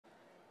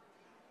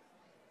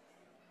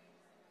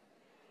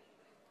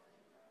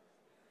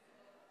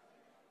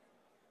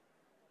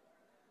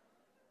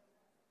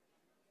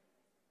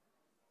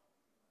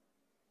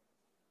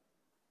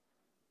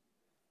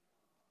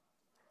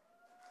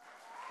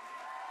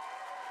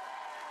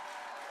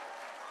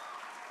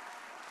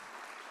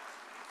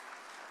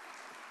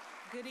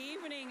Good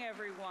evening,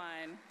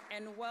 everyone,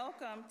 and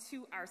welcome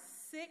to our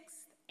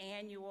 6th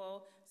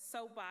annual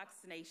Soapbox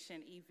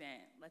Nation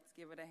event. Let's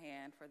give it a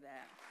hand for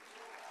that.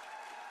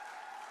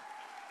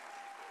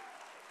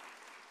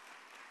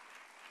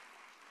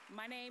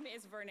 My name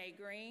is Vernee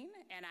Green,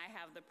 and I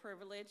have the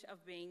privilege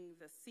of being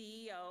the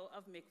CEO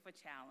of MCFA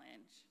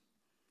Challenge.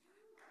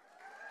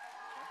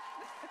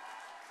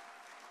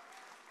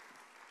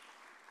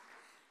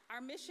 Our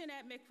mission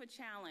at MCFA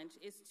Challenge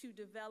is to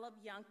develop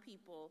young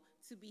people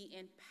to be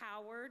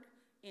empowered,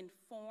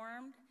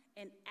 informed,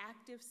 and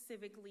active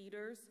civic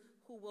leaders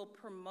who will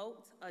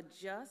promote a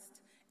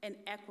just and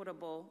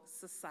equitable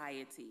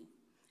society.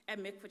 At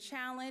MCFA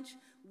Challenge,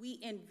 we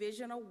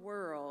envision a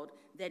world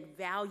that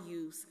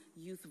values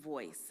youth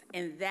voice,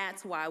 and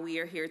that's why we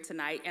are here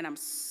tonight, and I'm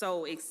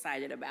so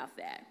excited about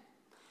that.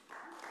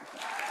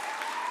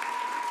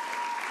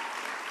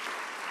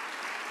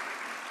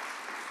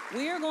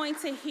 We are going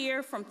to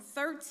hear from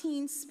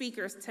 13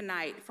 speakers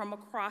tonight from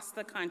across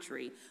the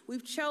country.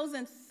 We've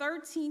chosen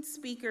 13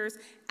 speakers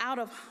out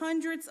of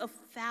hundreds of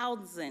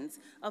thousands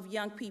of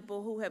young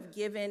people who have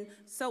given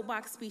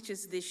soapbox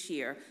speeches this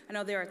year. I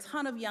know there are a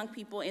ton of young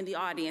people in the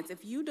audience.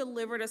 If you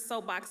delivered a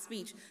soapbox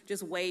speech,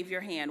 just wave your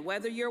hand.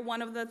 Whether you're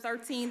one of the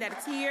 13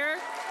 that's here,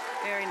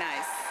 very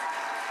nice.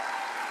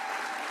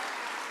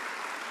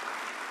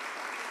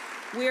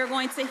 We are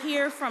going to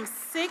hear from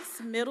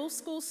 6 middle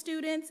school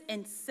students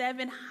and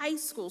 7 high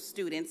school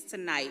students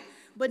tonight.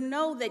 But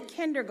know that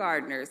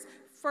kindergartners,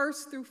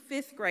 1st through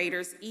 5th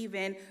graders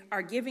even,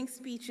 are giving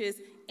speeches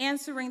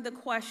answering the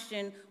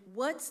question,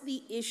 what's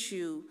the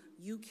issue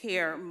you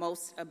care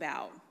most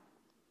about?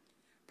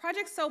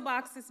 Project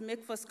Soapbox is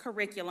MCFA's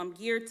curriculum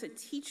geared to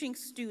teaching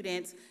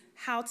students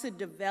how to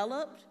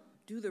develop,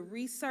 do the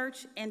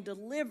research, and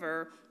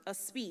deliver a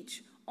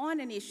speech on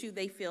an issue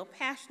they feel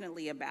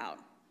passionately about.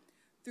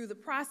 Through the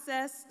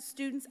process,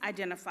 students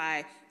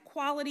identify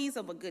qualities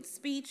of a good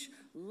speech,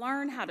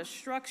 learn how to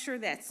structure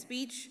that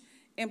speech,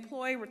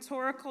 employ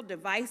rhetorical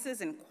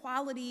devices and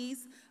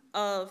qualities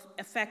of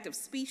effective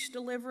speech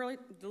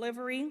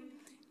delivery.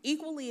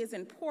 Equally as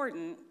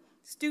important,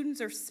 students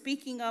are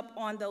speaking up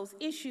on those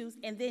issues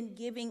and then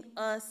giving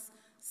us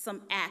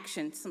some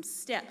action, some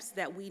steps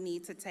that we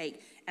need to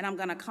take, and I'm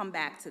gonna come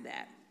back to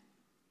that.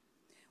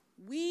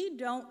 We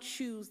don't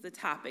choose the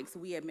topics.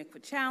 We at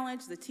MCFA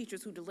Challenge, the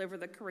teachers who deliver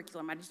the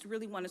curriculum, I just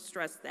really want to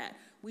stress that.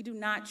 We do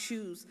not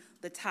choose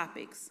the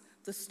topics.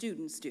 The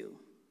students do.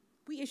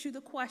 We issue the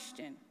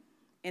question,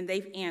 and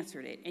they've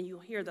answered it, and you'll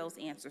hear those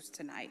answers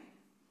tonight.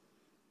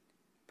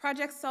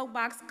 Project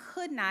Soapbox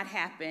could not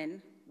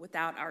happen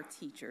without our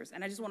teachers,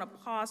 and I just want to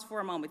pause for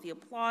a moment. The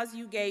applause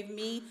you gave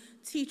me,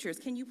 teachers,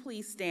 can you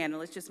please stand, and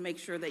let's just make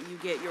sure that you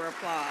get your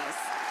applause.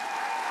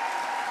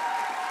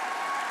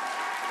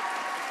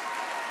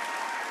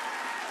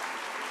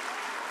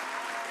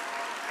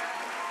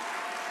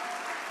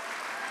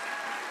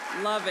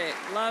 Love it,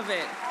 love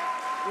it,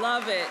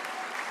 love it.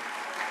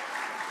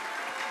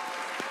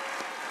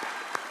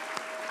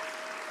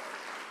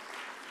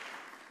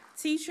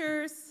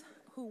 Teachers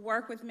who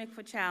work with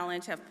MCFA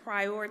Challenge have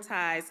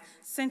prioritized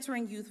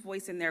centering youth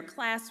voice in their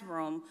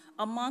classroom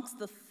amongst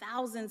the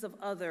thousands of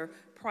other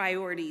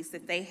priorities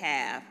that they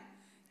have.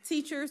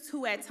 Teachers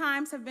who at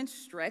times have been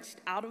stretched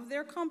out of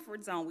their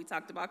comfort zone, we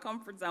talked about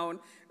comfort zone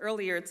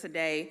earlier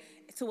today,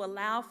 to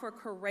allow for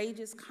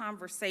courageous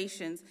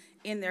conversations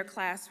in their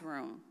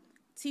classroom.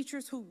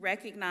 Teachers who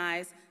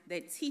recognize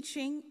that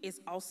teaching is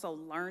also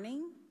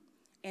learning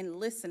and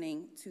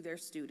listening to their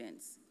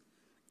students.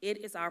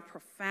 It is our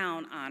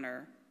profound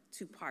honor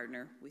to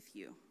partner with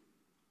you.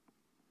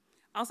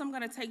 Also, I'm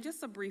going to take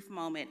just a brief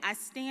moment. I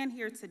stand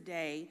here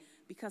today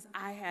because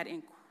I had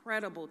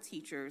incredible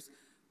teachers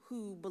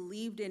who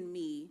believed in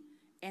me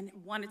and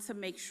wanted to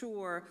make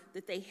sure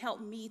that they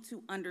helped me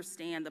to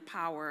understand the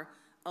power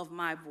of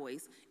my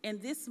voice. And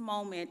this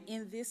moment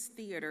in this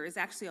theater is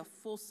actually a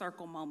full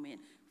circle moment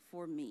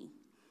for me.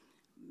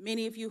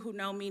 Many of you who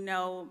know me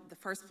know the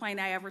first plane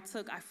I ever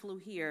took, I flew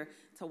here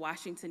to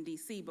Washington,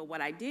 D.C., but what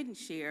I didn't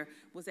share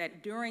was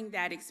that during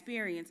that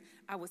experience,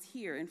 I was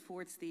here in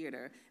Ford's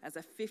Theater as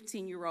a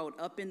 15-year-old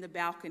up in the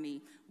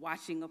balcony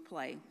watching a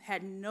play.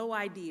 Had no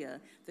idea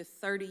that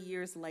 30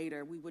 years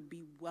later, we would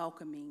be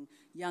welcoming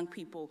young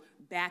people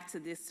back to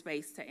this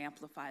space to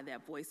amplify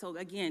that voice. So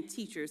again,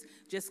 teachers,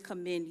 just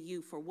commend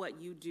you for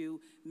what you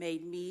do,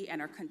 made me, and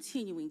are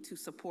continuing to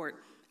support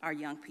our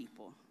young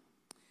people.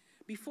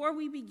 Before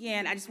we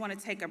begin, I just want to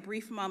take a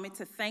brief moment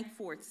to thank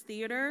Ford's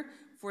Theater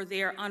for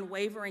their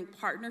unwavering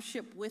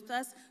partnership with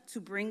us to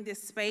bring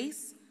this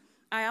space.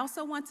 I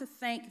also want to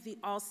thank the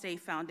Allstate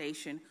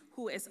Foundation,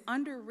 who has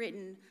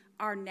underwritten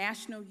our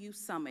National Youth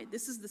Summit.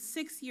 This is the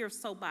 6th year of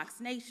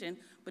Soapbox Nation,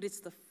 but it's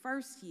the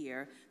 1st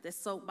year that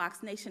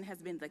Soapbox Nation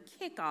has been the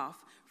kickoff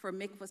for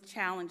MCFA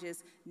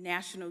Challenge's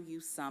National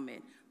Youth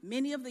Summit.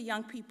 Many of the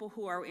young people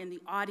who are in the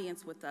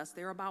audience with us,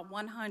 there are about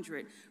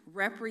 100,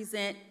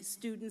 represent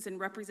students and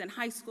represent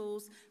high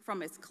schools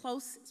from as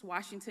close as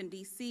Washington,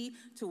 D.C.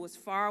 to as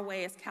far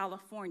away as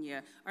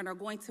California, and are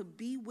going to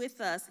be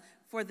with us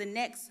for the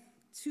next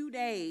 2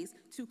 days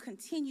to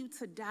continue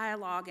to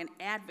dialogue and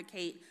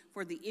advocate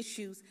for the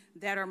issues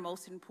that are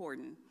most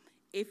important.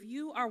 If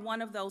you are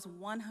one of those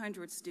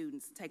 100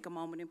 students, take a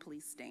moment and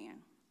please stand.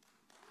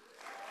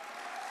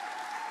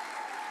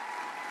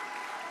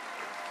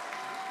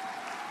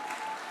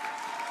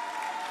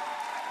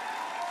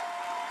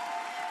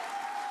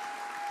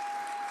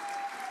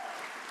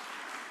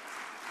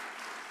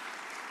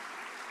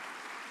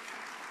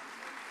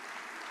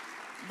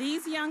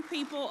 These young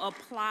people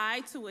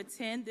applied to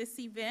attend this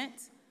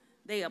event.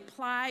 They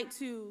applied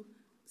to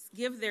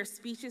give their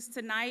speeches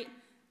tonight.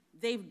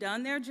 They've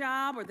done their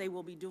job, or they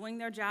will be doing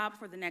their job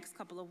for the next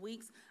couple of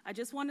weeks. I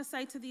just want to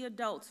say to the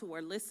adults who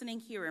are listening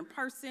here in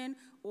person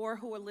or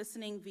who are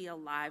listening via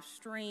live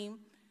stream,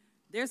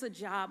 there's a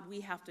job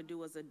we have to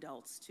do as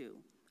adults too.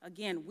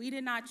 Again, we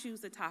did not choose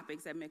the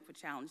topics at MCFA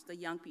Challenge, the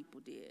young people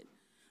did.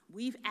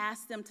 We've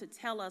asked them to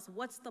tell us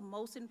what's the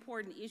most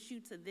important issue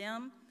to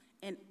them,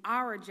 and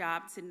our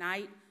job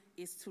tonight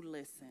is to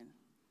listen.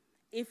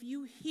 If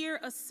you hear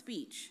a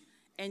speech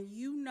and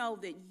you know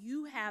that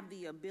you have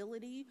the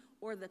ability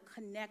or the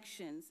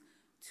connections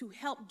to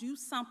help do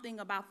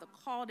something about the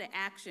call to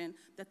action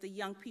that the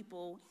young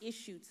people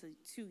issue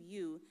to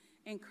you,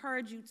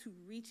 encourage you to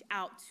reach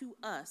out to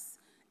us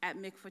at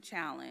MCFA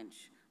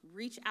Challenge.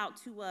 Reach out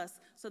to us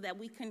so that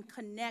we can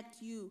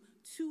connect you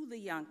to the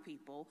young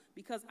people,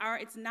 because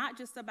it's not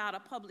just about a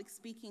public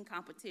speaking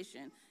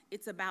competition,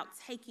 it's about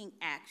taking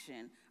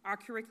action. Our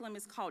curriculum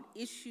is called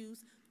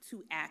Issues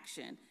to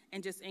Action,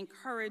 and just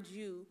encourage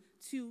you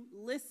to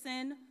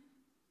listen,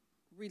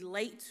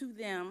 relate to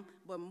them,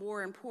 but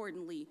more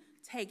importantly,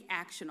 take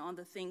action on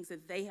the things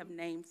that they have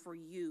named for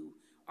you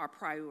are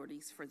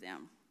priorities for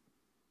them.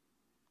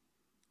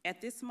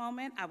 At this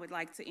moment, I would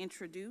like to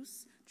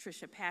introduce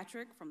Tricia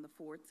Patrick from the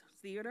Ford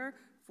Theater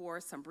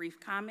for some brief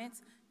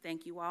comments.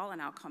 Thank you all,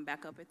 and I'll come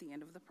back up at the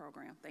end of the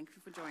program. Thank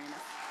you for joining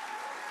us.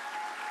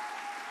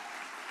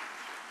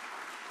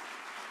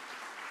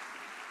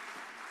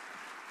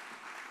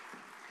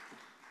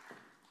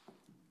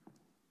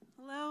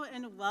 Hello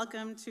and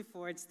welcome to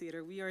Ford's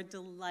Theater. We are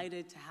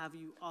delighted to have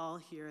you all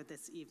here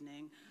this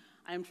evening.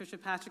 I am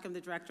Tricia Patrick, I'm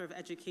the Director of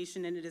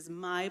Education, and it is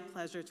my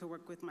pleasure to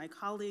work with my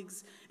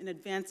colleagues in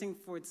advancing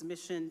Ford's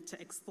mission to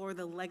explore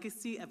the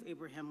legacy of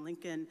Abraham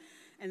Lincoln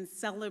and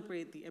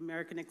celebrate the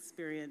American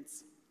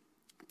experience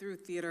through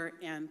theater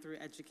and through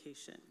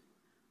education.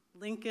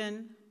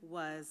 Lincoln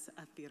was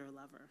a theater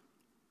lover.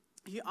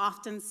 He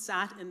often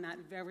sat in that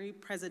very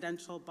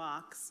presidential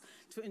box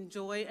to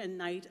enjoy a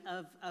night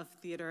of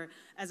theater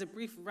as a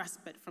brief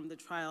respite from the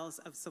trials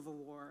of civil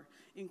war,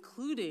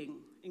 including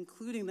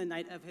the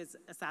night of his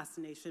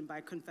assassination by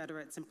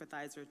Confederate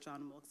sympathizer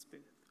John Wilkes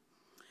Booth.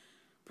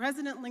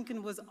 President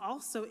Lincoln was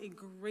also a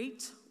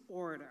great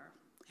orator.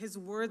 His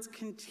words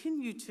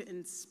continue to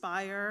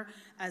inspire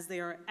as they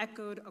are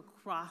echoed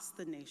across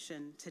the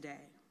nation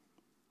today.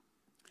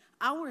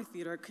 Our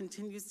theater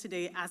continues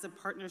today as a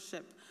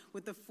partnership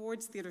with the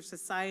Ford's Theater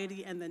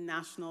Society and the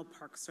National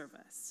Park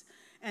Service.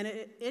 And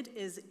it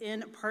is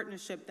in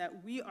partnership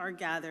that we are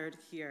gathered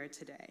here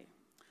today.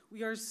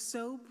 We are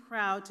so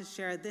proud to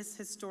share this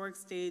historic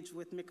stage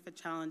with MCFA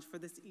Challenge for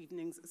this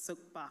evening's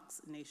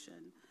Soapbox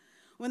Nation.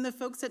 When the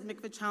folks at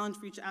MCFA Challenge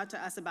reached out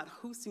to us about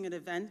hosting an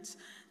event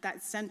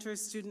that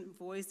centers student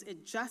voice,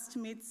 it just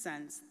made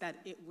sense that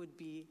it would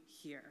be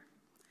here.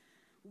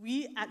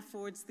 We at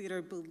Ford's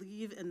Theater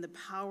believe in the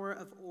power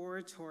of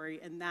oratory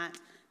and that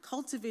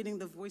cultivating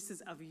the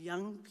voices of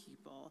young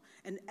people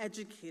and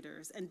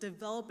educators and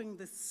developing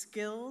the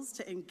skills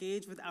to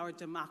engage with our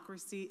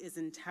democracy is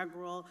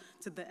integral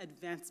to the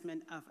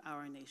advancement of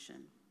our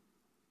nation.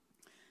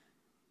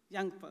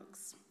 Young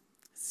folks,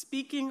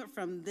 speaking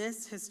from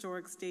this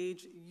historic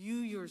stage, you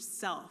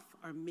yourself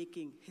are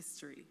making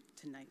history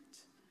tonight.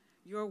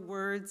 Your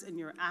words and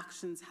your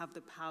actions have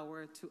the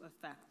power to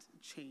affect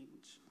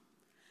change.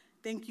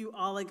 Thank you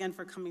all again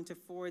for coming to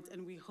Ford's,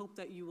 and we hope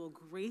that you will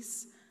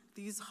grace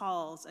these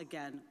halls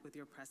again with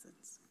your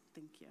presence.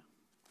 Thank you.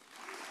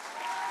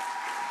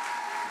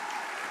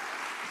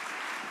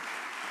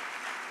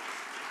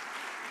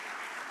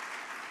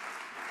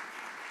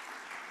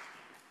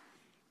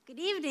 Good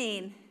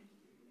evening.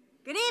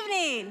 Good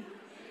evening.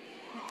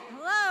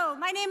 Hello,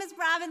 my name is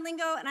Robin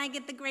Lingo, and I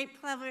get the great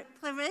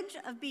privilege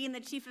of being the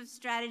Chief of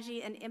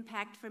Strategy and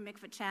Impact for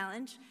MCFA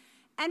Challenge.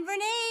 And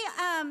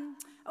Renee,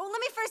 let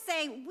me first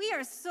say, we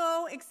are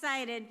so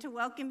excited to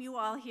welcome you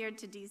all here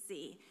to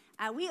DC.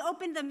 We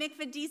opened the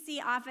MCFA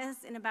DC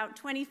office in about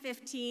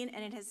 2015,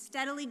 and it has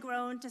steadily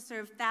grown to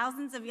serve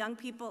thousands of young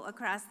people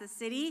across the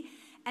city.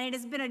 And it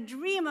has been a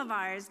dream of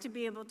ours to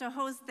be able to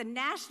host the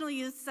National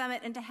Youth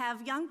Summit and to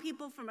have young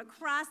people from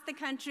across the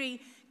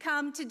country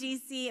come to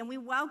DC. And we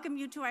welcome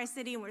you to our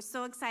city, and we're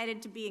so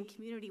excited to be in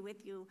community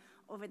with you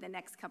over the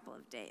next couple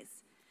of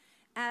days.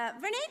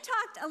 Renee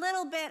talked a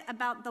little bit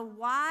about the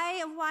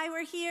why of why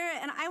we're here,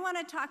 and I want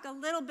to talk a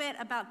little bit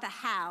about the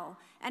how,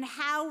 and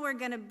how we're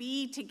going to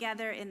be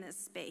together in this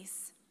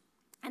space,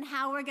 and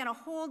how we're going to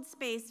hold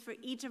space for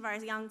each of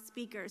our young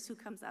speakers who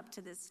comes up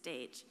to this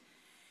stage.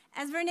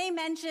 As Renee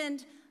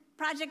mentioned,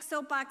 Project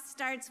Soapbox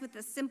starts with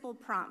a simple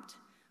prompt.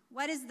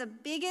 What is the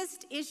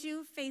biggest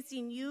issue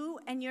facing you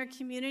and your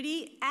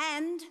community,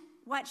 and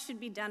what should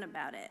be done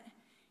about it?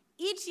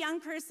 Each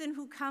young person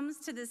who comes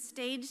to the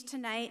stage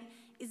tonight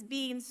is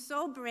being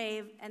so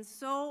brave and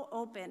so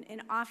open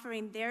in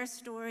offering their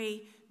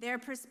story, their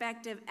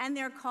perspective, and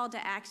their call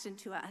to action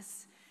to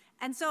us.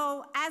 And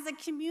so as a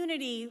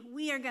community,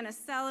 we are going to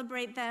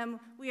celebrate them,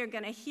 we are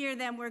going to hear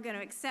them, we're going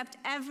to accept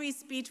every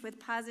speech with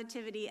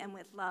positivity and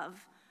with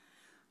love.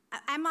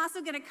 I'm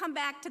also going to come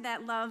back to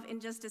that love in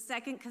just a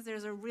second, because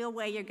there's a real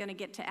way you're going to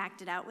get to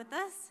act it out with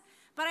us.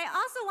 But I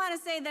also want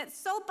to say that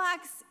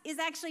Soapbox is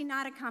actually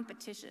not a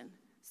competition.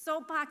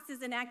 Soapbox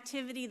is an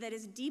activity that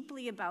is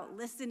deeply about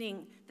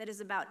listening, that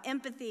is about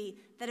empathy,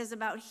 that is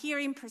about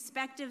hearing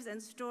perspectives and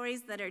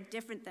stories that are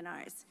different than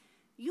ours.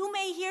 You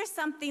may hear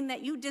something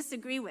that you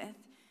disagree with.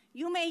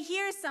 You may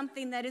hear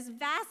something that is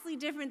vastly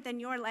different than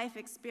your life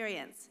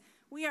experience.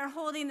 We are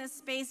holding this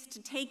space to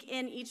take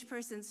in each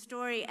person's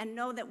story and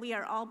know that we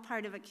are all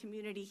part of a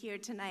community here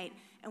tonight,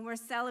 and we're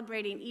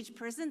celebrating each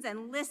person's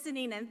and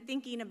listening and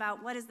thinking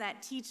about what does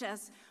that teach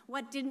us,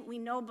 what didn't we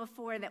know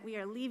before, that we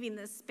are leaving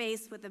this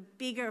space with a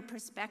bigger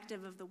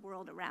perspective of the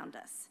world around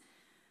us.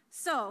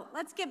 So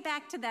let's get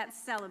back to that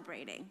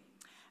celebrating.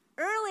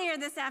 Earlier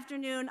this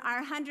afternoon,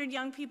 our 100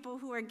 young people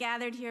who are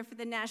gathered here for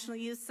the National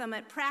Youth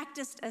Summit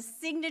practiced a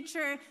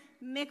signature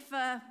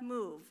mikveh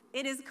move.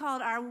 It is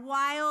called our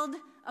wild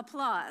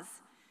applause.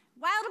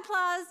 Wild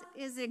applause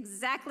is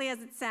exactly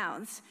as it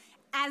sounds.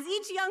 As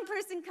each young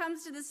person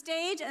comes to the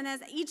stage and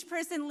as each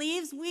person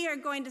leaves, we are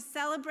going to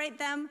celebrate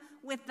them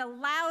with the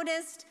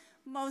loudest,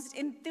 most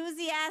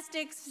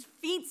enthusiastic,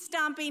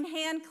 feet-stomping,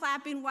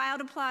 hand-clapping wild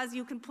applause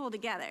you can pull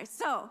together.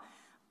 So,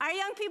 our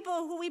young people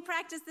who we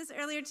practiced this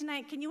earlier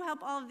tonight, can you help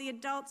all of the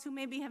adults who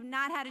maybe have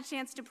not had a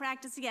chance to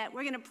practice yet?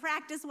 We're going to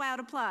practice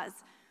wild applause.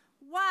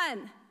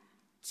 1,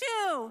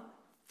 2,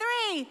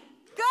 3,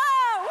 go!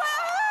 Woo!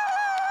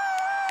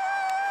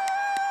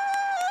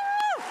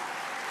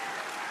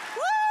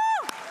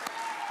 Woo!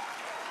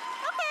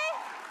 Okay,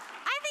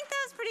 I think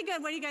that was pretty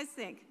good. What do you guys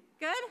think?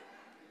 Good?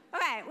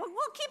 Okay, well,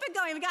 we'll keep it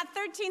going. We got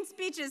 13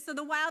 speeches, so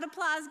the wild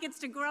applause gets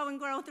to grow and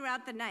grow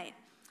throughout the night.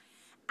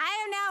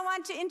 I now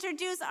want to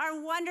introduce our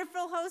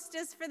wonderful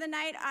hostess for the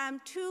night,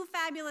 two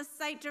fabulous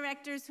site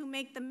directors who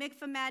make the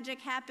mikveh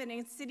magic happen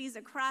in cities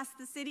across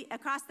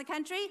the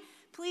country.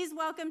 Please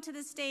welcome to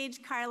the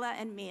stage Carla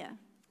and Mia.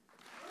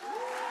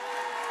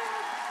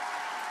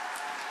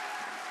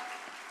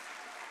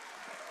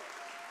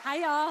 Hi,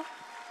 y'all.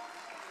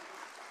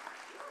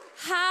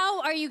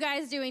 How are you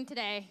guys doing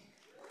today?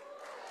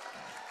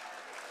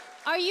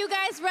 Are you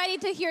guys ready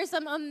to hear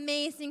some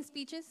amazing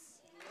speeches?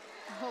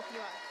 I hope you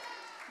are.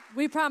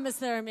 We promise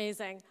they're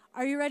amazing.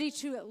 Are you ready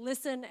to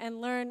listen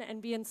and learn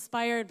and be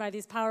inspired by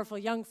these powerful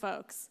young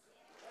folks?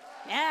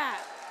 Yeah.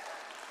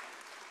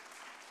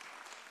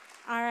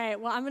 All right,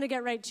 well, I'm going to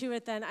get right to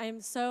it then. I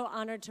am so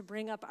honored to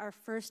bring up our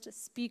first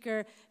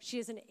speaker. She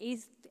is an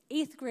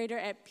eighth grader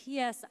at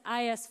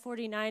PSIS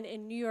 49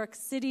 in New York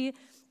City.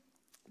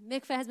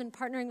 Mikveh has been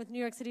partnering with New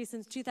York City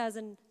since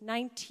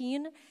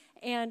 2019,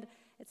 and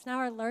it's now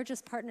our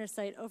largest partner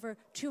site. Over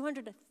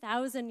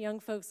 200,000 young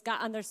folks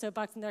got on their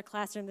soapbox in their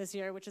classroom this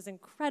year, which is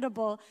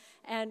incredible,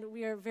 and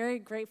we are very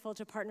grateful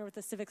to partner with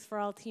the Civics for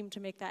All team to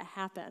make that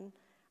happen.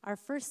 Our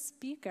first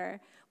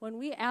speaker, when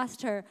we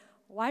asked her,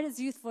 why does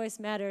youth voice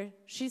matter?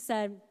 She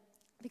said,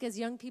 because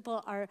young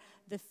people are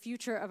the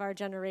future of our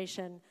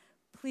generation.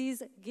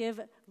 Please give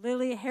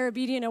Lily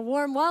Harabedian a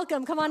warm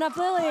welcome. Come on up,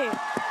 Lily. Woo!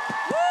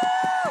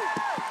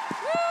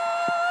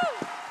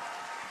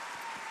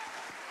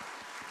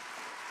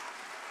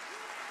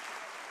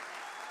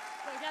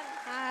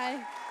 Hi.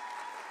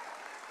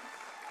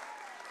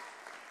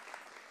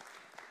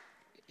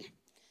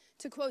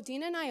 To quote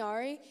Dina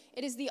Nayari,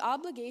 it is the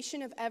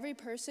obligation of every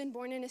person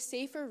born in a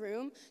safer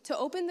room to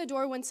open the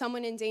door when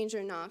someone in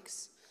danger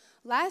knocks.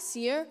 Last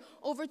year,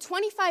 over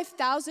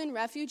 25,000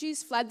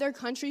 refugees fled their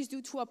countries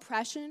due to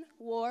oppression,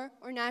 war,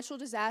 or natural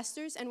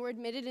disasters and were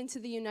admitted into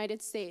the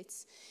United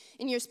States.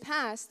 In years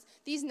past,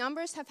 these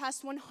numbers have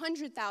passed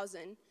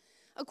 100,000.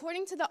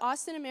 According to the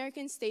Austin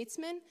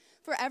American-Statesman,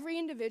 for every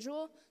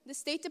individual, the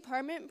State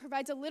Department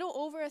provides a little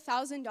over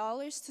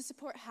 $1,000 to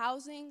support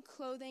housing,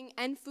 clothing,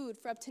 and food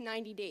for up to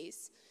 90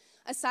 days.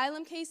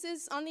 Asylum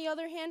cases, on the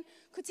other hand,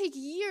 could take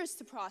years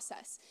to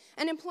process,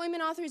 and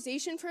employment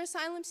authorization for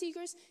asylum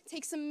seekers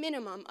takes a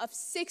minimum of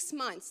 6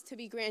 months to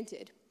be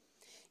granted.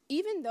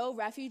 Even though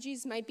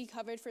refugees might be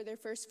covered for their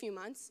first few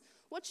months,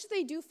 what should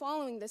they do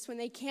following this when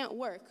they can't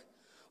work?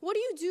 What do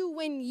you do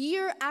when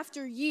year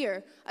after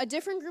year, a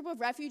different group of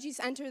refugees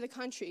enter the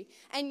country,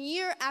 and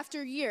year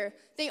after year,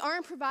 they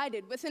aren't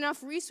provided with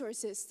enough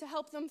resources to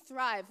help them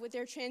thrive with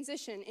their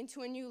transition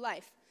into a new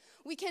life?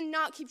 We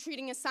cannot keep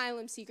treating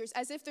asylum seekers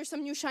as if they're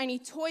some new shiny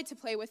toy to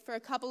play with for a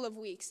couple of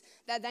weeks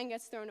that then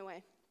gets thrown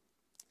away.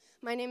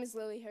 My name is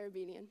Lily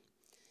Harabedian.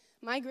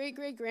 My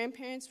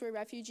great-great-grandparents were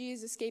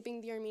refugees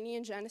escaping the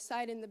Armenian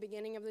genocide in the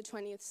beginning of the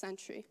 20th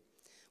century.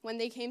 When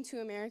they came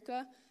to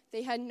America,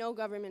 they had no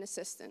government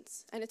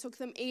assistance, and it took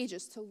them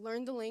ages to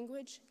learn the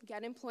language,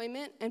 get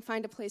employment, and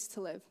find a place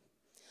to live.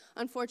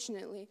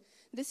 Unfortunately,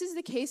 this is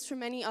the case for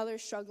many other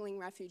struggling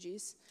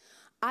refugees.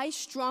 I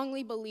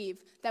strongly believe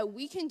that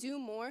we can do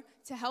more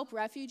to help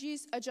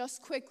refugees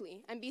adjust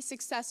quickly and be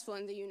successful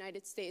in the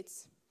United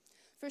States.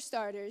 For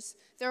starters,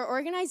 there are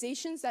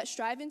organizations that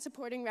strive in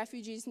supporting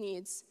refugees'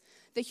 needs.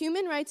 The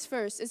Human Rights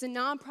First is a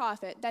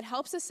nonprofit that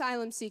helps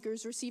asylum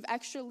seekers receive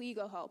extra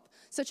legal help,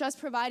 such as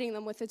providing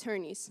them with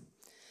attorneys.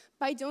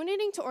 By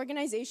donating to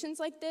organizations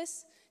like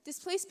this,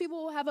 displaced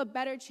people will have a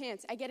better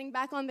chance at getting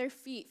back on their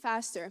feet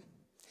faster.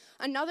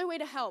 Another way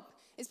to help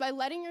is by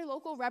letting your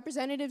local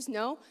representatives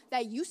know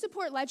that you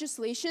support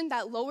legislation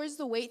that lowers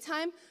the wait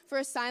time for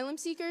asylum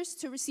seekers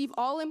to receive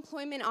all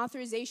employment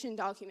authorization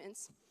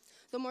documents.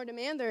 The more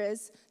demand there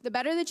is, the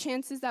better the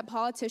chances that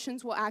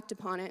politicians will act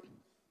upon it.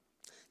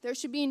 There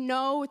should be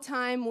no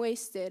time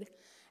wasted.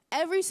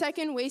 Every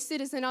second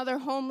wasted is another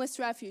homeless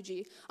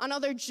refugee,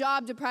 another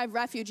job-deprived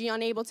refugee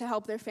unable to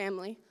help their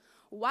family.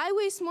 Why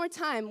waste more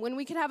time when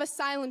we could have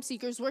asylum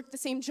seekers work the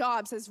same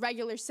jobs as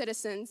regular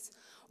citizens?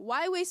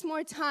 Why waste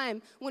more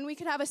time when we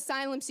could have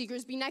asylum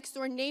seekers be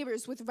next-door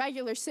neighbors with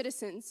regular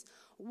citizens?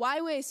 Why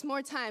waste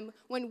more time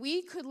when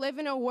we could live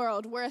in a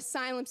world where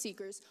asylum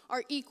seekers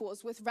are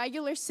equals with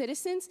regular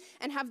citizens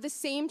and have the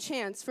same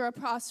chance for a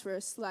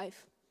prosperous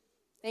life?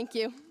 Thank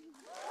you.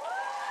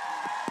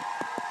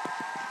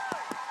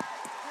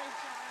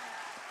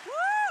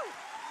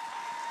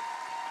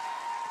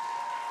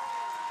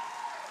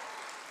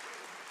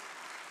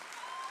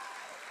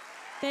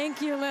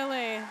 Thank you,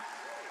 Lily.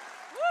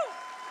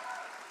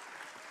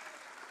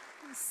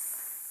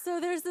 So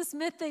there's this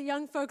myth that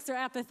young folks are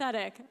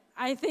apathetic.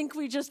 I think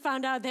we just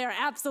found out they are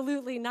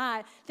absolutely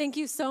not. Thank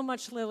you so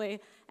much,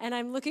 Lily. And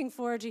I'm looking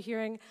forward to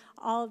hearing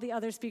all the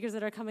other speakers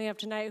that are coming up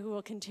tonight who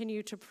will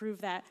continue to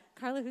prove that.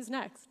 Carla, who's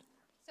next?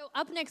 So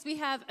up next, we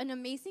have an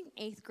amazing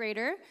 8th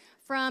grader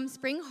from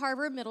Spring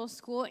Harbor Middle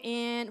School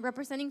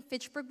representing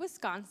Fitchburg,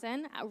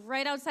 Wisconsin,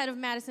 right outside of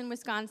Madison,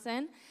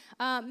 Wisconsin.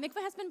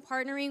 MICVA has been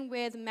partnering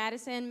with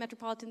Madison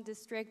Metropolitan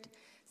District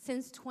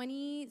since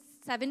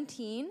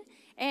 2017,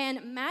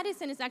 and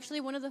Madison is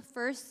actually one of the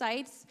first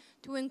sites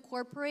to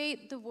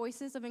incorporate the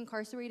voices of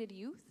incarcerated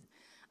youth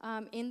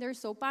in their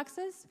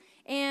soapboxes.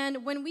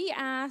 And when we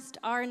asked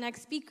our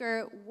next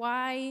speaker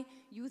why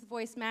youth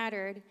voice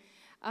mattered,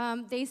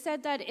 they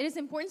said that it is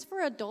important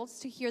for adults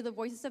to hear the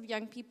voices of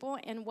young people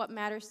and what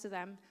matters to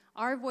them.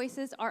 Our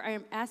voices are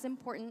as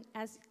important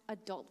as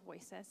adult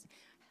voices.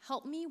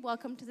 Help me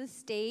welcome to the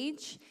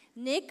stage,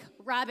 Nick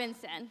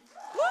Robinson.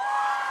 Woo!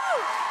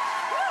 Woo!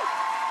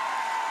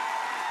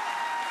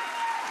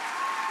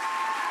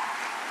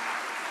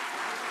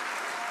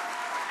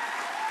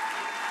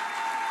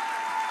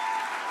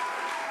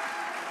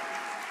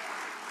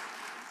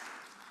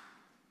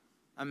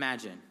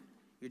 Imagine,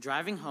 you're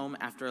driving home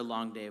after a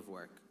long day of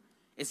work.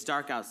 It's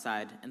dark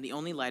outside, and the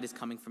only light is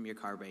coming from your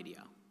car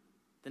radio.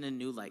 Then a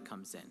new light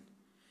comes in.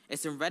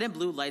 It's the red and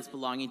blue lights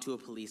belonging to a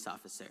police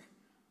officer.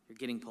 You're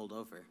getting pulled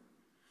over.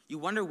 You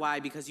wonder why,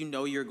 because you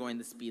know you're going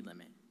the speed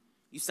limit.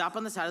 You stop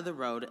on the side of the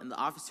road, and the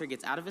officer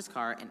gets out of his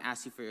car and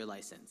asks you for your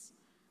license.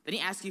 Then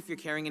he asks you if you're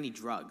carrying any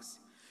drugs.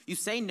 You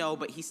say no,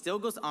 but he still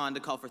goes on to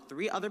call for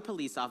 3 other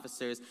police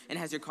officers and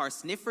has your car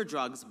sniffed for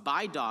drugs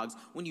by dogs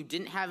when you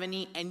didn't have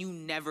any and you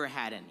never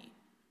had any.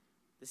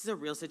 This is a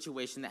real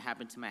situation that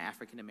happened to my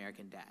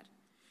African-American dad.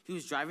 He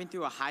was driving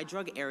through a high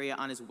drug area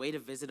on his way to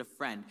visit a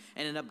friend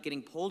and ended up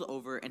getting pulled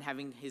over and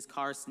having his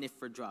car sniffed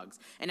for drugs.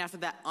 And after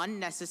that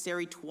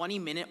unnecessary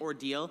 20-minute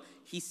ordeal,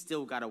 he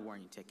still got a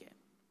warning ticket.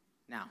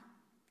 Now,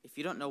 if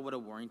you don't know what a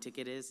warning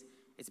ticket is,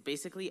 it's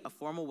basically a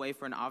formal way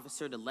for an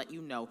officer to let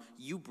you know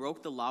you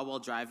broke the law while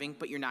driving,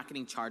 but you're not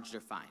getting charged or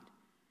fined.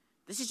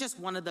 This is just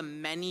one of the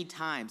many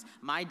times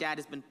my dad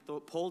has been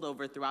pulled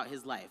over throughout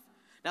his life.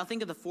 Now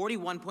think of the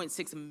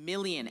 41.6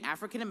 million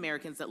African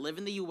Americans that live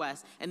in the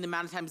US and the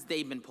amount of times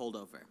they've been pulled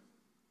over.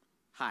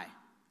 Hi,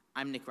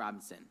 I'm Nick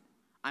Robinson.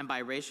 I'm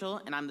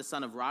biracial, and I'm the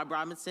son of Rob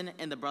Robinson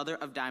and the brother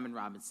of Diamond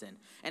Robinson.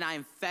 And I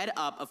am fed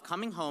up of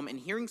coming home and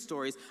hearing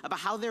stories about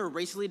how they were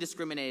racially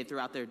discriminated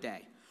throughout their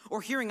day. Or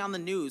hearing on the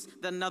news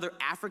that another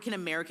African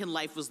American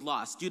life was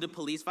lost due to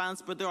police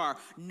violence, but there are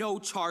no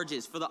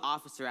charges for the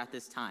officer at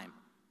this time.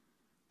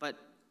 But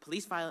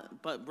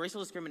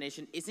racial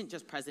discrimination isn't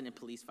just present in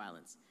police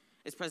violence.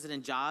 It's present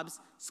in jobs,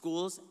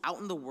 schools, out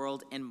in the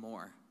world, and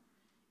more.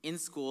 In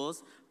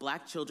schools,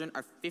 black children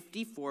are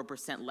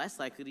 54% less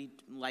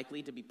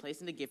likely to be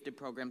placed into gifted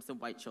programs than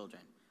white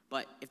children.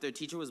 But if their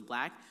teacher was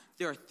black,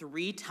 they are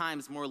 3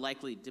 times more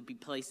likely to be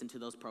placed into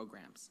those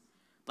programs.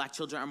 Black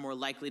children are more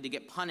likely to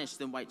get punished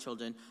than white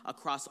children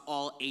across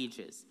all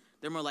ages.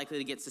 They're more likely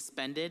to get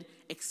suspended,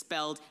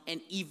 expelled,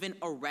 and even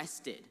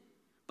arrested.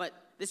 But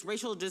this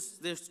racial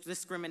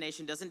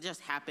discrimination doesn't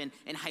just happen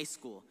in high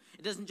school.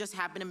 It doesn't just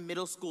happen in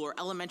middle school or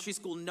elementary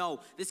school. No,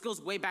 this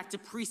goes way back to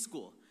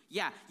preschool.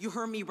 Yeah, you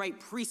heard me right,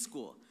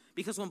 preschool.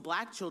 Because when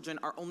black children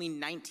are only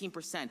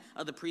 19%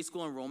 of the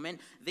preschool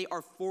enrollment, they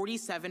are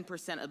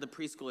 47% of the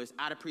preschoolers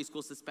out of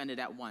preschool suspended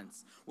at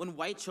once. When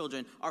white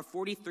children are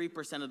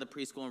 43% of the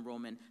preschool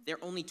enrollment,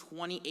 they're only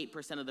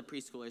 28% of the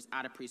preschoolers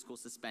out of preschool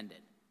suspended.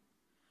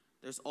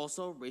 There's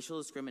also racial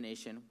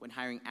discrimination when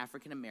hiring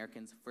African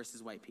Americans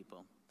versus white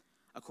people.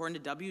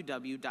 According to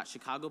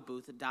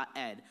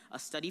www.chicagobooth.ed, a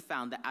study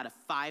found that out of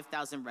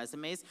 5,000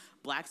 resumes,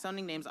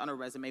 black-sounding names on a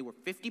resume were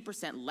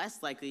 50%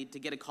 less likely to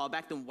get a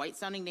callback than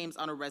white-sounding names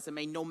on a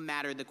resume, no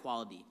matter the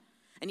quality.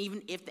 And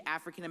even if the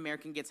African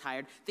American gets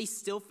hired, they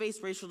still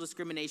face racial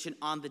discrimination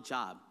on the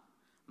job.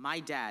 My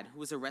dad,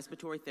 who is a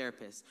respiratory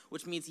therapist,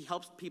 which means he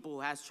helps people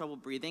who have trouble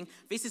breathing,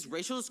 faces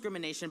racial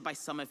discrimination by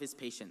some of his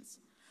patients.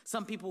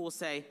 Some people will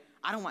say,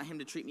 I don't want him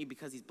to treat me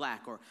because he's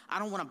black, or I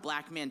don't want a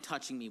black man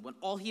touching me, when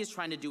all he is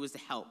trying to do is to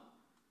help.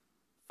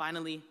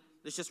 Finally,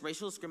 there's just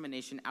racial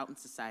discrimination out in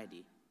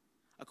society.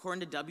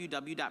 According to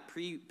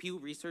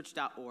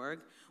www.pewresearch.org,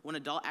 when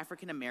adult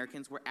African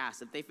Americans were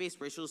asked if they faced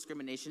racial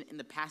discrimination in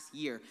the past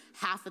year,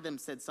 half of them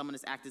said someone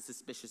has acted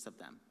suspicious of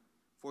them,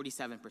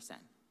 47%.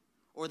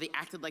 Or they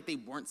acted like they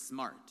weren't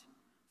smart,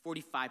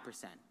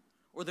 45%.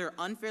 Or they're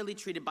unfairly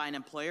treated by an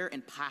employer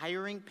in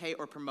hiring, pay,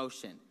 or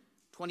promotion,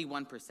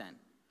 21%.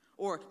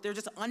 Or they're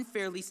just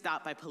unfairly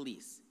stopped by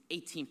police,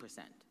 18%.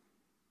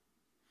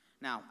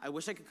 Now, I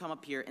wish I could come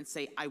up here and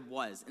say I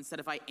was, instead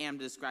of I am,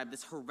 to describe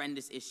this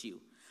horrendous issue.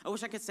 I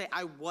wish I could say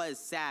I was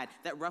sad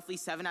that roughly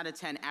 7 out of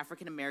 10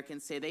 African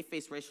Americans say they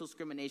face racial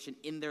discrimination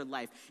in their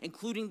life,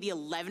 including the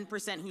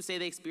 11% who say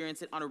they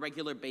experience it on a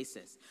regular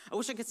basis. I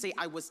wish I could say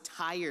I was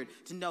tired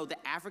to know that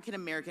African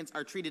Americans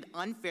are treated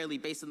unfairly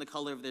based on the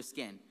color of their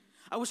skin.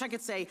 I wish I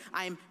could say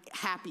I'm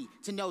happy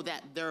to know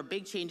that there are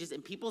big changes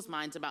in people's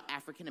minds about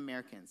African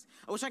Americans.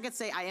 I wish I could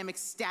say I am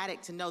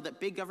ecstatic to know that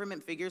big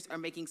government figures are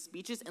making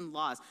speeches and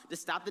laws to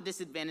stop the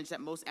disadvantage that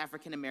most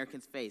African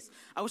Americans face.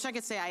 I wish I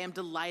could say I am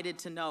delighted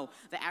to know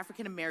that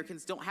African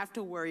Americans don't have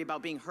to worry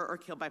about being hurt or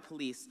killed by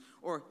police,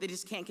 or they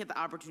just can't get the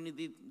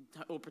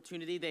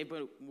opportunity they've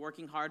been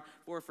working hard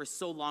for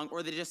so long,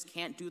 or they just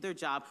can't do their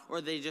job,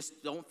 or they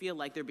just don't feel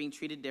like they're being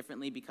treated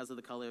differently because of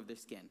the color of their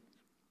skin.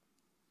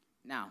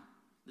 Now,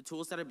 the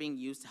tools that are being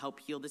used to help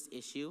heal this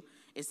issue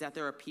is that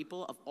there are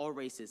people of all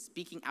races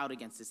speaking out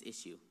against this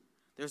issue.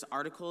 There's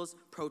articles,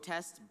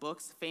 protests,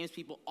 books, famous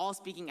people all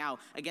speaking out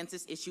against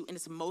this issue, and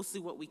it's mostly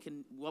what we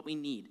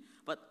need.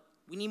 But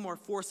we need more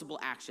forcible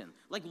action,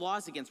 like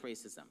laws against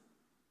racism.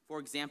 For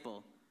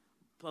example,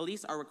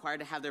 police are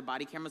required to have their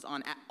body cameras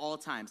on at all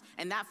times,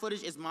 and that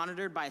footage is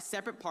monitored by a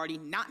separate party,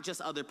 not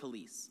just other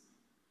police.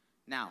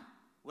 Now,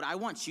 what I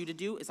want you to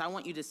do is I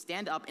want you to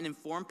stand up and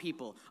inform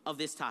people of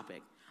this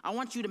topic. I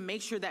want you to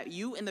make sure that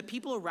you and the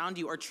people around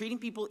you are treating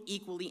people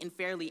equally and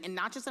fairly, and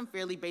not just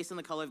unfairly based on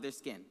the color of their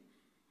skin.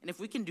 And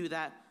if we can do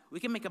that, we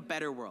can make a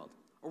better world,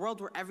 a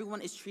world where everyone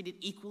is treated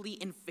equally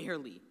and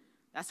fairly.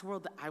 That's a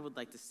world that I would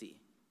like to see.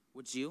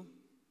 Would you?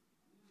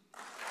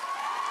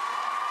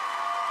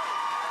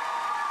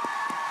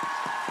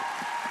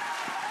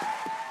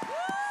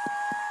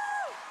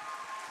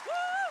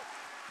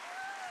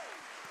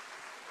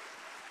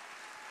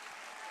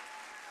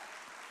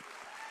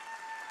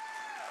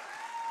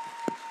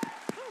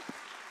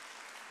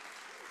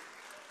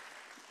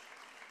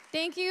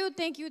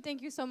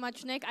 Thank you so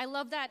much, Nick. I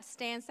love that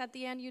stance at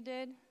the end you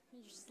did.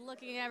 You're just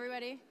looking at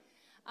everybody.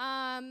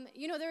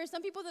 There are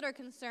some people that are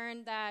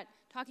concerned that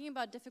talking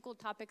about difficult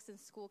topics in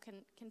school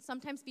can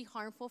sometimes be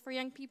harmful for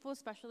young people,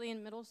 especially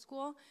in middle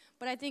school.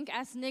 But I think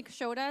as Nick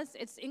showed us,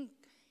 it's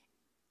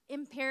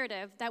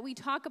imperative that we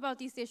talk about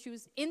these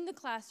issues in the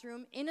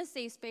classroom, in a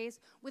safe space,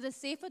 with a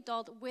safe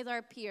adult, with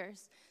our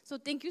peers. So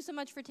thank you so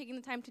much for taking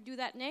the time to do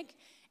that, Nick.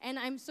 And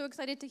I'm so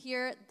excited to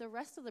hear the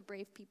rest of the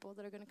brave people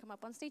that are going to come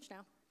up on stage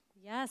now.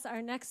 Yes,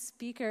 our next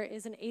speaker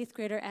is an 8th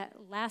grader at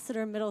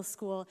Lassiter Middle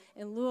School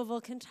in Louisville,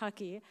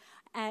 Kentucky,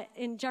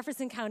 in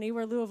Jefferson County,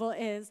 where Louisville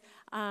is.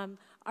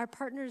 Our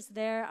partners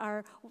there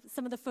are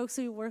some of the folks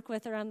we work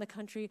with around the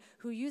country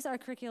who use our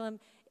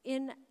curriculum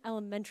in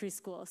elementary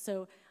school,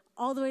 so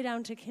all the way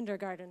down to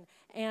kindergarten.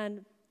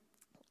 And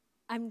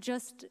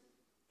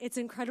it's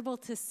incredible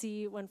to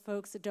see when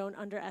folks don't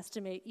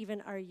underestimate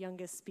even our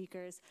youngest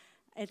speakers.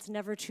 It's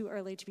never too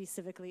early to be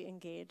civically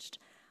engaged.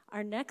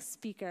 Our next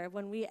speaker,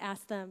 when we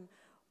asked them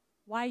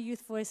why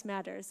youth voice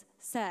matters,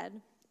 said,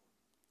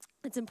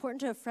 "It's important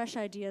to have fresh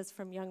ideas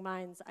from young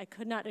minds. I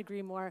could not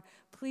agree more.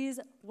 Please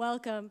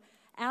welcome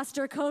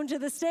Aster Cohn to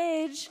the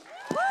stage."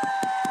 Woo!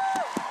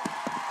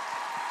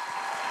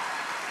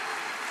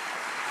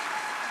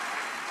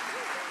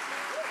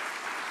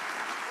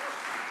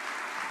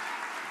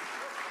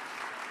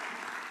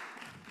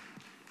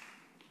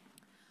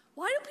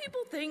 Why do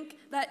people think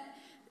that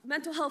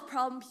mental health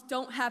problems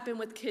don't happen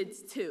with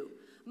kids too?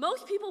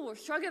 Most people will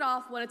shrug it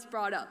off when it's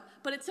brought up,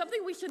 but it's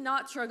something we should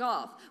not shrug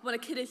off when a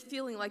kid is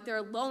feeling like they're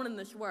alone in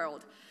this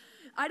world.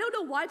 I don't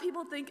know why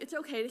people think it's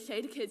okay to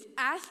say to kids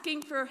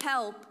asking for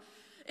help,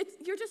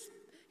 you're just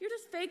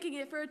faking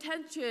it for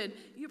attention.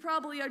 You're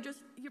probably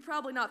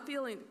not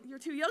feeling, you're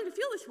too young to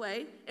feel this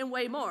way, and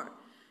way more.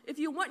 If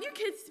you want your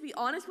kids to be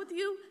honest with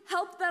you,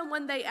 help them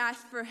when they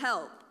ask for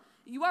help.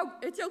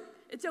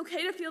 It's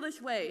okay to feel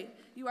this way.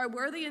 You are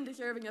worthy and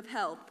deserving of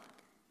help.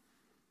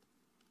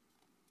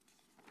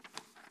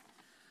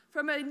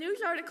 From a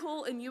news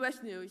article in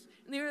U.S. News,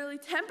 nearly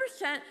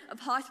 10% of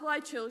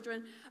hospitalized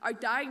children are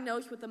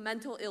diagnosed with a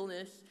mental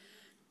illness,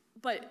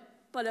 but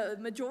a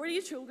majority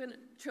of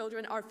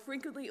children are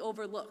frequently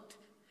overlooked.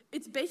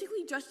 It's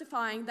basically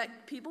justifying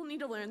that people need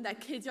to learn that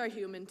kids are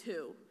human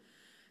too.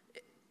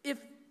 If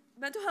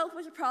mental health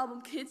was a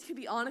problem kids could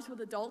be honest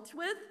with adults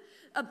with,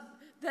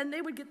 then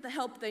they would get the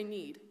help they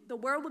need. The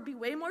world would be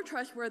way more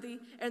trustworthy,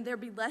 and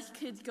there'd be less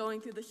kids going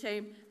through the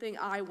same thing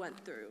I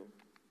went through.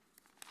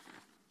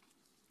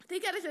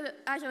 Think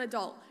as an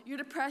adult, you're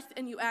depressed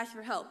and you ask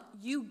for help.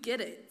 You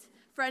get it.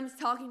 Friends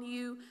talking to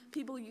you,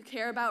 people you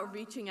care about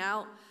reaching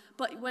out.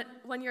 But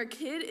when you're a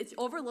kid, it's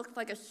overlooked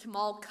like a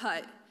small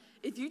cut.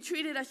 If you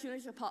treat it as soon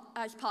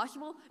as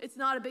possible, it's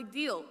not a big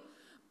deal.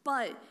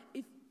 But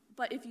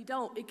if you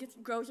don't,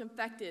 it grows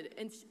infected,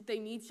 and they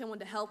need someone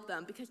to help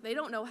them because they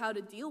don't know how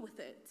to deal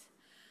with it.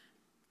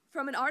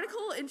 From an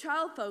article in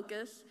Child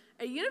Focus,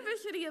 a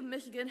University of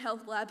Michigan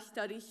Health Lab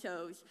study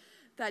shows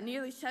that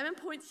nearly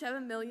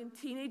 7.7 million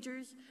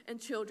teenagers and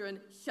children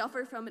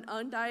suffer from an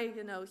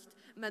undiagnosed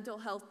mental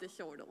health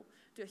disorder.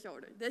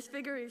 This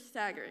figure is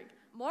staggering.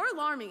 More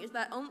alarming is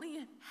that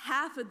only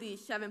half of these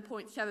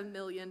 7.7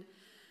 million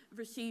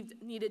received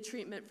needed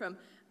treatment from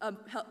a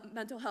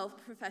mental health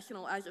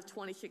professional as of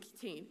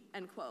 2016,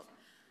 end quote.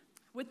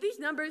 With these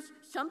numbers,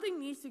 something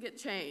needs to get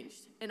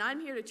changed, and I'm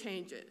here to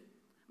change it.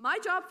 My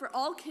job for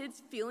all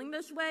kids feeling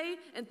this way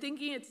and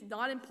thinking it's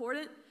not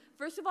important,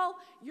 first of all,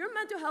 your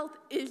mental health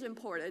is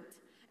important.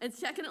 And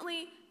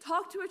secondly,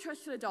 talk to a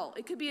trusted adult.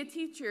 It could be a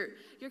teacher,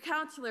 your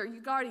counselor,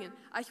 your guardian.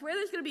 I swear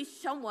there's gonna be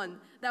someone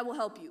that will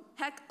help you.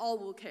 Heck, all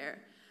will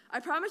care. I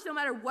promise no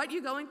matter what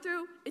you're going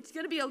through, it's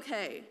gonna be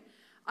okay.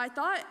 I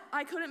thought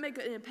I couldn't make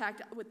an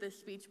impact with this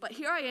speech, but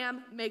here I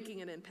am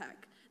making an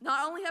impact.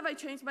 Not only have I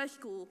changed my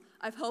school,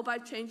 I hope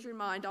I've changed your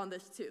mind on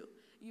this too.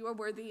 You are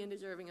worthy and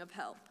deserving of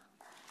help.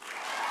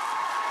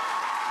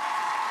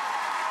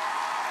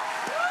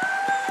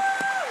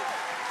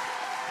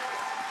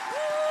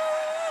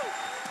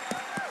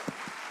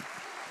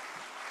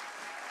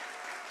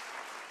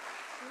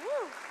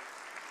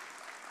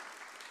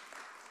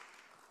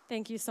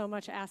 Thank you so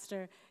much,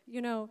 Aster.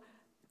 You know,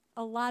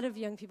 a lot of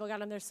young people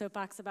got on their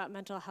soapbox about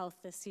mental health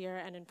this year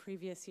and in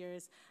previous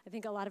years. I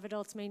think a lot of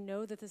adults may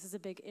know that this is a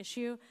big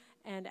issue,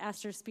 and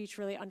Aster's speech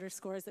really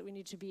underscores that we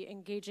need to be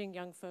engaging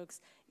young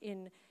folks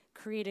in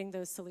creating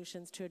those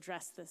solutions to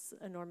address this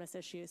enormous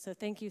issue. So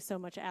thank you so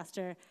much,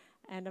 Aster.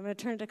 And I'm going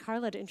to turn to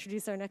Carla to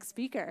introduce our next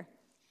speaker.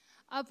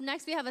 Up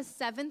next, we have a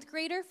 7th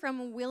grader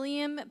from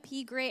William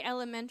P. Gray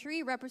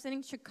Elementary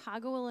representing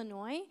Chicago,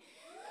 Illinois.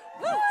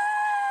 Woo!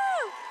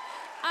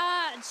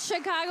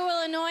 Chicago,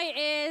 Illinois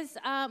is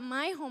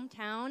my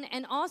hometown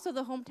and also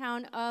the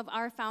hometown of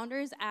our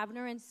founders,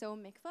 Abner and So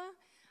Mikvah.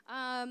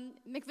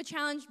 Mikvah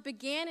Challenge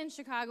began in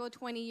Chicago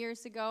 20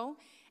 years ago,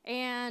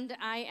 and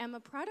I am a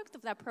product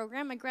of that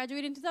program. I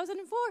graduated in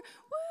 2004.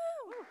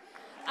 Woo!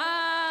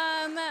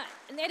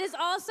 It is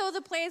also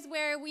the place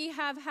where we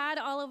have had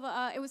all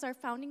of, it was our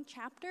founding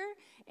chapter,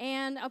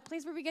 and a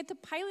place where we get to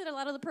pilot a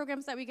lot of the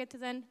programs that we get to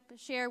then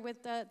share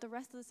with the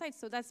rest of the sites.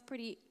 So that's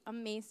pretty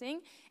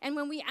amazing. And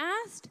when we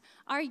asked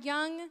our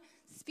young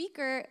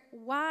speaker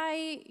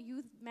why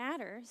youth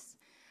matters,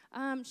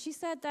 she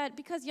said that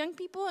because young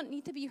people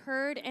need to be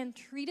heard and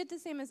treated the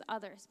same as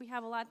others. We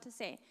have a lot to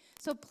say.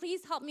 So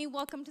please help me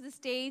welcome to the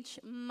stage,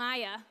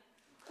 Maya.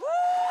 Woo!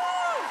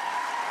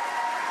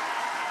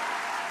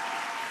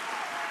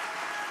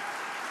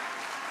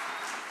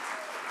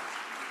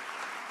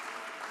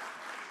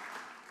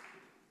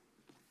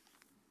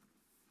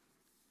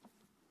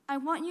 I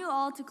want you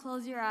all to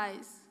close your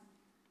eyes.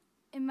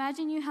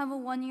 Imagine you have a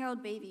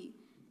 1-year-old baby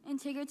and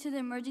take her to the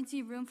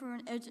emergency room for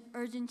an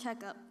urgent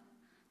checkup.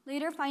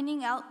 Later,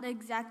 finding out the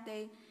exact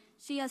day,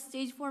 she has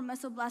stage 4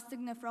 mesoblastic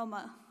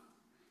nephroma.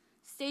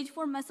 Stage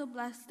 4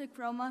 mesoblastic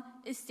nephroma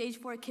is stage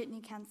 4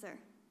 kidney cancer.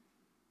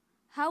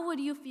 How would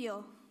you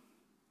feel?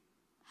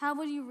 How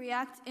would you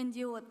react and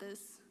deal with this?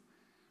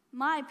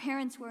 My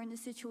parents were in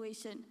this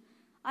situation.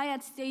 I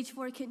had stage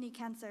 4 kidney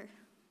cancer.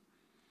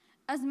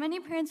 As many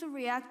parents would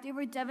react, they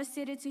were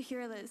devastated to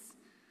hear this.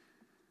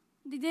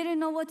 They didn't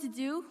know what to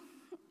do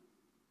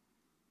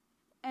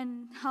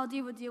and how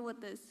they would deal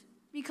with this.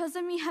 Because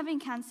of me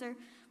having cancer,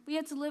 we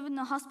had to live in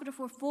the hospital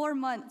for 4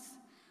 months.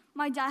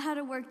 My dad had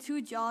to work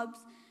 2 jobs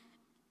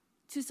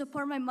to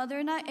support my mother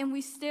and I, and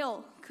we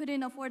still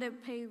couldn't afford to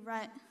pay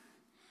rent.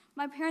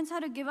 My parents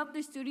had to give up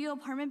their studio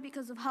apartment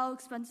because of how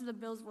expensive the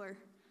bills were.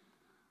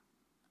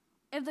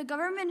 If the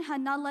government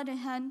had not lent a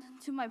hand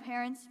to my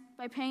parents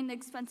by paying the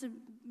expensive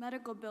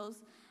medical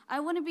bills, I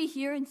wouldn't be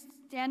here and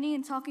standing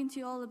and talking to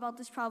you all about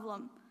this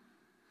problem.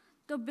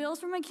 The bills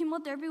for my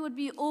chemotherapy would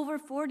be over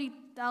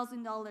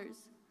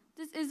 $40,000.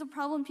 This is a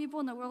problem people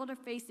in the world are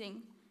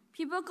facing.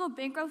 People go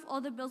bankrupt with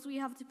all the bills we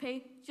have to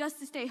pay just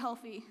to stay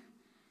healthy.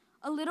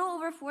 A little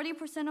over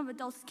 40% of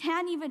adults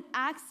can't even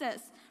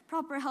access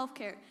proper health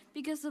care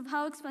because of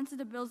how expensive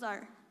the bills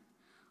are.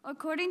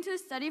 According to a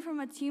study from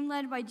a team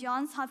led by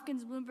Johns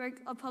Hopkins Bloomberg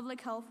of Public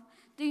Health,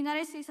 the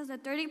United States has a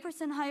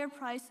 30% higher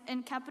price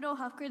in capital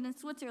healthcare than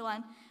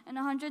Switzerland and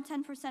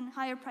 110%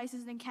 higher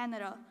prices than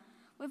Canada.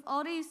 With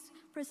all these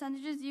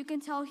percentages, you can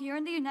tell here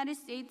in the United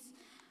States,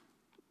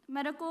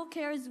 medical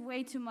care is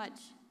way too much.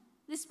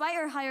 Despite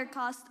our higher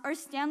costs, our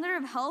standard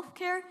of health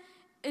care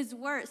is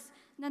worse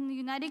than the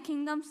United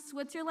Kingdom,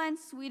 Switzerland,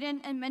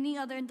 Sweden, and many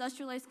other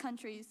industrialized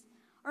countries.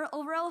 Our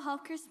overall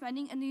healthcare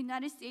spending in the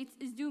United States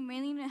is due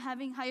mainly to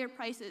having higher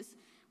prices,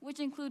 which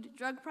include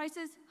drug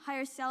prices,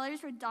 higher salaries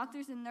for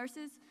doctors and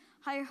nurses,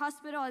 higher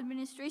hospital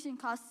administration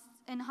costs,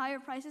 and higher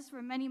prices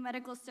for many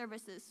medical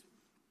services.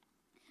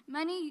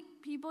 Many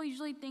people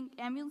usually think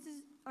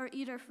ambulances are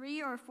either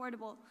free or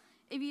affordable.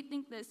 If you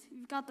think this,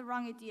 you've got the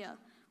wrong idea.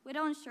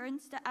 Without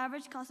insurance, the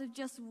average cost of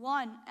just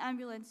one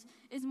ambulance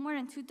is more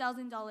than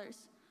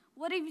 $2,000.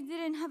 What if you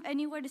didn't have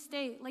anywhere to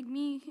stay, like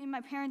me and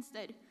my parents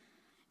did?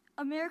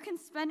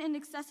 Americans spend an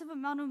excessive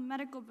amount on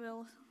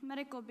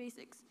medical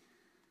basics.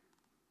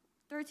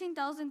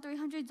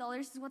 $13,300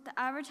 is what the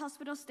average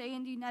hospital stay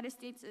in the United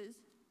States is.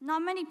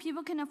 Not many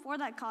people can afford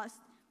that cost.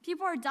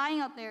 People are dying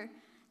out there.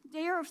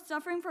 They are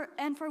suffering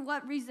for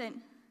what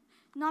reason?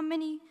 Not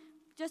many,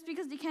 just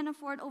because they can't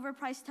afford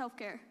overpriced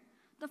healthcare.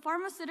 The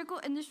pharmaceutical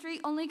industry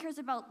only cares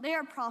about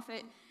their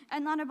profit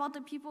and not about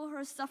the people who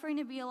are suffering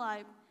to be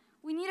alive.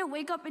 We need to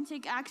wake up and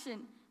take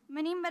action.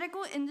 Many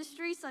medical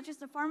industries, such as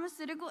the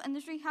pharmaceutical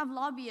industry, have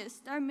lobbyists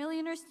that are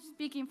millionaires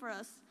speaking for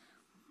us.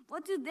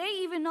 What do they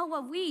even know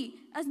what we,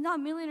 as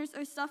non-millionaires,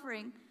 are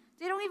suffering?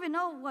 They don't even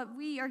know what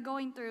we are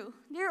going through.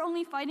 They're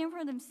only fighting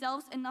for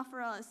themselves and not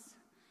for us.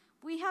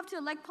 We have to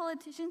elect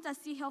politicians that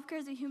see healthcare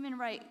as a human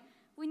right.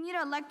 We need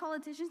to elect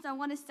politicians that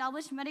want to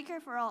establish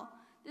Medicare for all.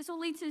 This will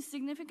lead to a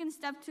significant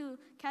step to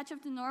catch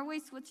up to Norway,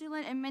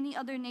 Switzerland, and many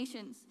other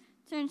nations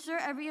to ensure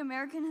every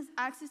American has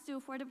access to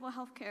affordable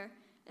health care.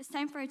 It's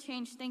time for a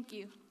change. Thank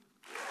you.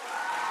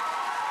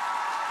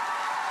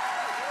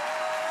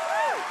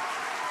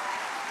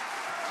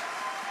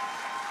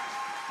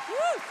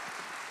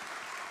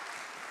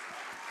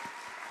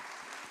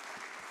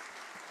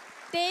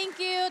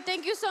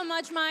 Thank you so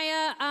much,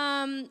 Maya.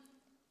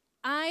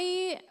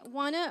 I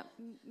want to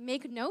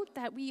make note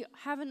that we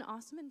have an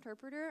awesome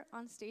interpreter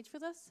on stage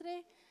with us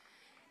today,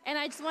 and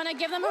I just want to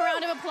give them a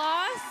round of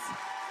applause.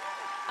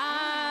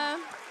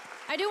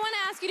 I do want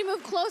to ask you to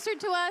move closer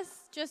to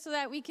us, just so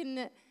that we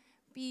can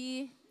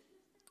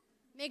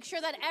make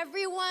sure that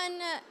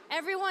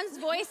everyone's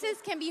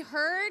voices can be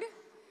heard,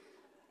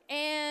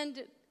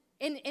 and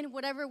in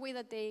whatever way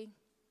that they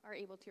are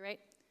able to, right?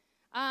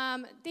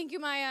 Thank you,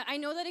 Maya. I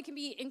know that it can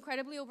be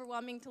incredibly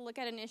overwhelming to look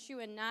at an issue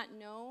and not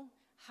know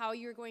how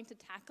you're going to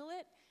tackle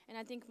it. And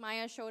I think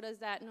Maya showed us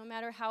that no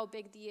matter how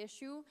big the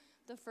issue,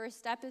 the first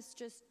step is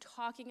just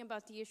talking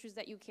about the issues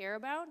that you care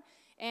about.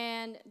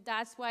 And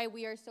that's why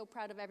we are so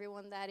proud of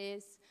everyone that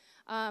is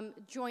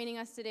joining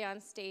us today on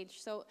stage.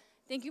 So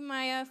thank you,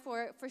 Maya,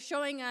 for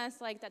showing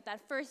us like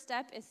that first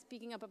step is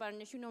speaking up about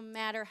an issue no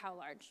matter how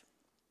large.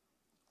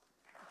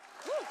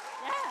 Woo,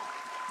 yeah.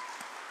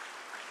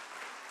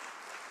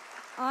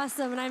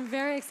 Awesome, and I'm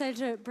very excited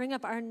to bring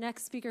up our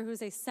next speaker,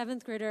 who's a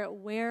 7th grader at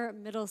Ware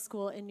Middle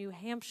School in New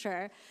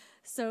Hampshire.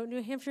 So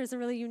New Hampshire is a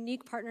really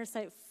unique partner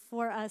site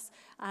for us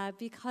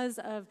because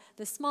of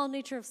the small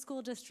nature of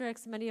school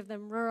districts, many of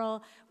them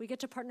rural. We get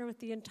to partner with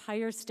the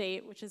entire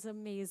state, which is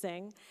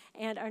amazing.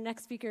 And our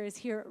next speaker is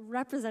here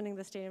representing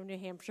the state of New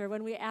Hampshire.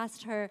 When we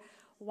asked her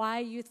why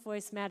Youth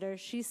Voice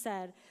matters, she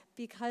said,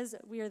 because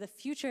we are the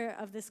future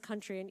of this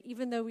country, and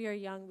even though we are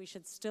young, we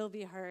should still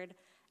be heard.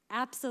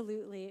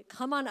 Absolutely.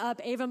 Come on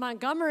up, Ava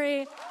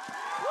Montgomery. Woo!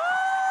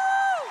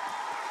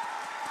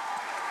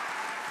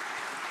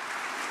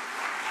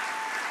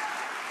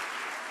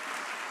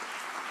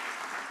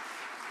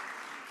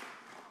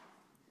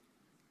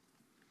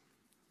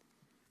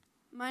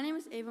 My name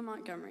is Ava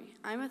Montgomery.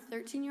 I'm a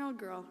 13-year-old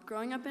girl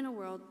growing up in a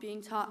world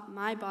being taught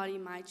my body,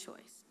 my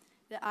choice.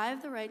 That I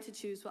have the right to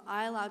choose what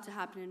I allow to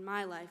happen in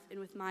my life and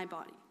with my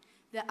body.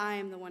 That I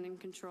am the one in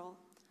control.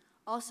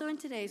 Also in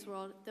today's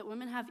world, that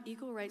women have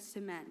equal rights to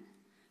men,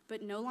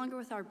 but no longer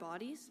with our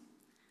bodies.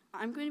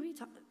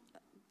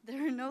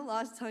 There are no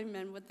laws telling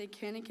men what they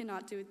can and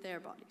cannot do with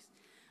their bodies.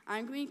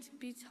 I'm going to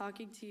be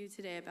talking to you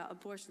today about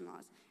abortion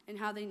laws and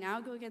how they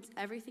now go against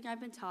everything I've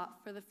been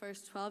taught for the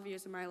first 12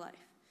 years of my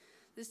life.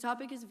 This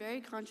topic is very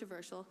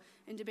controversial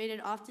and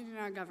debated often in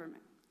our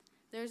government.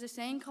 There's a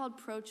saying called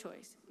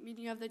pro-choice,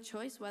 meaning you have the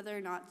choice whether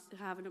or not to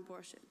have an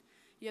abortion.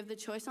 You have the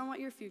choice on what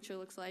your future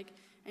looks like,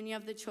 and you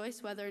have the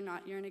choice whether or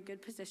not you're in a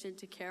good position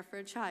to care for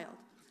a child.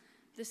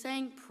 The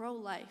saying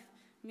pro-life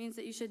means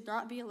that you should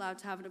not be allowed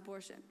to have an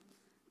abortion.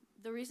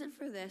 The reason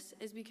for this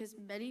is because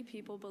many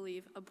people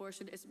believe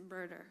abortion is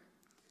murder.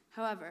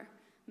 However,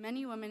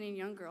 many women and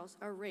young girls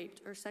are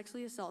raped or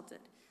sexually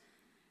assaulted,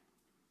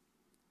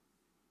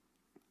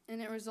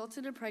 and it results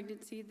in a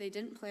pregnancy they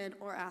didn't plan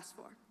or ask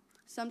for.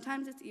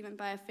 Sometimes it's even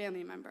by a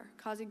family member,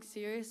 causing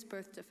serious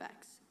birth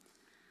defects.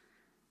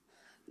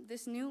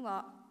 This new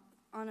law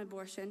on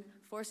abortion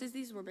forces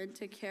these women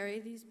to carry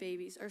these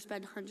babies or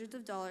spend hundreds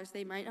of dollars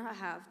they might not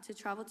have to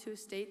travel to a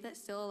state that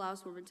still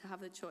allows women to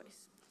have the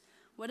choice.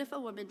 What if a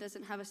woman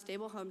doesn't have a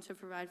stable home to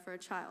provide for a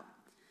child?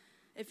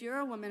 If you're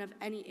a woman of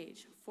any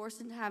age,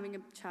 forced into having a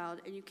child,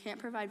 and you can't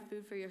provide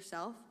food for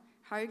yourself,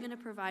 how are you going to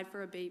provide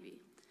for a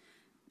baby?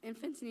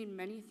 Infants need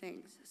many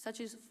things, such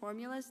as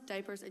formulas,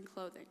 diapers, and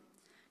clothing.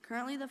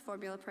 Currently, the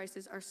formula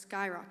prices are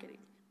skyrocketing,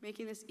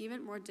 making this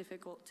even more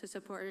difficult to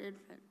support an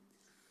infant.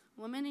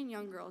 Women and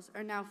young girls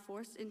are now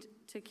forced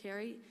to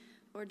carry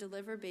or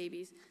deliver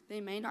babies they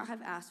may not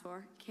have asked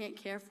for, can't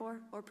care for,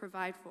 or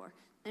provide for,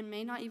 and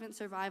may not even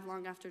survive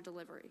long after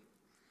delivery.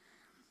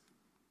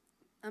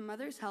 A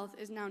mother's health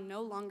is now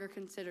no longer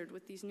considered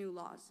with these new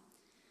laws,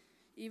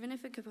 even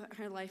if it could put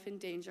her life in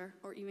danger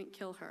or even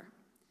kill her.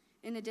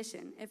 In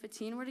addition, if a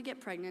teen were to get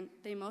pregnant,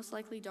 they most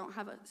likely don't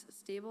have a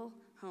stable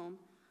home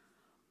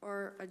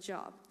or a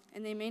job,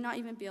 and they may not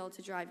even be able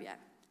to drive yet.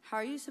 How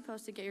are you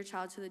supposed to get your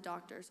child to the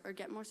doctors or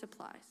get more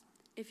supplies?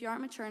 If you aren't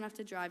mature enough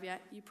to drive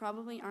yet, you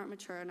probably aren't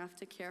mature enough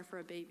to care for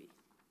a baby.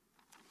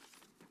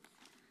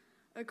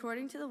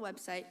 According to the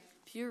website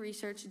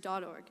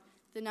pewresearch.org,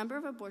 the number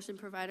of abortion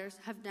providers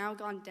have now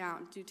gone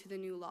down due to the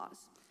new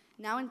laws.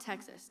 Now in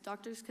Texas,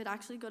 doctors could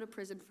actually go to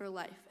prison for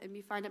life and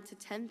be fined up to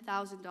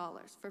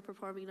 $10,000 for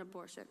performing an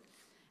abortion,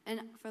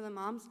 and for the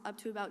moms, up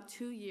to about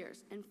 2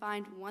 years, and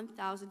fined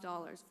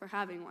 $1,000 for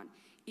having one,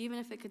 even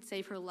if it could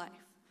save her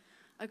life.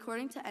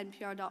 According to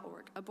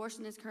NPR.org,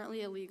 abortion is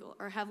currently illegal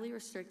or heavily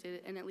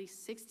restricted in at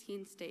least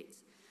 16 states.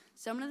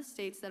 Some of the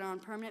states that are on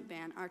permanent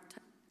ban are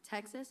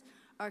Texas,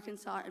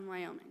 Arkansas, and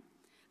Wyoming.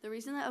 The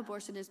reason that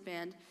abortion is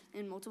banned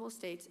in multiple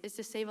states is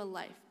to save a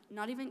life,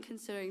 not even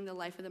considering the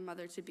life of the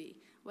mother-to-be,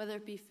 whether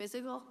it be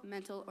physical,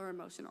 mental, or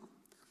emotional.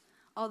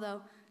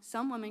 Although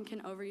some women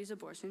can overuse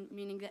abortion,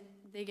 meaning that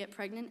they get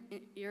pregnant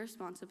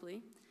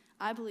irresponsibly,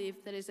 I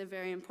believe that is a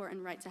very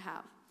important right to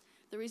have.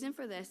 The reason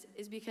for this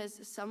is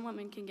because some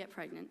women can get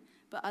pregnant,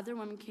 but other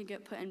women can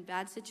get put in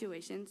bad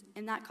situations,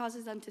 and that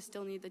causes them to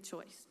still need the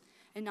choice.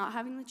 And not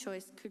having the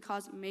choice could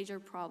cause major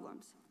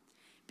problems.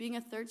 Being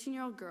a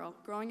 13-year-old girl,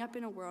 growing up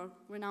in a world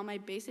where now my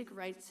basic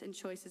rights and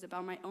choices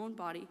about my own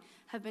body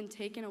have been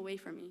taken away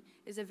from me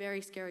is a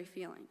very scary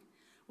feeling.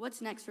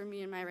 What's next for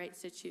me and my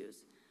rights to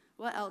choose?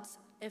 What else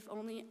if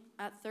only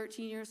at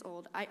 13 years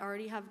old I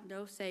already have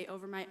no say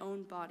over my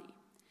own body?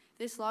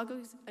 This law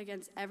goes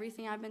against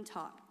everything I've been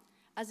taught.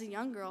 As a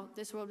young girl,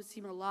 this world would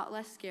seem a lot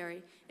less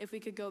scary if we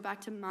could go back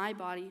to my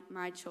body,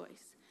 my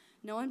choice.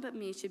 No one but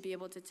me should be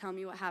able to tell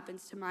me what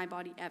happens to my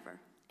body ever.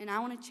 And I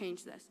want to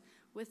change this.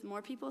 With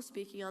more people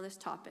speaking on this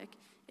topic,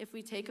 if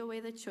we take away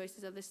the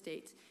choices of the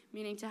states,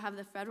 meaning to have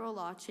the federal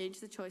law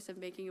change the choice of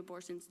making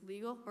abortions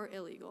legal or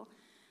illegal,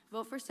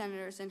 vote for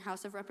senators and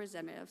House of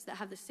Representatives that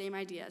have the same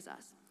idea as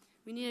us.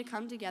 We need to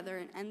come together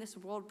and end this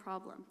world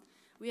problem.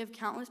 We have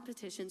countless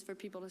petitions for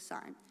people to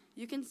sign.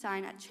 You can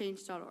sign at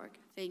change.org.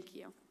 Thank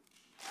you.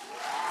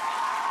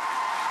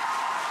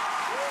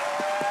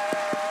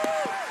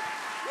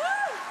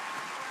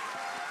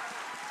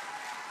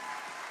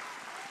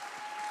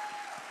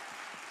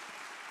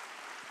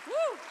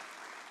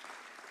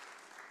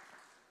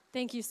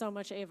 Thank you so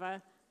much,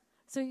 Ava.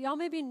 So y'all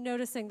may be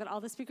noticing that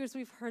all the speakers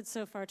we've heard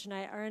so far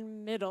tonight are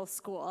in middle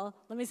school.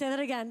 Let me say that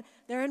again.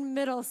 They're in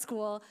middle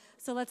school.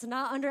 So let's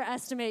not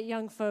underestimate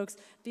young folks,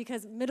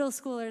 because middle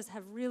schoolers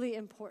have really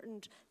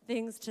important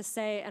things to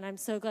say, and I'm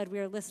so glad we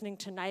are listening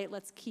tonight.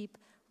 Let's keep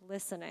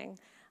listening.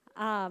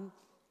 I'm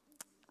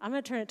going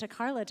to turn it to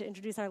Carla to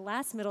introduce our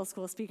last middle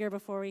school speaker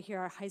before we hear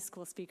our high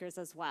school speakers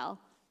as well.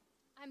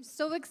 I'm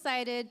so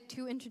excited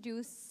to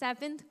introduce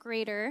 7th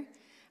grader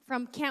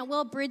from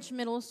Cantwell Bridge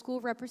Middle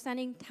School,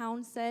 representing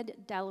Townsend,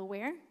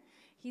 Delaware.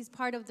 He's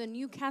part of the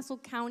Newcastle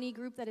County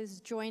group that is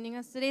joining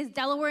us today. Is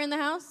Delaware in the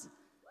house?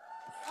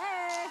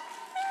 Hey.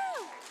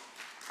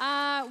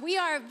 We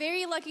are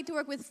very lucky to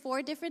work with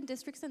 4 different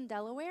districts in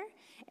Delaware.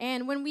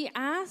 And when we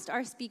asked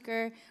our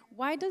speaker,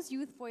 why does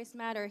youth voice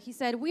matter? He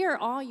said, we are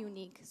all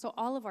unique, so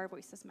all of our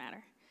voices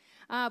matter.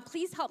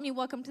 Please help me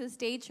welcome to the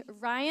stage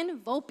Ryan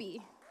Volpe.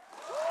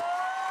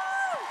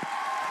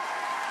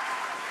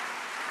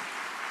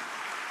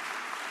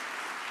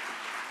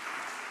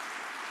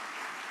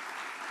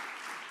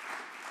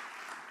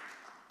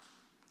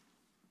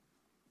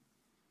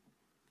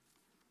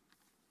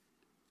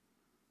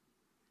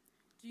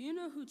 Do you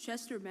know who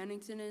Chester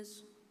Bennington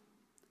is?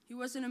 He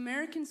was an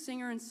American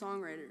singer and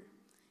songwriter.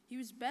 He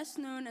was best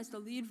known as the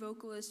lead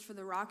vocalist for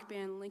the rock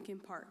band Linkin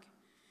Park.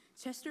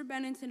 Chester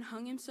Bennington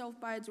hung himself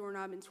by a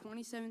doorknob in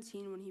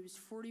 2017 when he was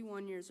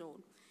 41 years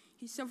old.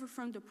 He suffered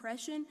from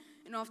depression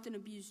and often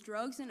abused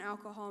drugs and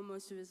alcohol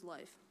most of his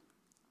life.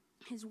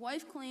 His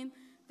wife claimed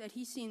that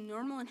he seemed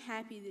normal and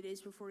happy the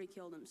days before he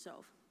killed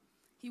himself.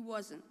 He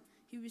wasn't.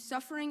 He was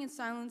suffering in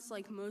silence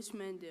like most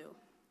men do.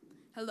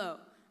 Hello,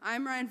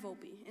 I'm Ryan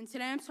Volpe, and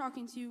today I'm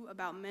talking to you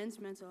about men's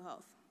mental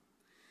health.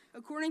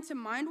 According to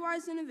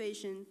MindWise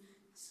Innovation,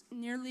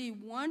 nearly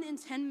 1 in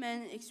 10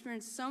 men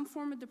experience some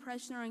form of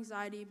depression or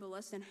anxiety, but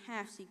less than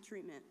half seek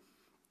treatment.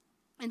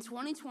 In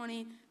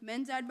 2020,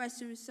 men died by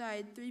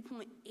suicide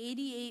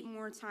 3.88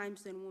 more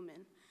times than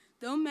women.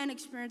 Though men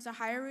experience a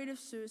higher rate of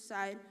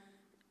suicide,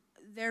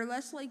 they're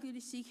less likely to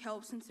seek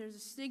help since there's a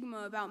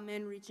stigma about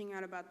men reaching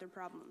out about their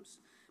problems.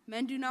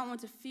 Men do not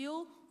want to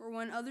feel or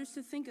want others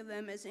to think of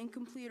them as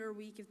incomplete or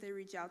weak if they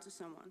reach out to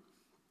someone.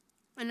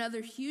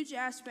 Another huge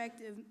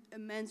aspect of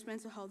men's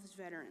mental health is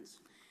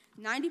veterans.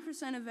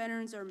 90% of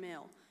veterans are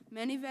male.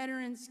 Many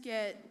veterans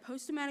get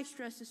post-traumatic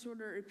stress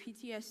disorder, or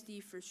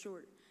PTSD for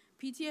short.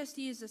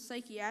 PTSD is a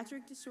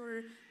psychiatric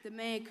disorder that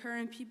may occur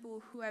in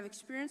people who have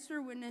experienced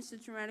or witnessed a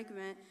traumatic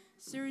event,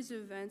 series of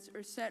events,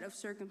 or set of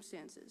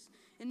circumstances.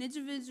 An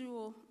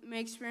individual may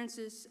experience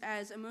this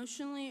as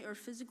emotionally or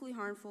physically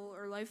harmful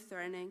or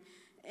life-threatening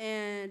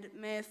and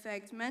may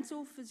affect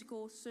mental,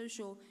 physical,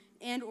 social,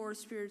 and or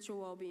spiritual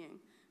well-being.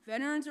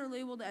 Veterans are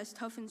labeled as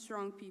tough and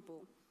strong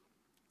people.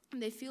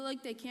 They feel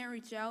like they can't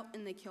reach out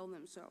and they kill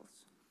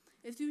themselves.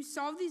 If we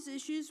solve these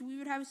issues, we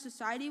would have a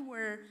society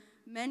where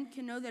men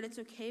can know that it's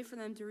okay for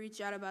them to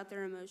reach out about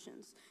their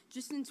emotions.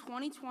 Just in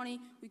 2020,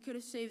 we could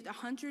have saved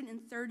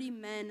 130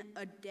 men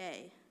a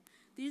day.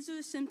 These are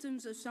the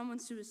symptoms of someone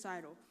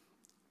suicidal.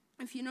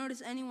 If you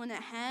notice anyone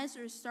that has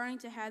or is starting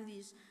to have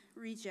these,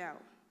 reach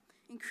out.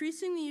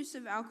 Increasing the use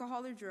of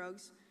alcohol or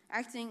drugs,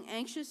 acting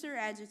anxious or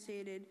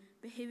agitated,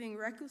 behaving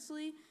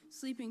recklessly,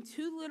 sleeping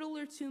too little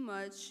or too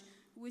much,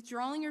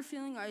 withdrawing or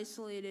feeling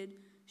isolated,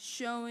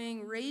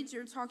 showing rage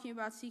or talking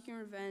about seeking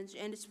revenge,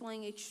 and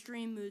displaying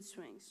extreme mood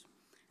swings.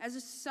 As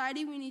a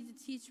society, we need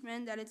to teach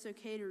men that it's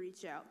okay to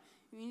reach out.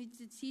 We need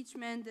to teach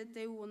men that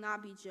they will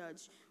not be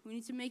judged. We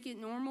need to make it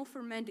normal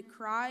for men to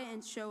cry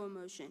and show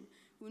emotion.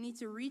 We need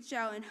to reach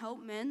out and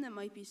help men that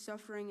might be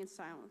suffering in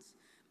silence.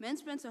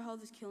 Men's mental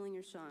health is killing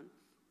your son.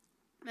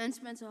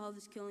 Men's mental health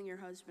is killing your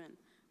husband.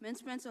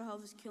 Men's mental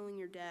health is killing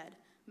your dad.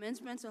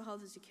 Men's mental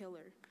health is a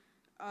killer.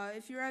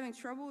 If you're having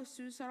trouble with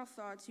suicidal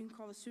thoughts, you can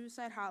call the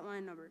suicide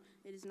hotline number.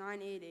 It is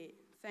 988.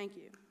 Thank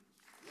you.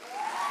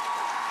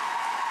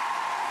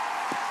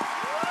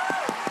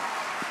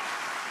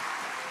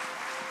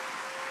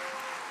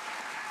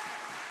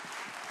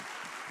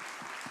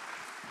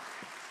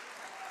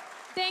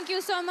 Thank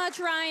you so much,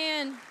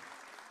 Ryan.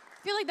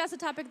 I feel like that's a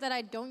topic that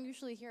I don't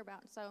usually hear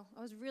about, so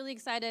I was really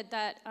excited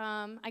that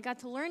I got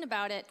to learn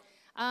about it.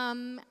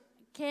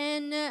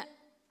 Can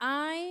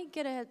I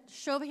get a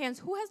show of hands?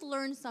 Who has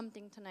learned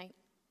something tonight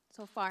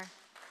so far?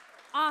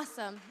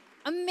 Awesome.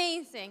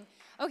 Amazing.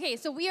 Okay,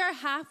 so we are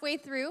halfway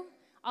through.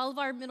 All of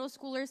our middle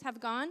schoolers have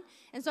gone,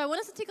 and so I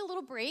want us to take a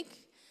little break.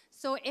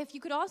 So if you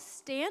could all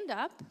stand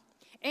up,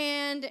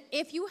 and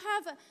if you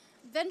have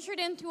ventured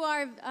into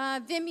our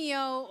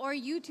Vimeo or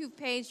YouTube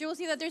page, you'll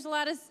see that there's a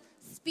lot of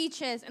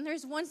speeches, and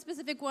there's one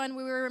specific one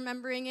we were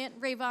remembering it,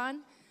 Rayvon.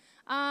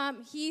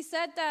 He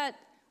said that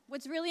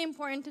what's really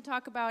important to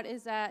talk about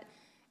is that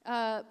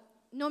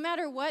no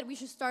matter what, we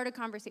should start a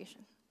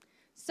conversation.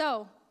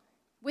 So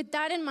with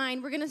that in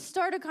mind, we're going to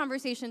start a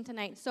conversation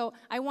tonight. So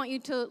I want you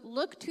to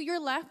look to your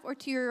left or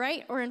to your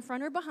right or in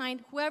front or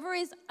behind, whoever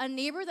is a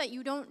neighbor that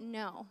you don't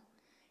know.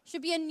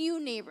 Should be a new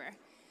neighbor.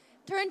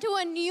 Turn to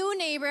a new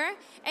neighbor,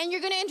 and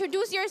you're going to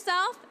introduce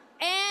yourself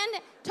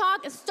and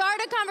start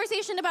a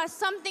conversation about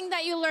something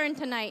that you learned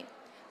tonight.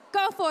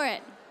 Go for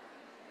it.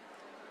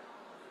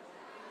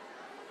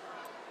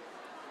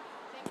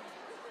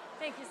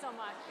 Thank you so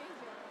much. Thank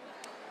you.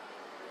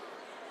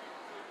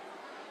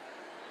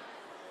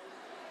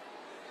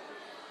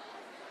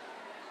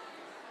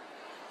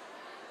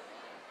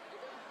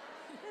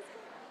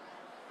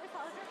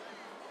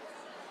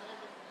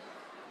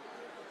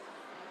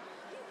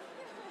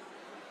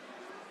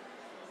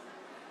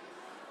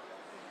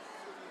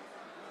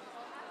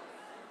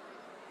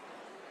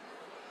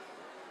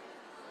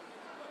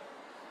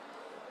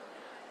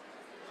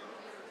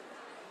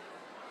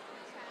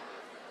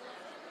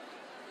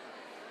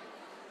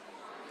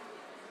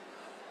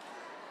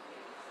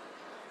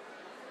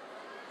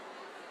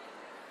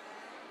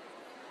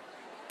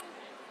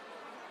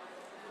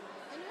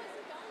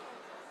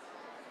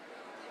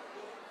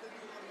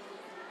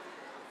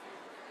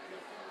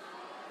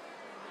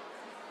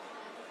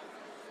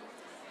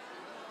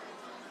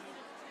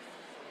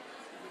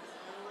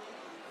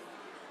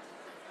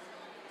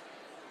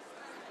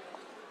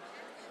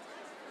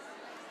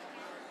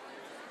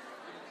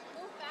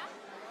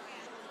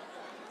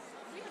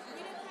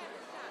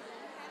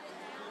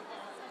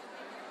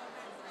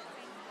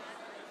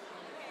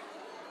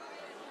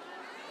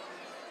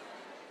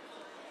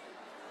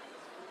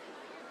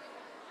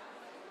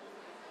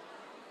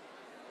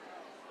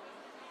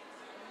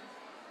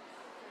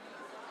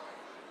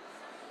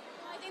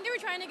 I think they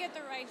were trying to get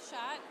the right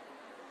shot,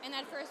 and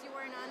at first you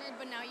weren't on it,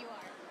 but now you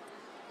are.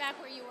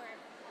 Back where you were.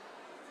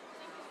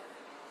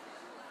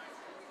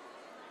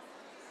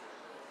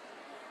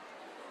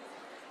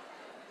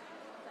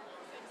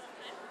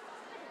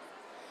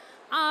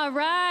 All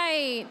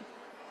right.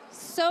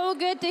 So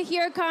good to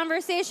hear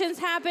conversations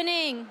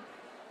happening.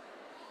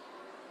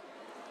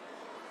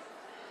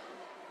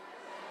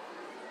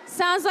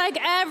 Sounds like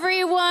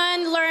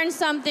everyone learned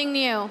something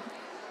new.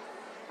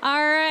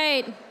 All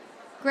right.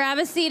 Grab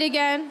a seat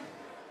again.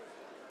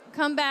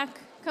 Come back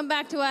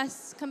to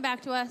us, come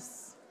back to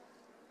us.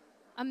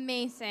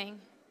 Amazing.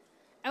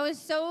 It was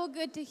so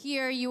good to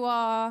hear you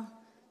all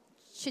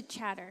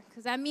chit-chatter,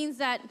 because that means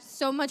that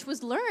so much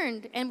was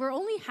learned, and we're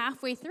only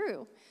halfway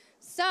through.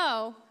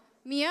 So,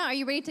 Mia, are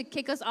you ready to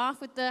kick us off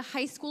with the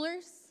high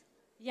schoolers?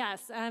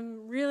 Yes,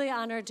 I'm really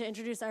honored to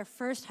introduce our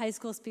first high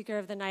school speaker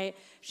of the night.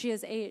 She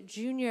is a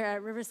junior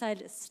at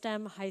Riverside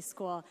STEM High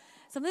School.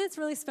 Something that's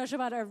really special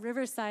about our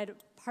Riverside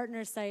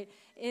partner site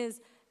is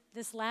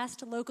this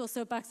last local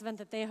Soapbox event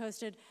that they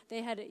hosted,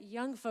 they had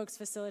young folks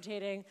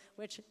facilitating,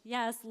 which,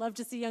 yes, love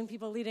to see young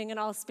people leading in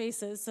all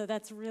spaces, so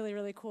that's really,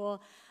 really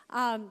cool.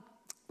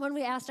 When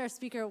we asked our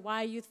speaker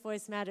why youth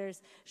voice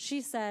matters,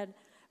 she said,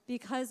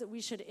 because we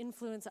should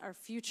influence our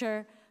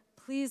future.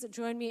 Please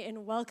join me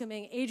in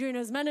welcoming Adrienne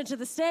Osmena to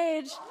the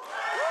stage.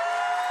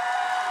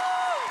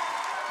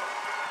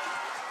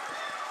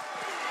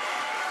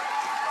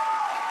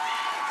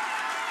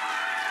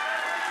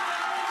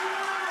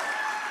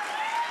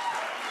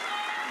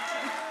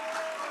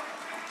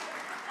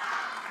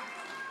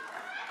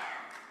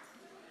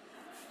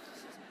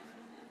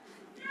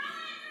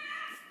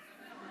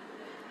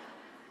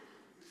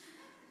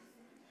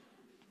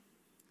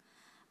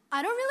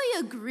 I don't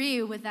really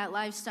agree with that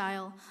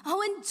lifestyle.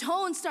 Oh, and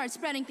don't start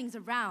spreading things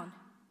around.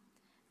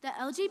 The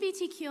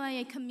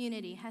LGBTQIA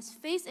community has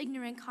faced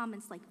ignorant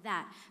comments like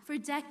that for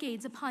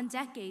decades upon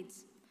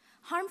decades.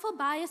 Harmful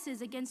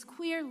biases against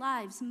queer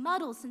lives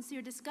muddle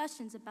sincere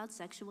discussions about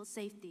sexual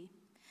safety.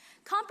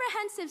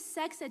 Comprehensive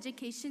sex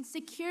education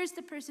secures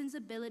the person's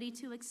ability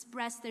to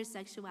express their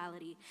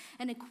sexuality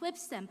and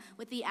equips them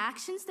with the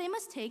actions they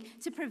must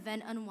take to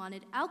prevent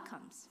unwanted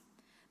outcomes.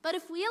 But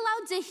if we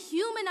allow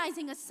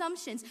dehumanizing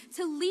assumptions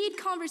to lead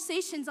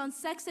conversations on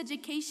sex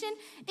education,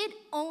 it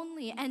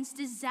only ends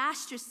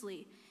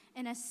disastrously,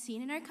 and as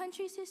seen in our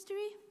country's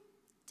history,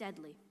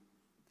 deadly.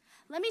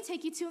 Let me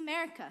take you to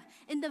America.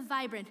 In the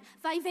vibrant,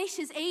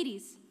 vivacious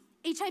 80s,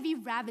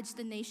 HIV ravaged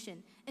the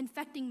nation,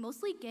 infecting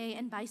mostly gay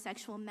and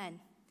bisexual men.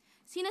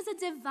 Seen as a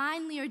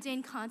divinely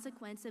ordained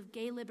consequence of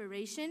gay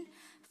liberation,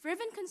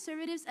 fervent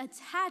conservatives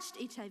attached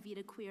HIV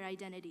to queer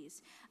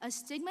identities, a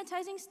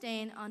stigmatizing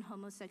stain on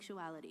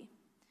homosexuality.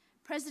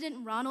 President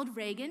Ronald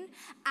Reagan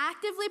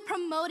actively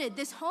promoted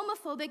this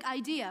homophobic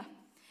idea.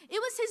 It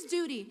was his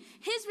duty,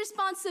 his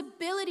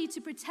responsibility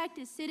to protect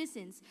his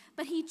citizens,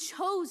 but he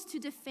chose to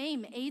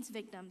defame AIDS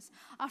victims,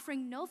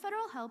 offering no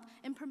federal help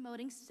in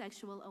promoting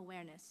sexual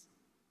awareness.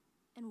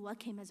 And what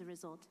came as a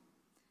result?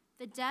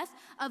 The death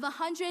of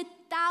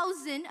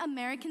 100,000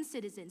 American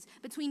citizens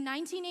between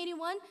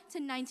 1981 to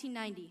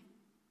 1990.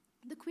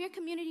 The queer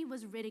community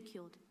was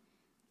ridiculed,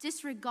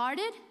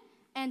 disregarded,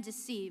 and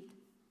deceived.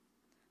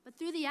 But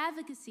through the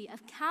advocacy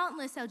of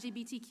countless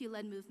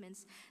LGBTQ-led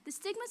movements, the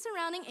stigma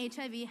surrounding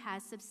HIV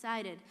has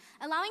subsided,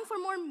 allowing for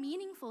more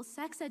meaningful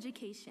sex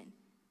education.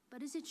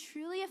 But is it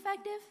truly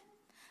effective?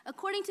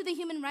 According to the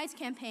Human Rights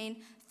Campaign,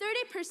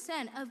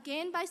 30% of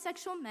gay and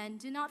bisexual men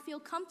do not feel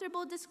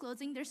comfortable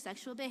disclosing their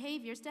sexual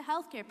behaviors to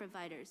healthcare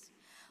providers.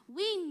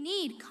 We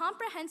need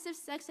comprehensive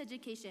sex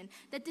education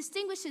that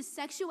distinguishes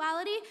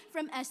sexuality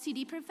from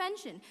STD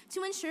prevention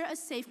to ensure a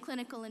safe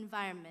clinical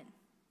environment.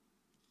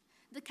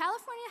 The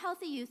California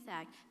Healthy Youth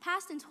Act,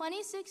 passed in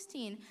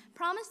 2016,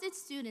 promised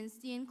its students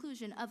the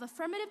inclusion of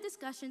affirmative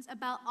discussions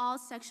about all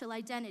sexual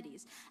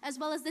identities, as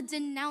well as the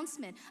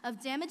denouncement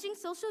of damaging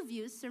social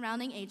views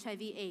surrounding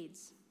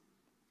HIV/AIDS.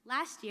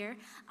 Last year,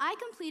 I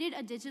completed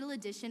a digital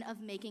edition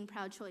of Making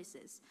Proud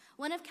Choices,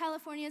 one of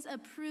California's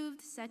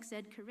approved sex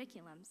ed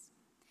curriculums.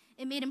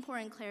 It made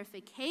important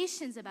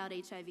clarifications about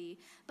HIV,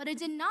 but it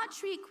did not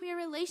treat queer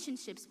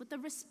relationships with the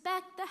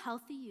respect the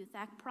Healthy Youth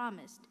Act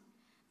promised.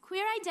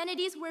 Queer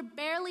identities were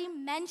barely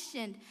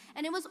mentioned,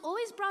 and it was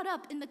always brought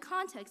up in the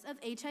context of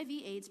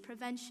HIV/AIDS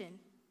prevention.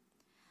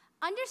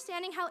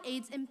 Understanding how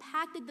AIDS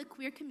impacted the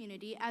queer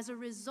community as a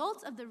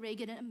result of the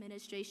Reagan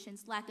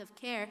administration's lack of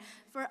care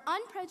for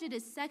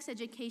unprejudiced sex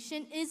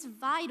education is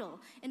vital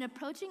in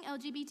approaching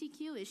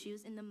LGBTQ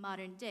issues in the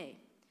modern day,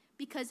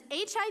 because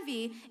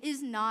HIV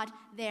is not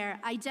their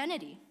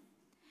identity.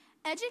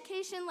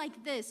 Education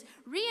like this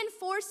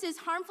reinforces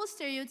harmful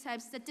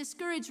stereotypes that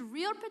discourage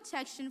real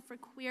protection for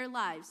queer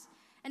lives.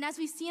 And as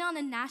we've seen on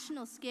a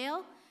national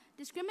scale,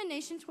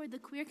 discrimination toward the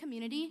queer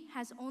community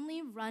has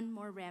only run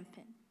more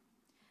rampant.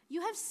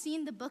 You have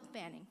seen the book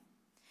banning.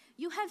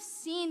 You have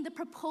seen the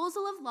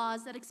proposal of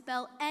laws that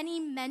expel any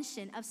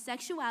mention of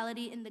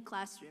sexuality in the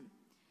classroom.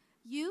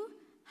 You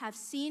have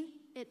seen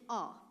it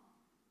all.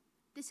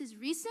 This is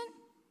recent,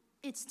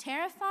 it's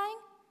terrifying,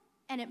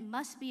 and it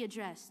must be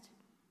addressed.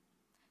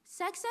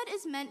 Sex ed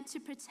is meant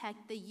to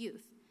protect the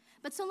youth,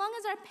 but so long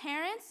as our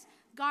parents,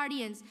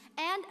 guardians,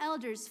 and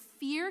elders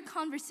fear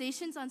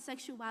conversations on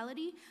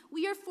sexuality,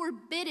 we are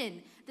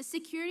forbidden the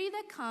security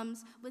that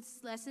comes with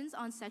lessons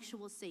on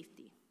sexual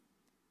safety.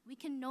 We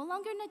can no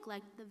longer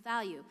neglect the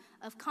value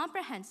of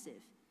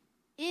comprehensive,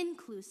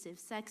 inclusive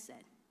sex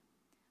ed.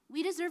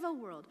 We deserve a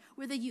world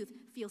where the youth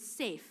feel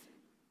safe,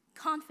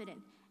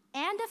 confident,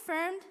 and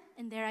affirmed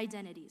in their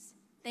identities.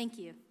 Thank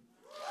you.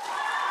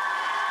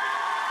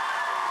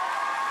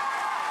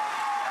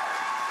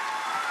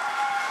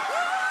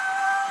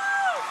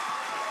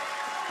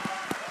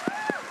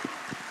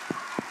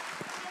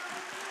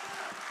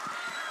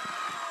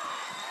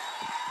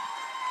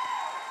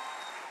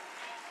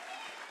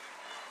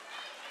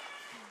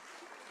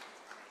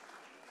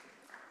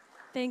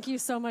 Thank you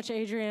so much,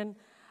 Adrian.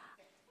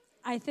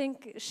 I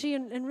think she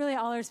and really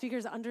all our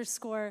speakers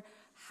underscore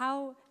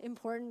how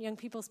important young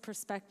people's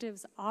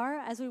perspectives are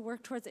as we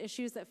work towards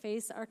issues that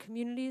face our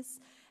communities,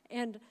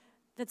 and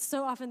that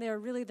so often they are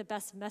really the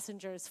best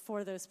messengers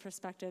for those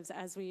perspectives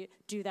as we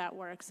do that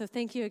work. So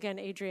thank you again,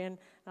 Adrian, and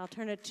I'll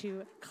turn it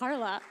to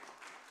Carla.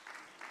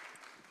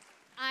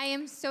 I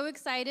am so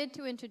excited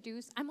to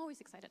introduce, I'm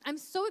always excited. I'm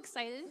so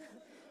excited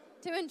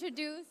to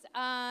introduce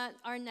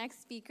our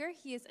next speaker.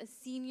 He is a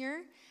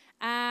senior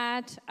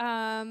at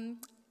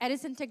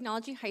Edison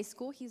Technology High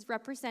School. He's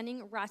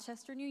representing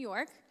Rochester, New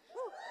York.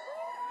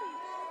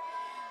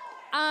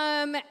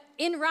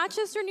 In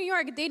Rochester, New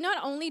York, they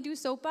not only do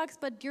Soapbox,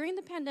 but during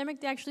the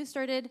pandemic, they actually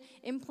started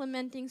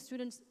implementing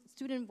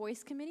student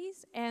voice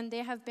committees, and they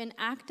have been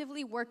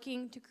actively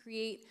working to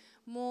create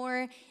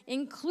more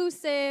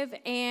inclusive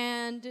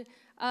and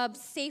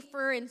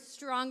safer and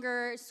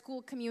stronger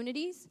school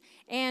communities.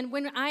 And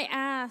when I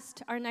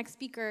asked our next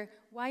speaker,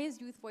 why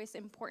is youth voice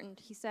important?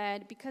 He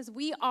said, because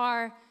we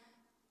are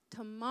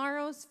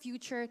tomorrow's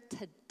future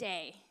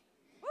today.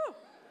 Woo.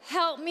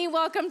 Help me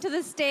welcome to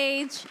the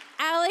stage,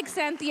 Alex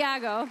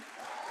Santiago. All right,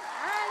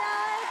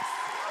 Alex.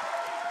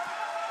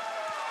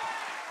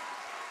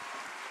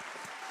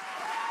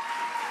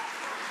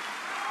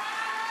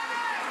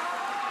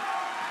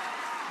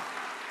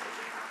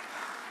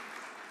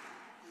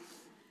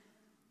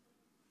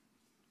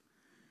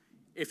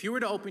 If you were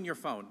to open your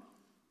phone,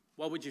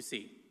 what would you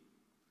see?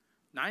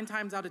 9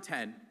 times out of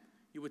 10,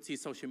 you would see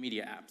social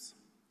media apps.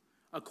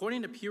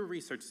 According to Pew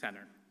Research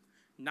Center,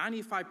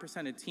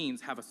 95% of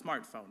teens have a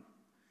smartphone.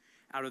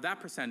 Out of that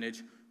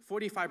percentage,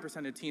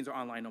 45% of teens are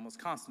online almost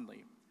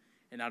constantly.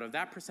 And out of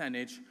that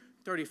percentage,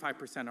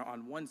 35% are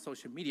on one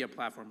social media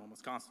platform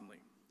almost constantly.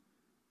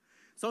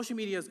 Social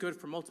media is good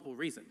for multiple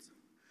reasons.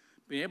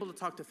 Being able to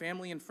talk to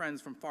family and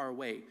friends from far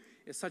away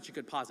is such a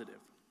good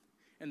positive.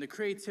 And the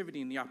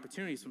creativity and the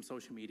opportunities from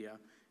social media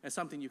is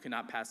something you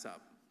cannot pass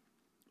up.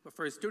 But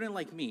for a student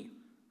like me,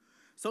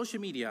 social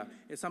media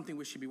is something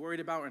we should be worried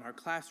about in our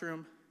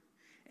classroom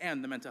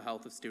and the mental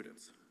health of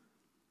students.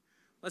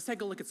 Let's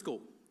take a look at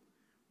school.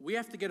 We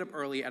have to get up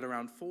early at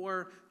around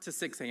 4 to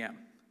 6 a.m.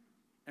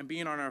 And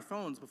being on our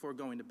phones before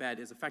going to bed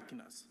is affecting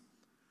us.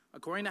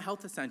 According to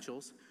Health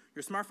Essentials,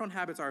 your smartphone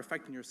habits are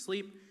affecting your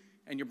sleep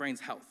and your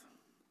brain's health.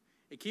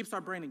 It keeps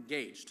our brain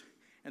engaged,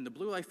 and the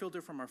blue light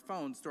filter from our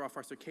phones throw off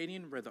our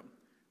circadian rhythm,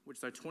 which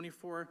is our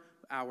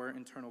 24-hour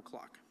internal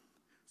clock.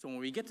 So when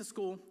we get to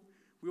school,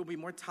 we will be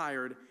more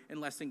tired and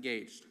less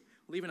engaged,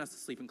 leaving us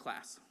asleep in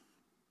class.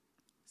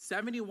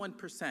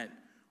 71%,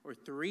 or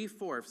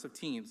 3/4 of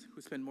teens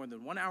who spend more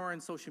than 1 hour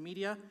in social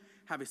media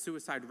have a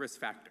suicide risk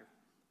factor.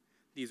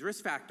 These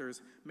risk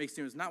factors make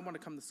students not want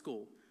to come to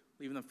school,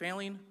 leaving them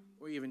failing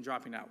or even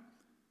dropping out.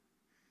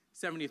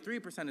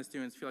 73% of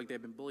students feel like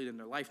they've been bullied in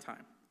their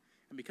lifetime.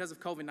 And because of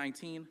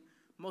COVID-19,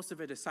 most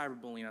of it is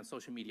cyberbullying on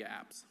social media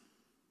apps.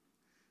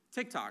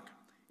 TikTok,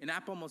 an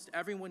app almost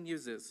everyone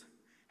uses,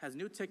 has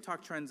new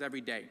TikTok trends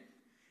every day.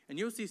 And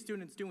you'll see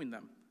students doing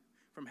them,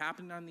 from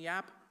happening on the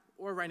app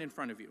or right in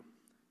front of you.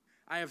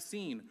 I have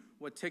seen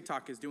what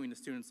TikTok is doing to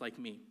students like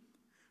me,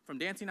 from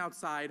dancing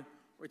outside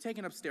or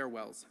taking up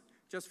stairwells,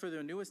 just for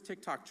their newest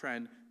TikTok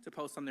trend to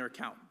post on their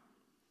account.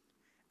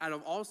 Out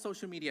of all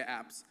social media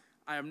apps,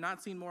 I have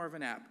not seen more of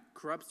an app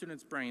corrupt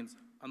students' brains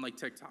unlike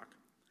TikTok.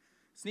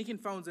 Sneaking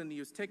phones in to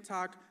use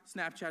TikTok,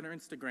 Snapchat, or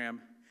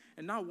Instagram,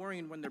 and not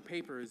worrying when their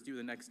paper is due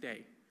the next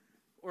day,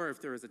 or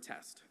if there is a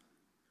test.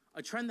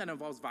 A trend that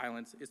involves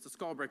violence is the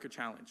skull breaker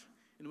challenge,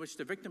 in which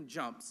the victim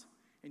jumps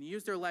and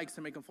use their legs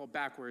to make them fall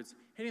backwards,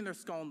 hitting their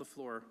skull on the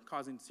floor,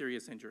 causing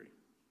serious injury.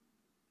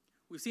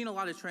 We've seen a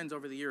lot of trends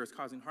over the years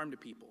causing harm to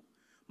people,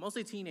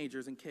 mostly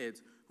teenagers and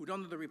kids who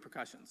don't know the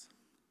repercussions.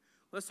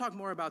 Let's talk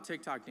more about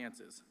TikTok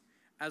dances.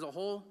 As a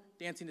whole,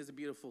 dancing is a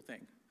beautiful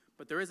thing,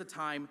 but there is a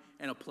time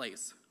and a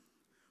place.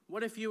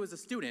 What if you, as a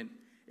student,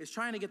 is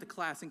trying to get to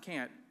class and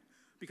can't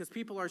because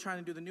people are trying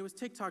to do the newest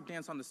TikTok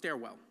dance on the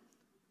stairwell?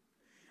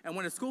 And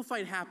when a school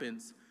fight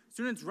happens,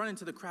 students run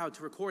into the crowd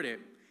to record it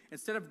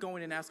instead of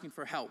going and asking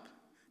for help,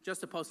 just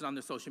to post it on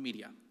their social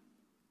media.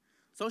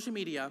 Social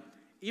media,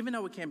 even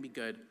though it can be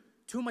good,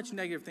 too much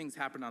negative things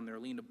happen on there,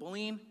 leading to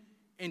bullying,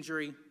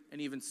 injury, and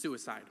even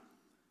suicide.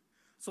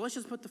 So let's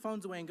just put the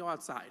phones away and go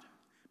outside.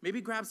 Maybe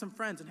grab some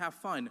friends and have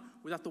fun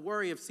without the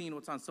worry of seeing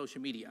what's on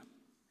social media.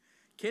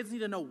 Kids need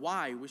to know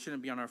why we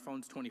shouldn't be on our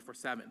phones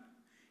 24/7.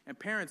 And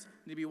parents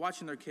need to be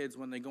watching their kids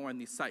when they go on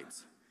these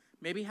sites,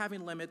 maybe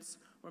having limits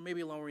or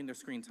maybe lowering their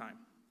screen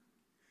time.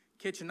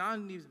 Kids should not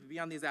need to be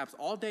on these apps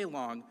all day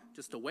long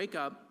just to wake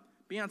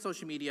up, be on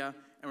social media,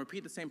 and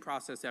repeat the same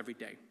process every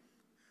day.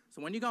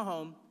 So when you go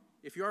home,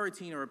 if you are a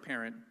teen or a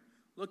parent,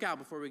 look out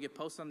before we get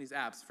posted on these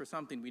apps for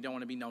something we don't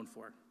want to be known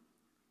for.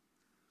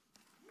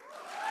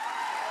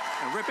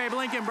 And rip Abe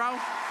Lincoln, bro.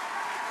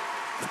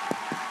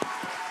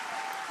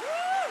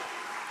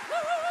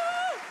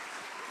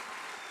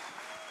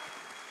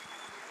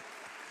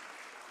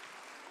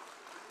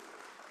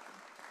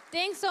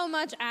 Thanks so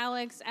much,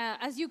 Alex.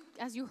 As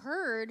you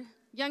heard,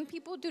 Young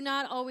people do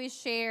not always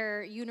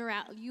share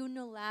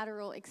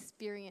unilateral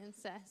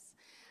experiences.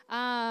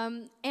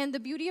 And the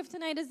beauty of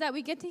tonight is that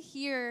we get to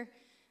hear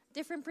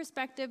different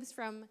perspectives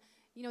from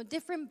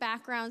different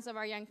backgrounds of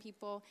our young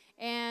people.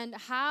 And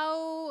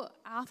how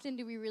often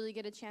do we really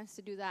get a chance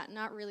to do that?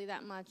 Not really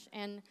that much.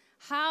 And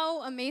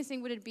how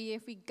amazing would it be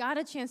if we got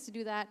a chance to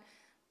do that?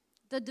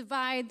 The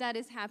divide that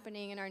is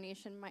happening in our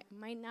nation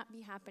might not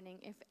be happening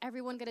if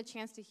everyone get a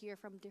chance to hear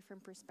from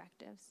different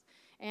perspectives.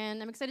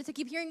 And I'm excited to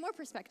keep hearing more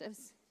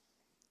perspectives.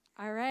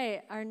 All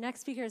right, our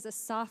next speaker is a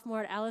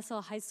sophomore at Alice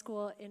Hill High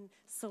School in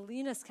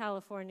Salinas,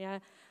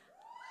 California.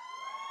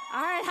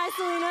 All right, hi,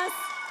 Salinas.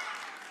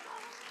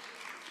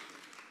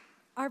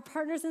 Our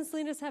partners in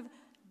Salinas have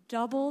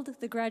doubled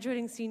the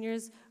graduating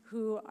seniors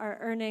who are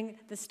earning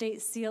the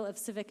State Seal of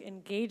Civic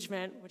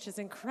Engagement, which is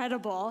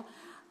incredible.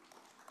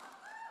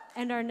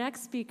 And our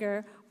next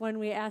speaker, when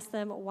we asked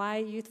them why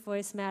Youth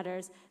Voice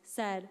matters,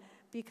 said,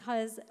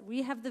 because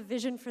we have the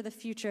vision for the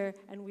future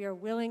and we are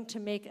willing to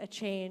make a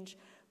change.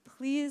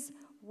 Please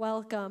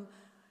welcome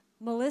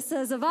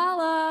Melissa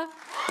Zavala.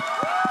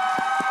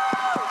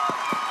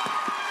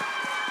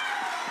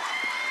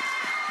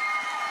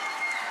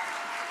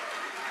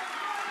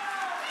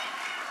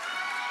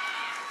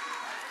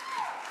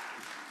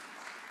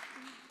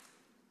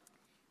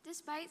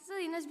 Despite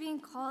Salinas being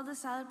called the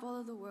salad bowl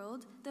of the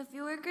world, the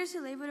field workers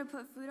who labor to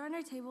put food on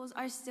our tables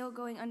are still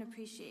going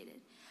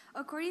unappreciated.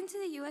 According to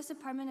the U.S.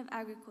 Department of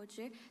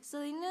Agriculture,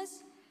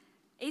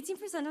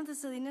 18% of the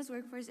Salinas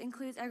workforce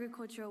includes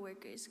agricultural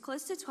workers,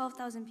 close to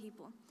 12,000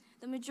 people.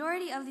 The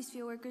majority of these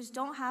field workers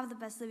don't have the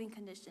best living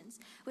conditions,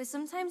 with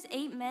sometimes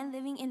 8 men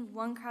living in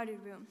one crowded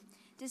room.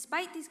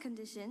 Despite these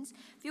conditions,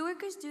 field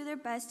workers do their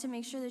best to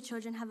make sure their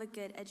children have a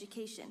good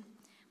education.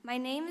 My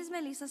name is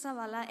Melissa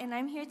Zavala, and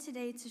I'm here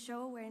today to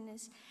show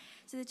awareness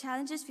to the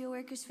challenges field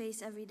workers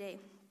face every day.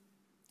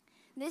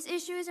 This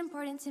issue is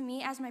important to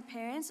me as my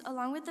parents,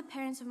 along with the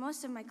parents of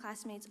most of my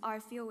classmates, are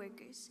field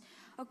workers.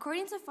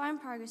 According to Farm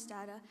Progress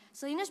data,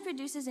 Salinas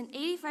produces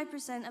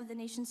 85% of the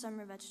nation's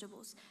summer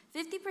vegetables,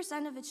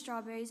 50% of its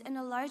strawberries, and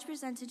a large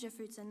percentage of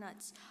fruits and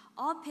nuts,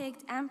 all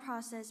picked and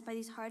processed by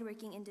these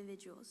hardworking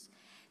individuals.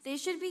 They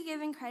should be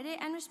given credit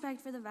and respect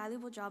for the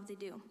valuable job they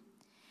do.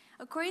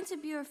 According to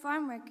Bureau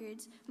Farm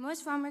Records,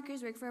 most farm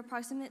workers work for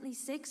approximately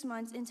 6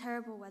 months in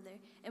terrible weather,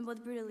 in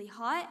both brutally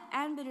hot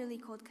and bitterly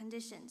cold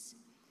conditions.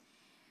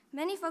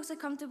 Many folks at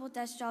comfortable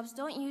desk jobs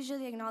don't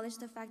usually acknowledge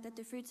the fact that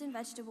the fruits and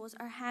vegetables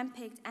are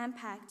hand-picked and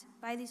packed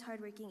by these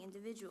hardworking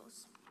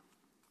individuals.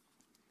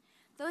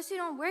 Those who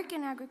don't work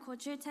in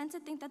agriculture tend to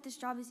think that this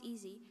job is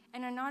easy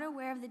and are not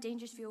aware of the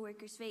dangers field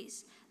workers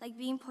face, like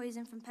being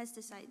poisoned from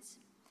pesticides.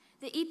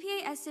 The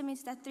EPA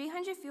estimates that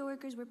 300 field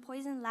workers were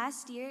poisoned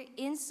last year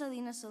in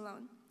Salinas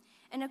alone.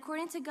 And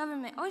according to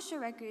government OSHA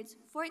records,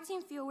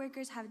 14 field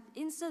workers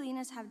in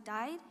Salinas have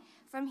died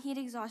from heat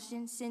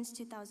exhaustion since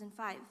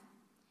 2005.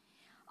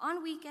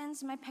 On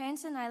weekends, my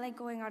parents and I like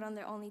going out on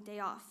their only day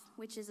off,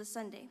 which is a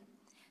Sunday.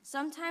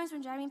 Sometimes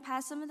when driving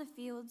past some of the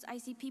fields, I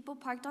see people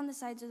parked on the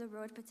sides of the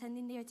road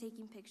pretending they are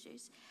taking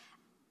pictures,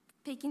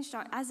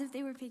 as if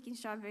they were picking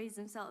strawberries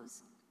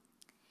themselves.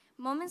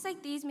 Moments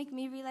like these make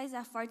me realize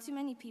that far too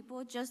many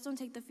people just don't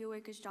take the field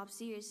workers' job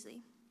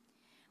seriously.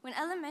 When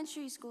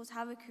elementary schools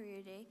have a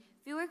career day,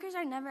 field workers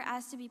are never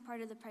asked to be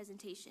part of the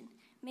presentation,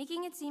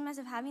 making it seem as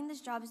if having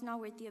this job is not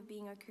worthy of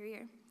being a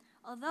career.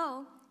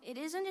 Although it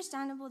is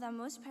understandable that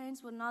most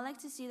parents would not like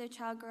to see their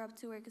child grow up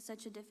to work at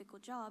such a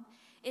difficult job,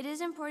 it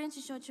is important to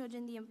show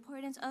children the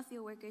importance of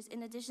field workers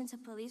in addition to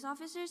police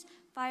officers,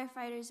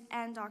 firefighters,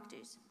 and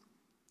doctors.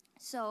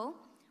 So,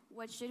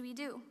 what should we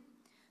do?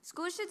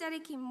 Schools should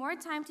dedicate more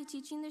time to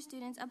teaching their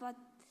students about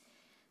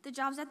the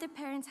jobs that their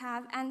parents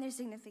have and their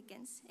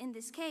significance. In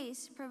this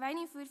case,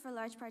 providing food for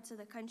large parts of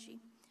the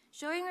country.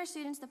 Showing our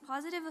students the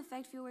positive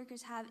effect field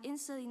workers have in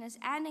Salinas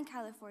and in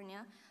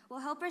California will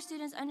help our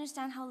students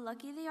understand how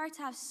lucky they are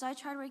to have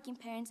such hardworking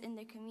parents in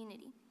their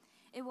community.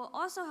 It will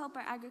also help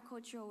our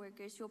agricultural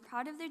workers feel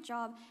proud of their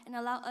job and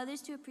allow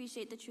others to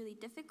appreciate the truly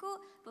difficult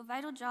but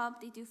vital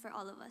job they do for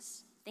all of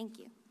us. Thank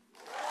you.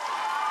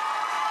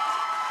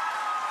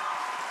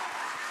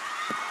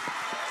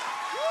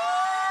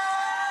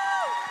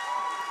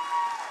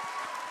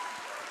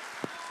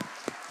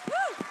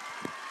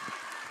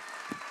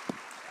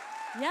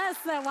 Yes,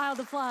 that wild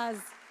applause.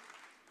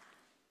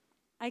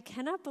 I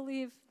cannot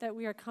believe that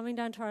we are coming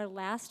down to our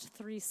last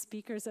 3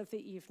 speakers of the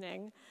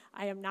evening.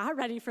 I am not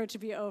ready for it to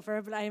be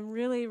over, but I am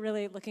really,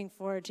 really looking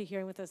forward to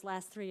hearing what those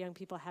last 3 young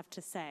people have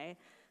to say.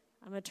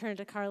 I'm going to turn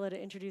to Carla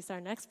to introduce our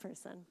next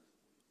person.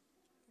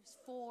 There's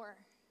 4.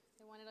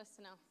 They wanted us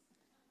to know.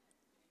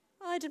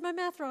 Oh, I did my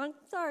math wrong.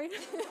 Sorry.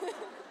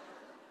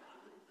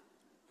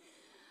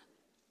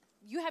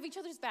 You have each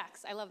other's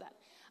backs. I love that.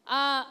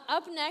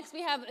 Up next,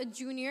 we have a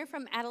junior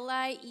from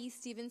Adelaide E.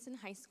 Stevenson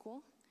High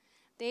School.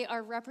 They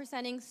are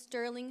representing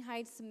Sterling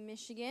Heights,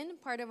 Michigan,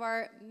 part of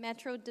our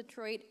Metro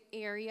Detroit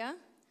area.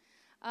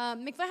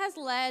 Mikva has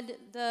led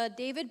the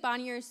David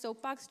Bonnier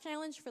Soapbox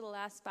Challenge for the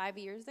last 5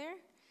 years there.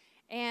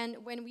 And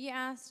when we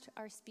asked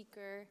our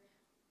speaker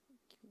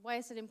why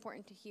is it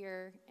important to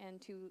hear and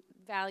to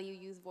value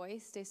youth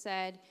voice? They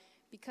said,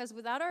 because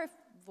without our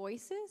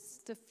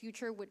voices, the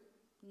future would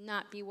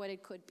not be what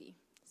it could be.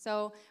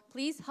 So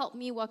please help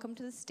me welcome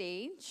to the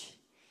stage,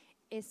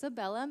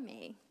 Isabella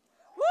May.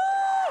 Woo!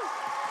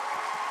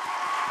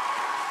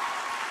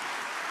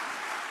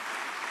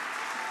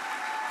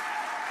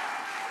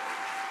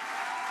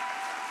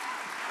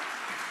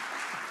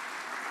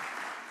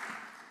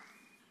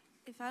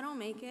 If I don't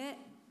make it,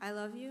 I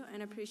love you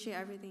and appreciate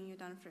everything you've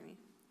done for me,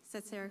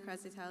 said Sarah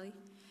Krasitelli.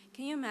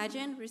 Can you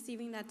imagine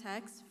receiving that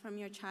text from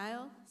your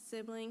child,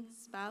 sibling,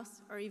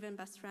 spouse, or even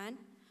best friend?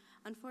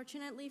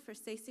 Unfortunately for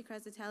Stacey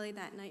Krasitelli,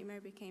 that nightmare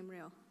became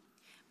real.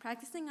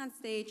 Practicing on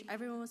stage,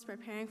 everyone was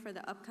preparing for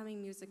the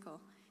upcoming musical,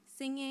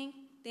 singing,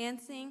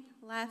 dancing,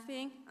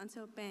 laughing,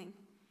 until bang,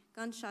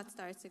 gunshots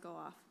started to go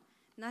off.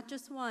 Not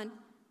just one,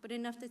 but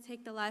enough to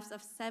take the lives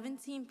of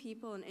 17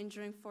 people and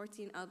injuring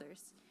 14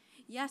 others.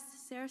 Yes,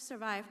 Sarah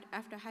survived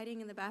after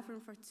hiding in the bathroom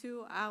for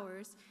 2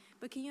 hours,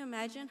 but can you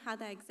imagine how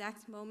that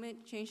exact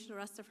moment changed the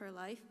rest of her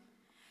life?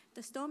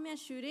 The Stoneman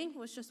shooting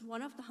was just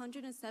one of the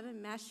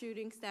 107 mass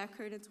shootings that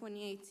occurred in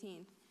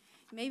 2018.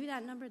 Maybe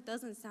that number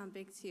doesn't sound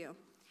big to you.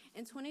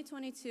 In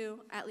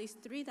 2022, at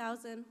least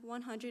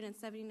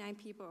 3,179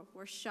 people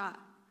were shot,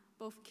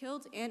 both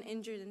killed and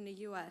injured in the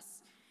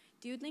US.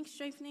 Do you think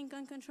strengthening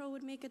gun control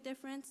would make a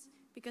difference?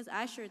 Because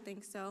I sure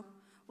think so.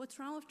 What's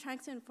wrong with trying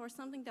to enforce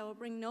something that will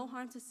bring no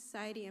harm to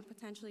society and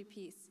potentially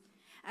peace?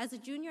 As a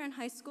junior in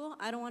high school,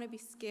 I don't want to be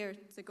scared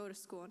to go to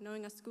school,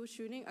 knowing a school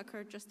shooting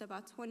occurred just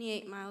about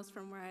 28 miles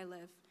from where I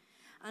live.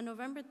 On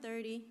November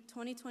 30,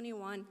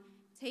 2021,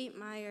 Tate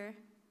Meyer,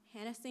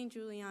 Hannah St.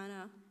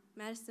 Juliana,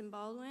 Madison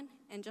Baldwin,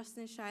 and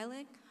Justin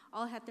Schuyler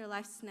all had their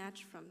lives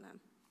snatched from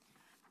them.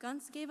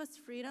 Guns gave us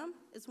freedom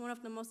is one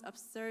of the most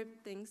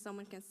absurd things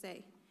someone can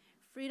say.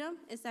 Freedom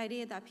is the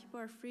idea that people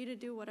are free to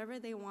do whatever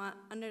they want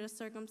under the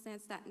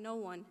circumstance that no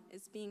one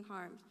is being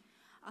harmed.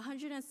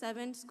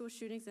 107 school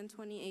shootings in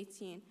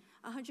 2018,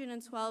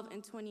 112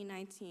 in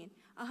 2019,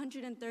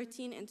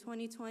 113 in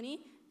 2020,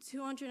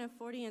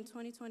 240 in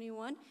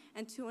 2021,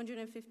 and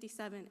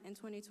 257 in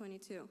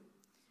 2022.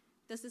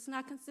 Does this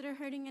not consider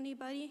hurting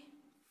anybody?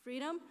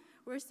 Freedom?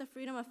 Where's the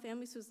freedom of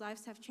families whose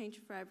lives have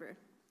changed forever?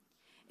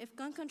 If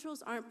gun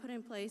controls aren't put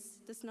in place,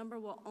 this number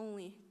will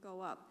only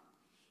go up.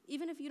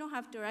 Even if you don't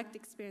have direct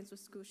experience with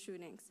school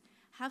shootings,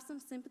 have some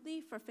sympathy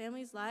for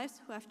families'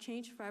 lives who have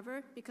changed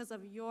forever because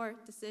of your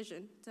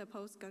decision to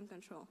oppose gun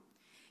control.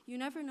 You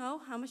never know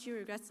how much you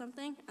regret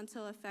something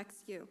until it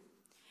affects you.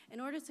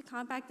 In order to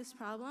combat this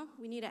problem,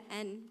 we need to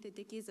end the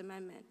Dickey's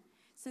Amendment.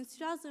 Since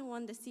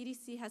 2001, the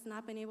CDC has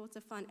not been able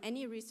to fund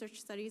any research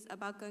studies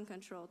about gun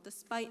control,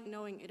 despite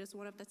knowing it is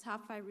one of the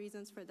top 5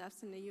 reasons for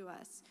deaths in the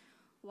US.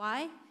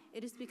 Why?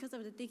 It is because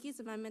of the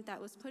Dickey's Amendment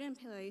that was put in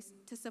place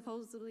to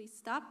supposedly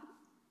stop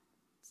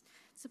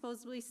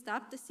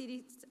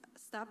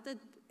the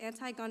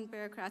anti-gun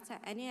bureaucrats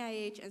at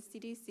NIH and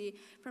CDC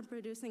from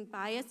producing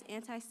biased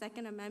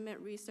anti-Second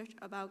Amendment research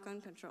about gun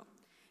control.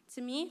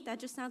 To me, that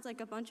just sounds like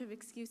a bunch of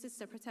excuses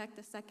to protect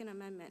the Second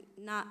Amendment,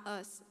 not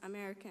us,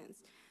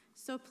 Americans.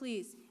 So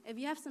please, if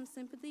you have some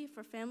sympathy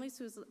for families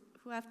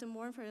who have to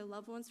mourn for their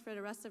loved ones for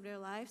the rest of their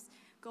lives,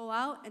 go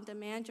out and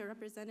demand your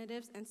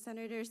representatives and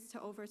senators to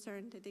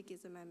overturn the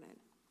Dickey's Amendment.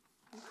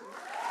 Thank you.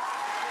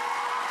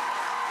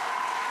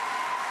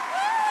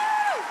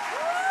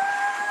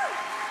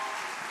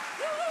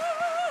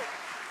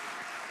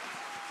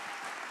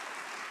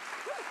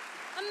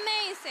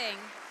 Amazing.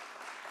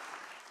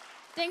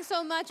 Thanks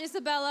so much,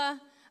 Isabella.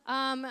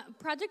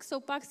 Project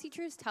Soapbox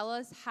teachers tell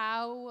us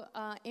how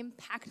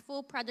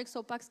impactful Project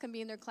Soapbox can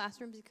be in their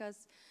classrooms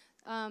because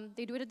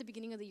they do it at the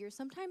beginning of the year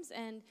sometimes,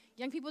 and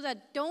young people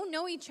that don't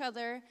know each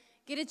other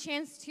get a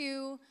chance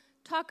to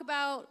talk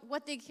about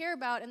what they care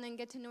about and then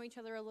get to know each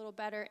other a little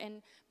better.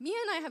 And Mia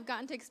and I have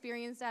gotten to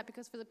experience that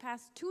because for the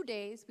past 2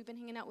 days, we've been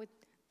hanging out with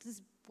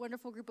this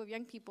wonderful group of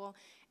young people,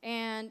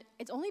 and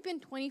it's only been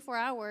 24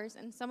 hours,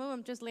 and some of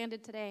them just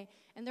landed today,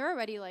 and they're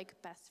already, like,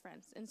 best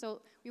friends. And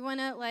so we want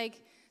to,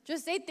 like,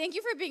 just say thank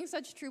you for being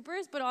such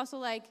troopers, but also,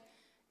 like,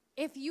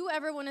 if you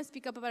ever want to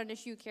speak up about an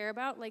issue you care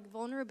about, like,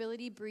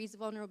 vulnerability breeds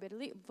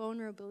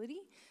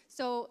vulnerability.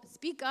 So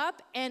speak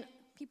up, and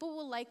people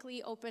will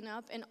likely open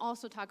up and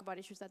also talk about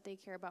issues that they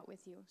care about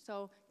with you.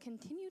 So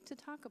continue to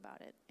talk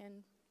about it,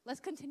 and let's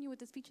continue with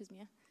the speeches,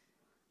 Mia.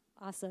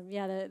 Awesome.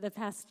 Yeah, the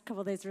past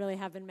couple of days really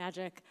have been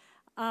magic.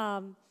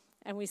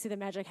 And we see the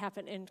magic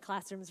happen in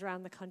classrooms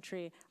around the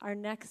country. Our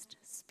next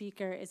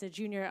speaker is a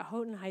junior at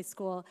Houghton High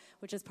School,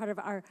 which is part of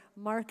our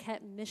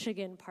Marquette,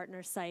 Michigan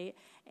partner site.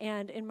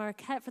 And in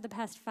Marquette, for the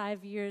past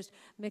 5 years,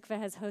 MICVA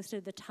has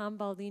hosted the Tom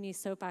Baldini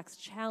Soapbox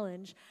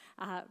Challenge.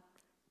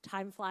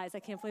 Time flies. I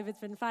can't believe it's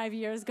been 5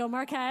 years. Go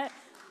Marquette.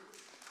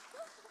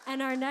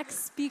 And our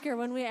next speaker,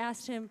 when we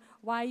asked him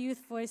why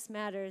youth voice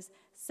matters,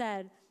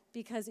 said,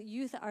 because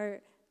youth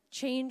are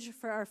change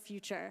for our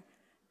future.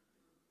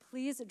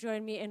 Please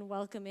join me in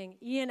welcoming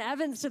Ian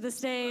Evans to the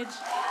stage.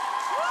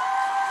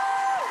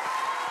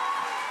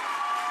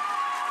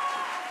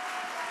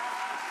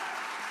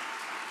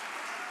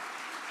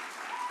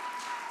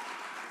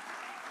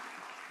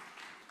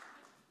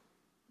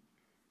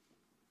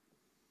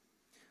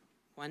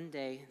 One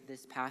day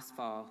this past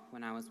fall,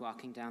 when I was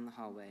walking down the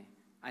hallway,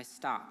 I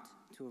stopped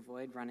to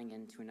avoid running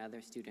into another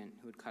student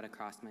who had cut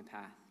across my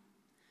path.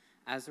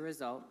 As a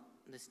result,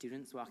 the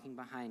students walking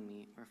behind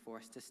me were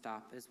forced to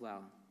stop as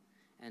well,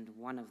 and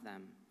one of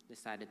them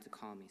decided to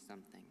call me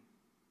something.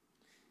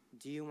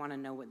 Do you want to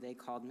know what they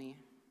called me?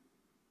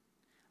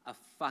 A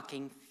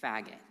fucking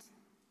faggot.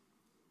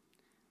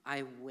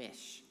 I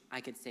wish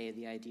I could say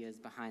the ideas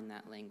behind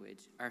that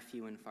language are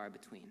few and far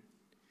between,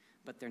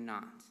 but they're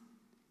not.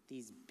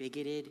 These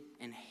bigoted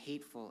and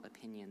hateful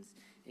opinions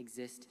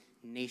exist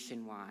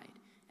nationwide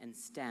and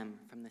stem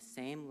from the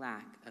same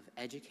lack of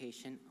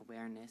education,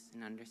 awareness,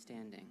 and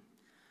understanding,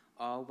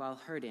 all while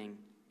hurting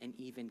and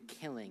even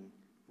killing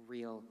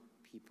real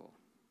people.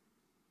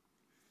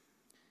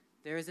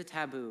 There is a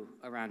taboo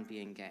around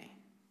being gay.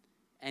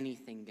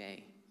 Anything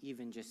gay,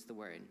 even just the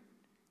word.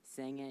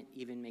 Saying it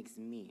even makes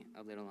me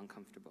a little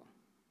uncomfortable.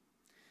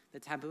 The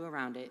taboo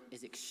around it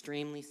is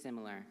extremely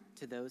similar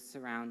to those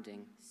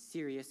surrounding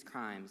serious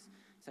crimes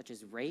such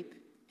as rape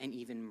and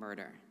even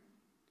murder.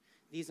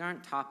 These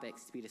aren't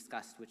topics to be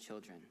discussed with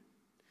children.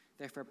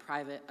 They're for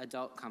private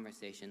adult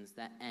conversations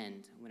that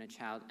end when a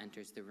child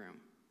enters the room.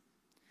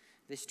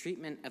 This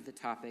treatment of the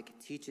topic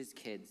teaches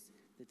kids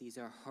that these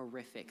are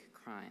horrific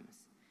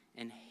crimes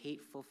and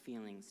hateful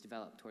feelings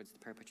develop towards the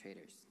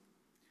perpetrators.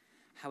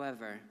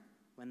 However,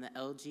 when the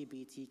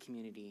LGBT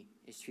community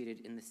is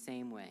treated in the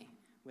same way,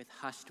 with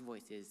hushed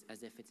voices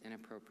as if it's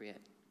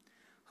inappropriate,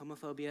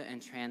 homophobia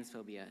and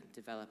transphobia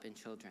develop in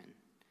children,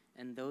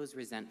 and those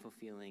resentful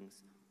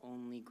feelings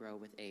only grow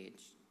with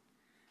age.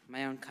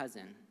 My own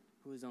cousin,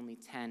 who was only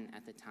 10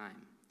 at the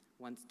time,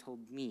 once told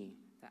me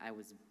that I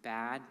was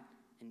bad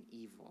and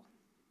evil.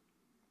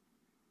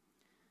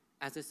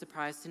 As a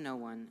surprise to no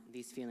one,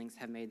 these feelings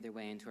have made their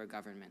way into our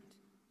government.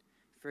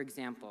 For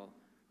example,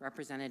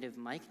 Representative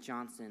Mike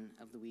Johnson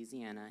of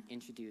Louisiana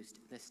introduced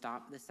the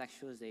Stop the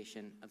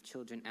Sexualization of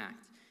Children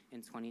Act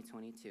in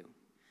 2022,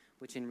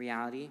 which in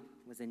reality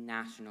was a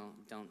national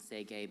Don't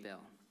Say Gay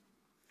bill.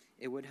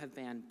 It would have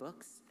banned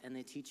books and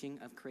the teaching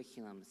of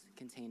curriculums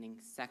containing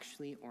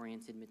sexually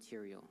oriented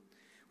material,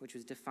 which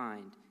was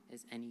defined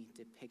as any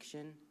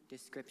depiction,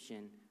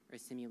 description, or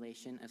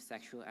simulation of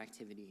sexual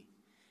activity,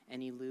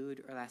 any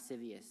lewd or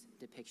lascivious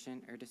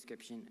depiction or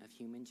description of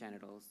human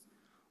genitals,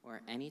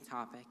 or any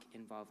topic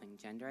involving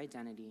gender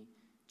identity,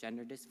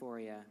 gender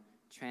dysphoria,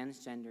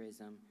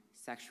 transgenderism,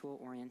 sexual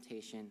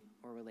orientation,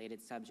 or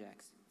related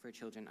subjects for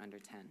children under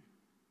 10.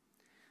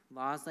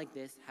 Laws like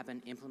this have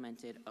been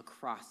implemented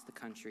across the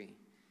country,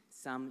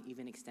 some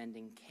even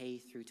extending K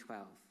through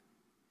 12.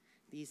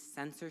 These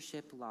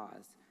censorship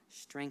laws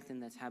strengthen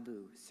the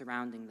taboo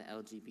surrounding the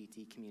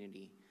LGBT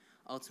community,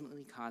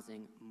 ultimately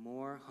causing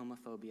more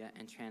homophobia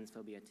and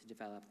transphobia to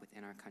develop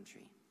within our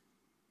country.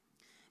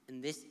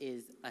 And this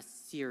is a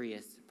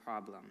serious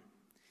problem.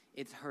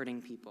 It's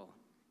hurting people,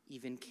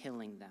 even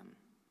killing them.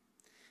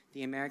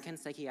 The American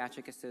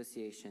Psychiatric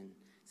Association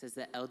says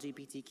that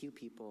LGBTQ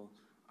people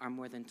are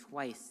more than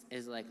twice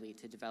as likely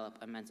to develop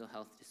a mental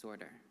health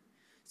disorder,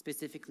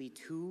 specifically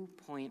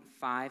 2.5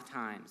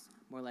 times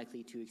more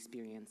likely to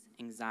experience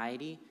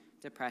anxiety,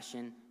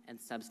 depression,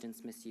 and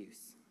substance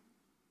misuse.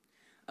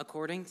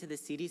 According to the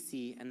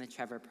CDC and the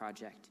Trevor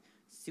Project,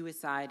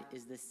 suicide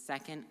is the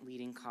second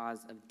leading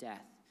cause of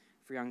death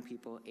for young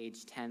people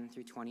aged 10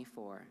 through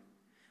 24,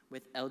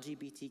 with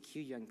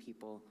LGBTQ young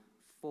people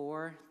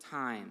 4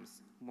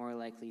 times more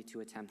likely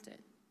to attempt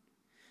it.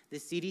 The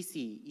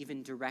CDC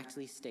even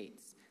directly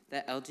states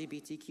that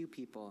LGBTQ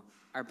people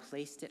are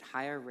placed at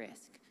higher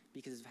risk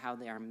because of how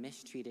they are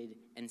mistreated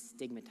and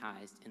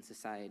stigmatized in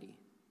society.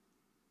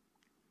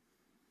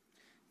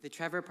 The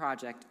Trevor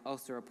Project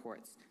also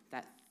reports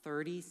that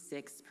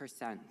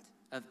 36%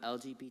 of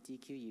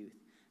LGBTQ youth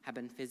have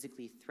been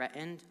physically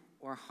threatened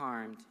or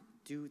harmed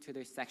due to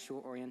their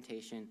sexual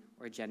orientation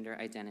or gender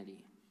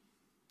identity.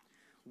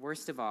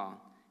 Worst of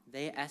all,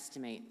 they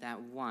estimate that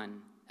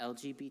one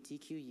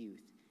LGBTQ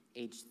youth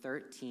aged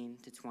 13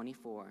 to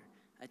 24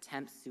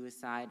 attempts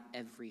suicide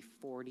every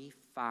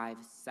 45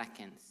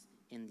 seconds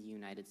in the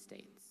United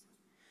States,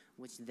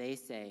 which they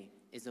say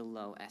is a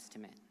low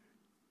estimate.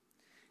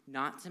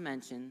 Not to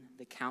mention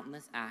the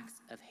countless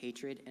acts of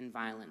hatred and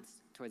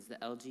violence towards the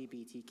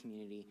LGBT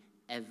community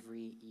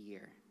every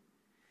year.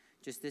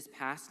 Just this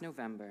past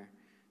November,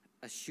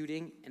 a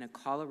shooting in a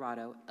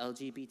Colorado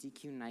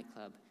LGBTQ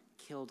nightclub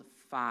killed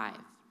 5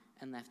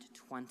 and left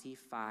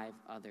 25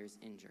 others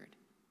injured.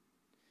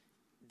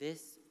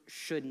 This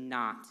should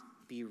not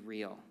be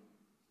real.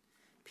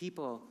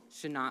 People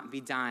should not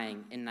be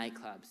dying in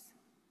nightclubs.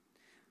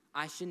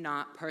 I should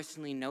not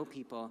personally know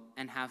people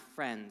and have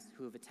friends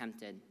who have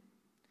attempted.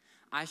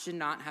 I should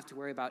not have to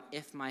worry about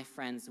if my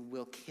friends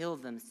will kill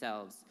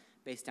themselves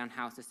based on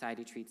how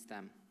society treats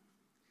them.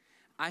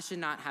 I should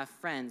not have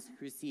friends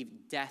who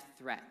receive death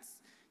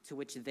threats to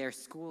which their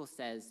school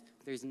says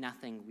there's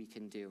nothing we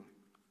can do.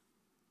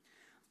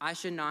 I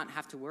should not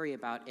have to worry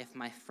about if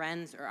my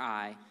friends or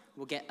I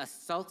will get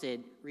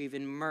assaulted or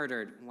even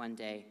murdered one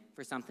day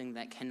for something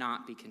that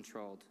cannot be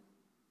controlled.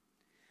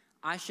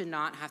 I should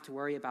not have to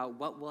worry about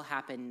what will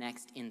happen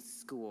next in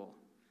school,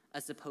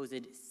 a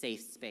supposed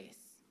safe space.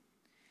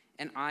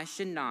 And I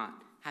should not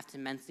have to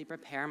mentally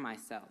prepare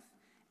myself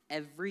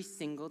every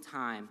single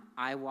time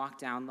I walk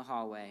down the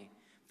hallway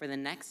for the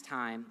next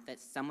time that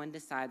someone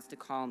decides to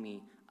call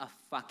me a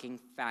fucking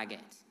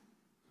faggot.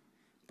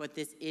 But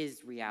this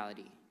is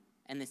reality,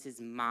 and this is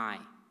my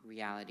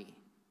reality.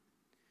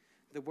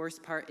 The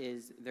worst part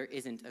is there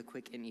isn't a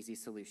quick and easy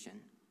solution.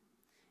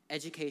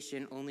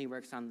 Education only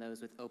works on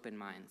those with open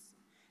minds,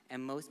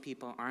 and most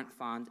people aren't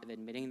fond of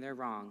admitting they're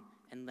wrong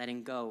and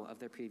letting go of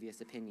their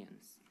previous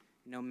opinions,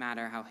 no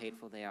matter how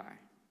hateful they are.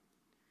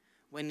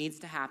 What needs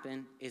to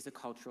happen is a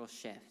cultural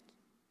shift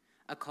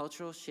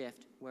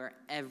where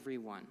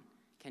everyone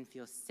can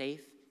feel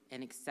safe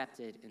and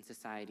accepted in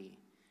society,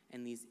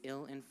 and these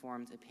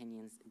ill-informed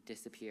opinions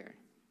disappear.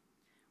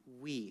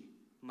 We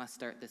must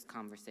start this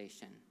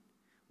conversation.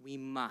 We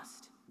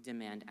must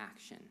demand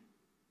action.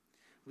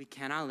 We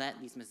cannot let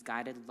these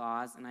misguided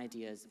laws and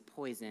ideas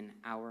poison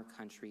our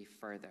country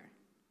further.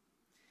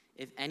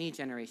 If any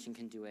generation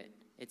can do it,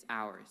 it's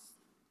ours.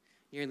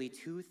 Nearly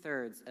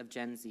 2/3 of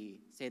Gen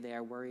Z say they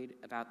are worried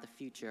about the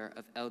future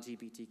of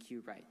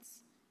LGBTQ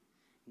rights.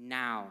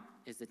 Now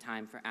is the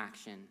time for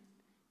action.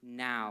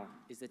 Now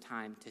is the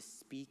time to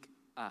speak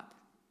up.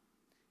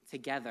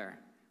 Together,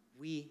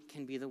 we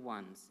can be the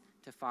ones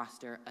to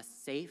foster a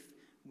safe,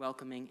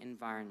 welcoming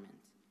environment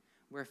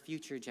where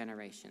future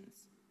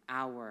generations,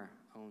 our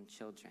own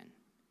children,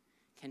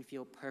 can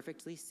feel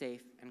perfectly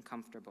safe and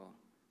comfortable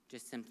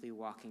just simply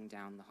walking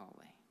down the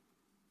hallway.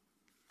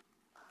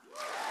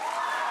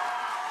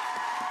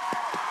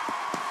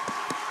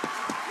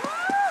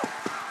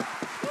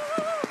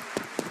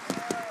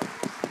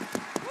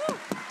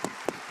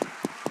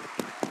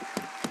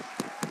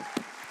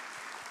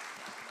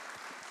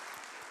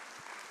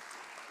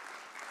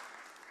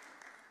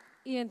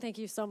 Ian, thank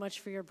you so much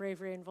for your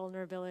bravery and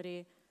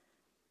vulnerability.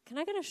 Can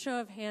I get a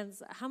show of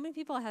hands? How many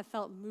people have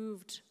felt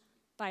moved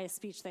by a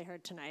speech they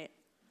heard tonight?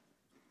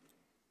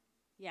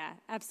 Yeah,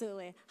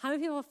 absolutely. How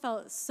many people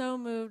felt so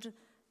moved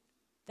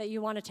that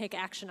you want to take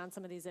action on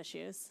some of these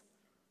issues?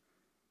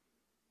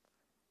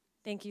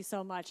 Thank you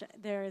so much.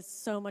 There is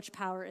so much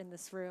power in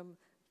this room.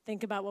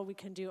 Think about what we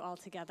can do all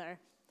together.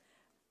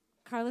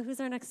 Carla,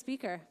 who's our next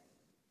speaker?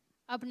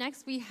 Up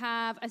next, we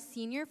have a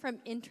senior from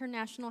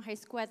International High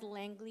School at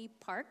Langley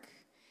Park.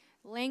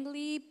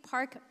 Langley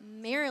Park,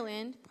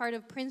 Maryland, part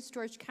of Prince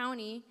George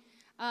County.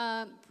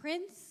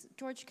 Prince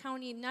George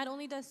County not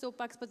only does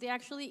Soapbox, but they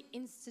actually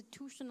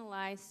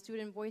institutionalize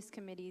student voice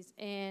committees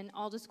in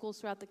all the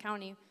schools throughout the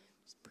county,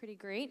 which is pretty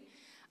great.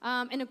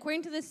 And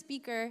according to the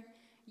speaker,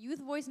 youth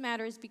voice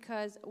matters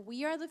because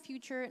we are the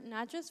future,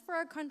 not just for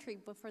our country,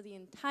 but for the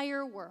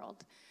entire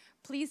world.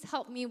 Please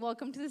help me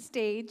welcome to the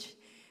stage,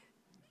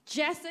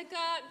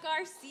 Jessica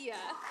Garcia.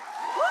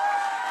 Woo!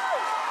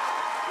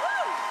 Woo!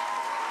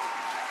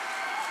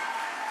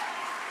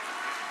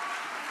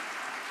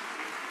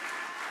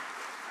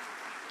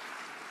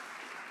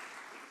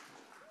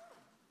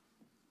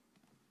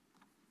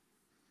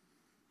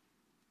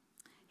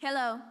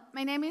 Hello,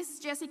 my name is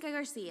Jessica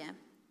Garcia,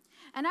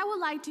 and I would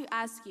like to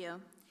ask you,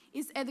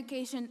 is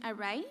education a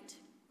right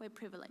or a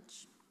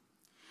privilege?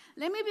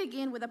 Let me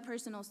begin with a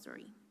personal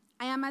story.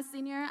 I am a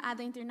senior at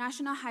the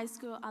International High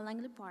School at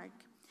Langley Park,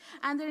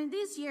 and during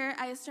this year,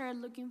 I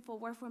started looking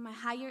forward for my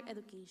higher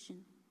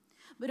education.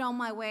 But on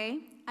my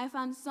way, I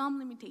found some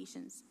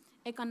limitations,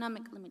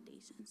 economic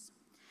limitations.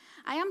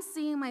 I am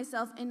seeing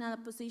myself in a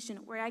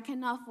position where I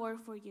cannot afford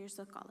 4 years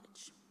of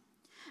college,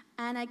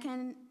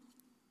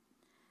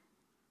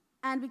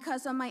 and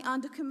because of my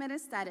undocumented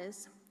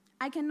status,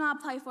 I cannot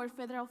apply for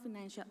federal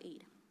financial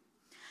aid.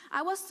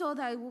 I was told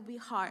that it would be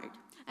hard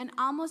and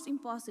almost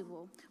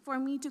impossible for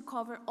me to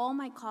cover all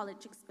my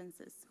college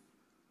expenses,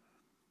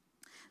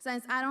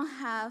 since I don't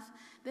have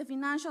the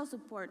financial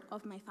support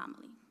of my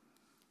family.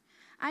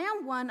 I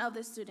am one of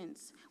the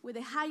students with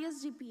the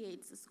highest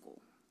GPAs at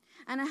school,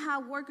 and I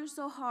have worked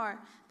so hard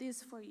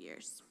these 4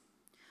 years.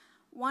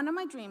 One of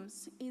my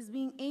dreams is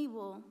being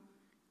able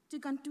to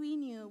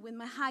continue with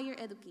my higher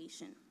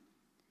education.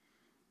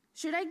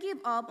 Should I give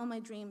up on my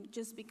dream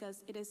just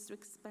because it is too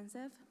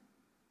expensive?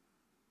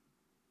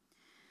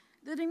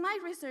 During my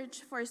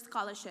research for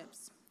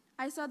scholarships,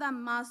 I saw that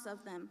most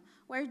of them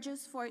were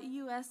just for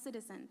US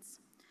citizens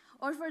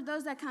or for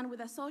those that come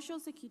with a social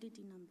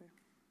security number.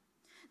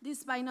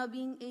 Despite not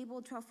being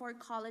able to afford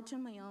college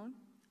on my own,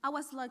 I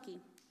was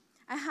lucky.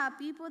 I had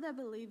people that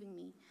believe in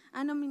me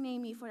and nominate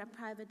me for a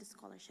private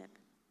scholarship.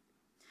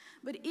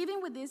 But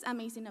even with this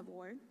amazing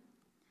award,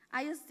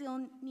 I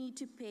still need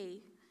to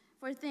pay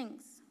for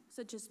things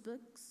such as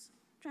books,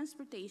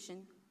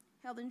 transportation,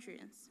 health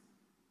insurance.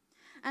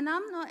 And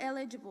I'm not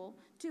eligible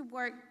to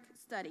work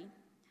study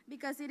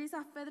because it is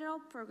a federal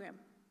program.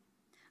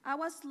 I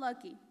was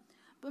lucky,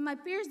 but my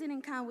peers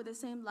didn't come with the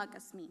same luck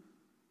as me.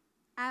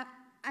 I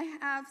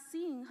have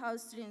seen how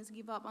students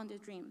give up on their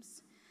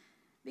dreams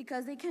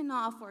because they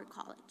cannot afford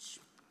college.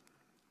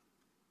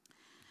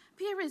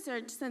 Pew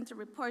Research Center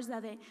reports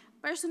that the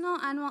personal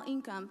annual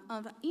income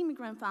of an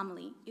immigrant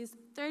family is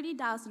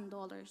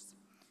 $30,000.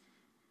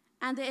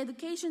 And the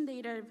education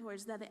data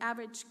reports that the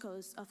average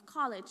cost of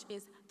college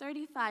is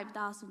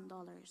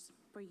 $35,000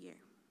 per year.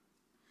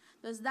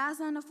 Does that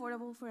sound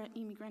affordable for an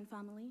immigrant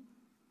family?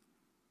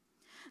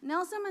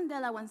 Nelson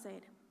Mandela once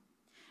said,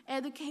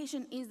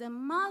 "Education is the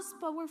most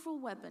powerful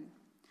weapon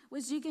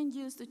which you can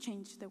use to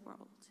change the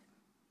world."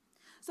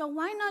 So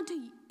why not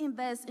to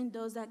invest in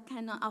those that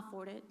cannot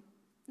afford it?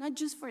 Not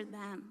just for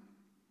them,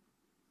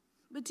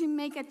 but to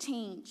make a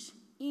change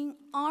in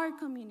our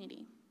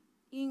community,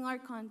 in our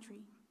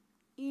country,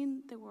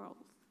 in the world.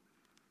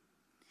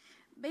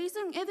 Based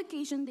on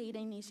education data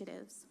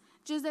initiatives,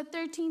 just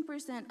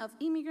 13% of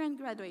immigrant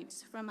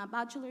graduates from a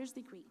bachelor's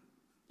degree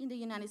in the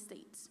United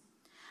States.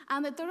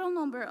 And the total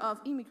number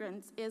of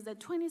immigrants is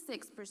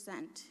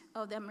 26%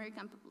 of the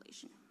American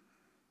population.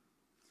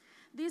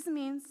 This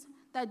means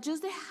that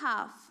just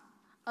half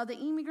of the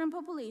immigrant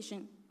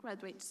population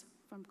graduates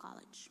from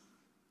college.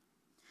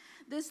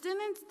 The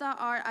students that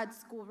are at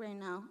school right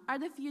now are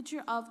the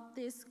future of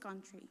this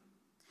country,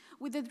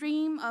 with the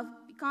dream of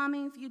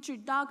becoming future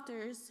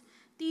doctors,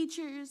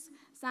 teachers,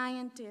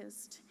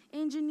 scientists,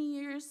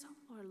 engineers,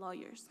 or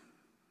lawyers.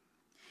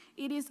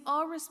 It is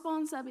our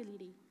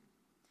responsibility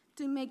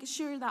to make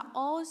sure that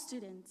all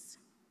students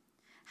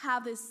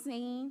have the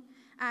same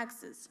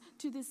access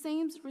to the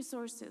same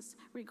resources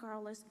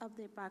regardless of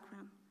their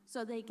background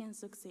so they can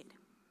succeed.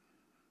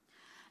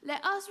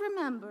 Let us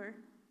remember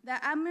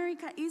that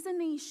America is a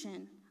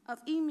nation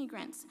of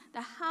immigrants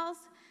that has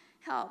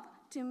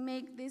helped to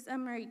make this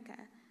America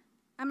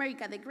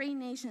the great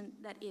nation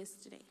that is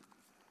today.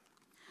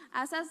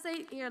 As I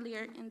said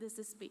earlier in this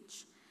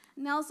speech,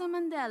 Nelson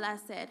Mandela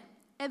said,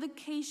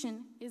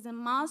 "Education is the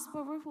most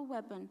powerful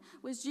weapon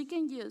which you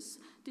can use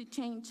to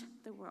change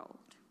the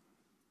world."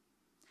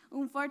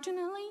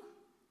 Unfortunately,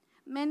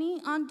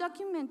 many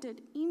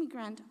undocumented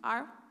immigrants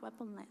are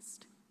weaponless.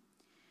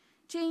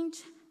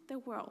 Change the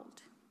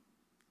world.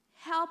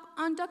 Help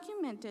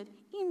undocumented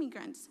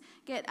immigrants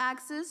get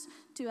access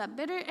to a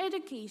better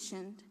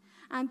education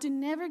and to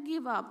never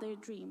give up their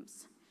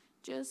dreams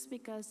just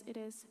because it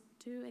is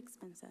too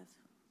expensive.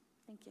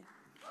 Thank you.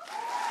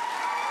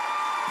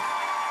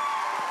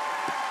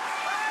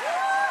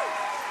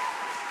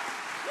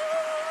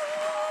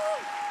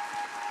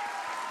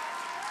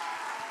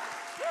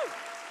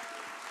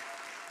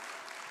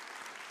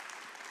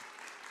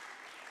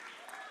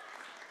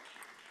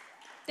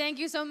 Thank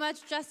you so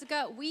much,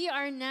 Jessica. We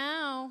are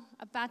now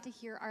about to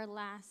hear our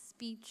last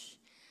speech.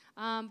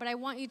 But I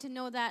want you to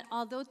know that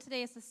although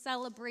today is a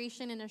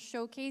celebration and a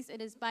showcase,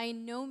 it is by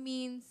no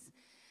means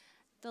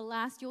the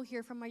last you'll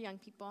hear from our young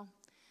people.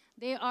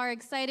 They are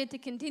excited to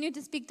continue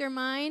to speak their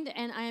mind,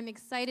 and I am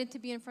excited to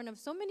be in front of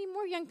so many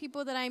more young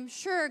people that I'm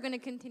sure are going to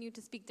continue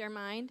to speak their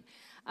mind.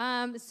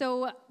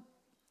 So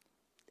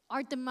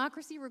our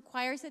democracy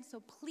requires it, so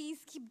please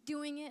keep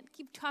doing it.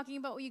 Keep talking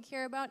about what you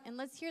care about, and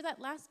let's hear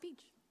that last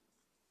speech.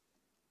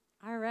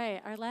 All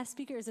right, our last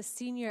speaker is a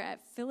senior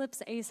at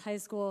Phillips Ace High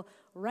School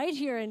right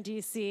here in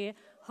DC,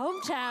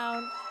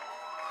 hometown.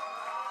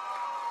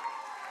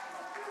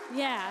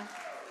 Yeah.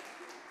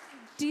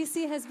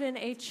 DC has been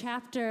a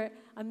chapter,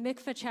 a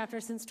MICFA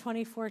chapter since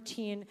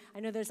 2014.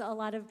 I know there's a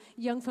lot of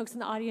young folks in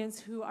the audience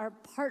who are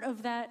part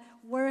of that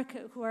work,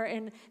 who are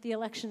in the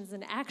Elections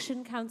and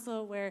Action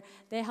Council, where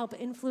they help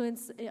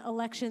influence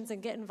elections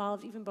and get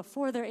involved even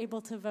before they're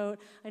able to vote.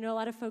 I know a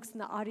lot of folks in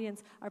the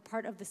audience are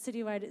part of the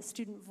citywide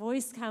Student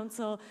Voice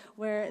Council,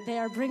 where they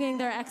are bringing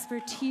their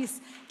expertise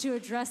to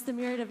address the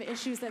myriad of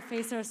issues that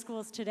face our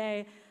schools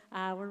today.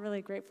 We're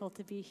really grateful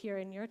to be here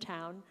in your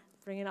town,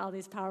 bringing all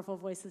these powerful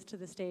voices to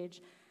the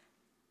stage.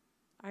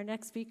 Our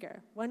next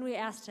speaker, when we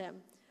asked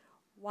him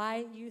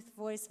why youth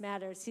voice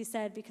matters, he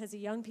said, because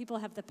young people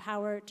have the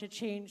power to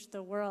change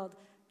the world.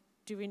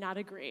 Do we not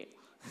agree?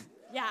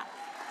 Yeah.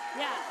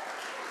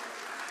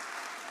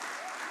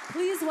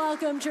 Please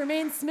welcome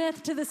Jermaine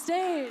Smith to the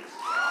stage.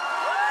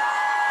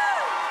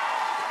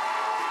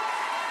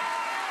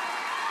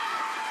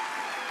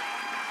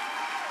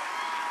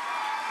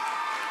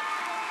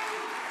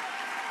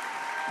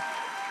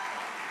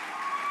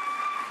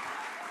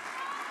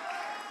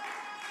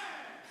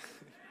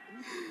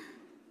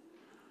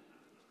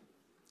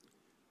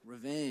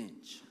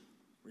 Revenge,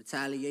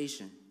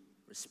 retaliation,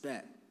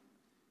 respect.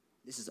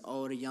 This is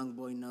all the young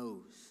boy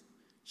knows.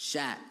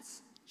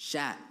 Shots,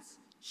 shots,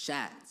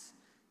 shots.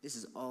 This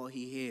is all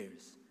he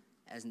hears,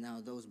 as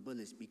now those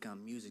bullets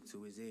become music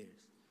to his ears.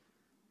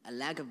 A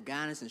lack of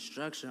guidance and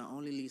structure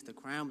only leads to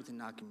crime within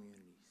our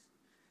communities,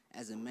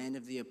 as a man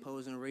of the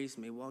opposing race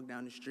may walk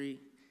down the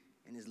street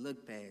and is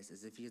looked past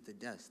as if he is the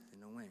dust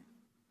in the wind.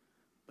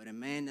 But a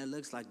man that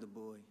looks like the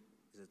boy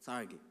is a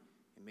target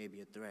and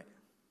maybe a threat.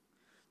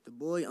 The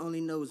boy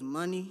only knows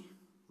money,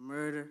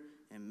 murder,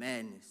 and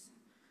madness.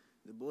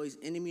 The boy's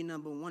enemy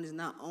number one is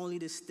not only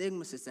the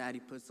stigma society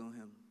puts on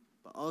him,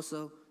 but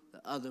also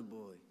the other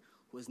boy,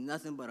 who is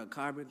nothing but a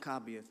carbon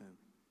copy of him,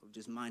 with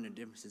just minor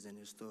differences in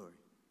his story.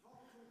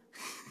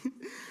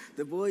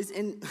 The boys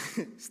in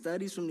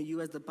studies from the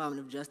U.S. Department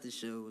of Justice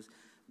shows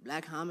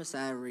black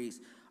homicide rates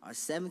are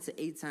 7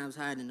 to 8 times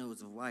higher than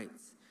those of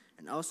whites.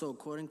 And also,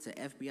 according to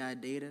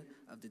FBI data,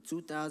 of the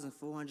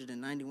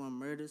 2,491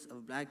 murders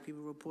of black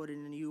people reported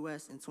in the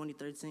U.S. in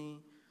 2013,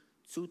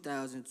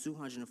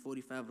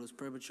 2,245 of those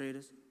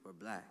perpetrators were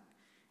black,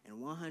 and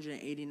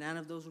 189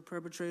 of those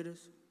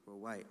perpetrators were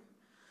white.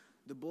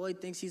 The boy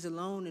thinks he's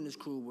alone in this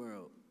cruel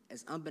world,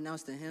 as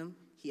unbeknownst to him,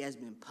 he has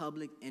been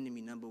public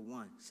enemy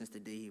 #1 since the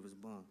day he was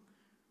born.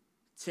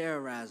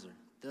 Terrorizer,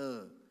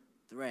 thug,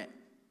 threat.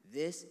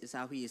 This is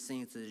how he is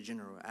seen to the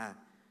general eye.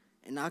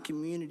 In our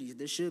communities,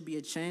 there should be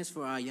a chance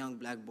for our young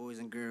black boys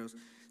and girls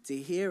to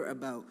hear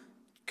about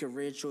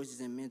career choices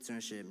and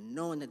mentorship,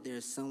 knowing that there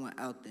is someone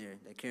out there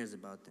that cares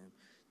about them.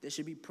 There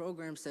should be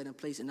programs set in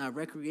place in our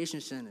recreation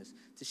centers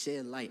to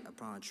shed light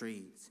upon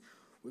trades.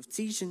 With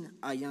teaching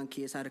our young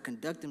kids how to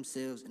conduct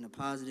themselves in a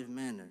positive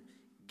manner,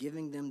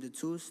 giving them the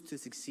tools to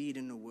succeed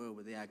in the world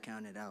where they are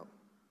counted out.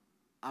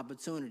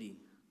 Opportunity,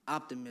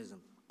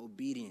 optimism,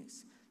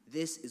 obedience.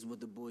 This is what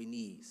the boy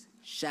needs.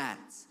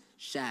 Shots,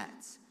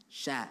 shots,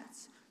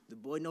 shots. The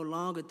boy no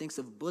longer thinks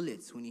of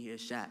bullets when he hears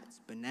shots,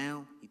 but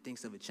now he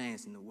thinks of a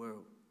chance in the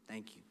world.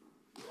 Thank you.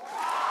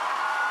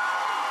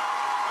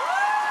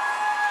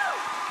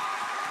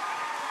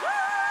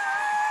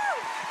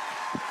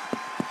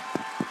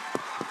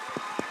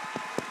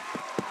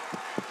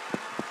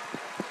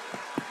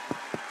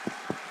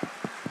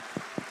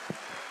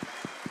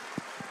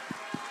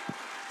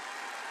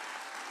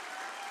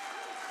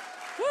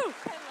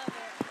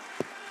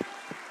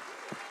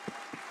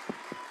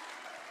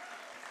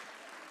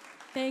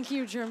 Thank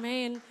you,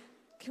 Jermaine.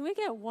 Can we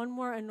get one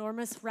more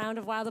enormous round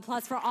of wild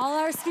applause for all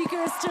our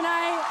speakers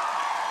tonight?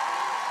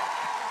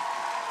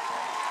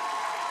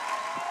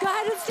 Go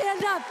ahead and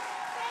stand up.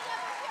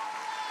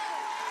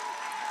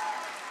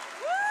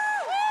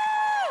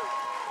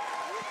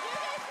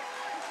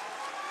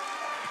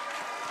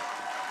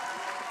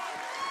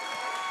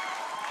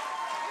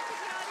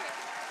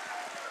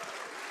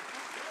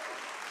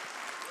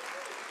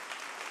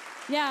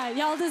 Yeah,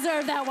 y'all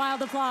deserve that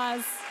wild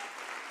applause.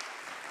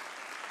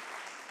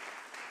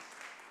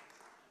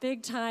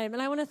 Big time.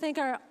 And I want to thank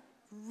our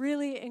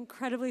really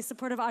incredibly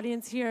supportive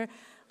audience here,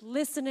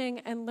 listening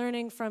and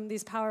learning from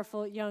these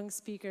powerful young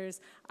speakers.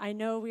 I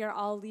know we are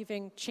all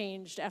leaving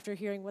changed after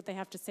hearing what they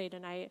have to say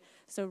tonight.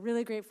 So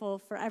really grateful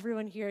for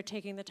everyone here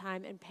taking the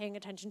time and paying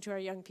attention to our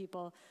young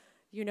people.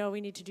 You know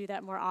we need to do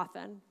that more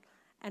often.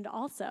 And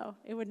also,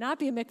 it would not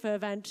be a mikveh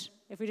event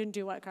if we didn't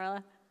do what,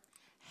 Carla?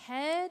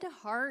 Head,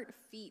 heart,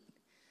 feet.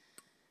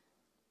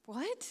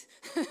 What?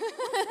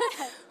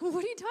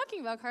 What are you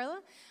talking about,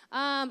 Carla?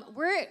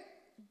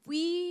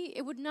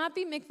 It would not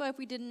be mikvah if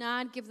we did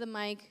not give the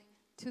mic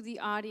to the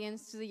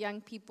audience, to the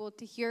young people,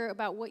 to hear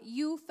about what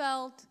you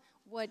felt,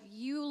 what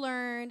you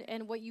learned,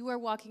 and what you are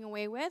walking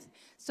away with.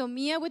 So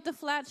Mia with the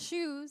flat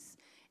shoes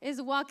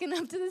is walking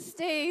up to the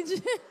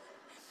stage.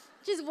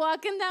 She's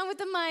walking down with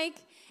the mic,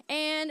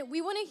 and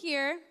we want to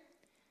hear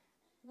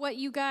what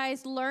you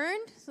guys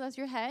learned. So that's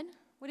your head.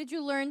 What did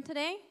you learn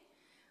today?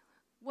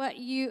 What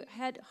you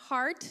had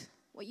heart,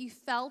 what you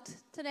felt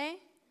today,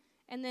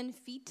 and then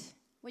feet,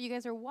 what you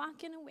guys are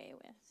walking away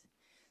with.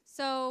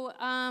 So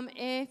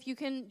if you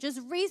can just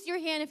raise your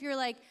hand if you're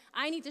like,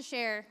 I need to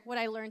share what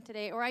I learned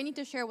today, or I need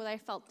to share what I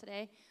felt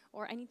today,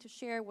 or I need to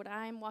share what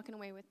I'm walking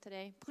away with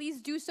today.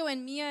 Please do so,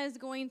 and Mia is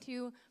going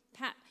to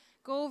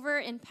go over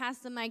and pass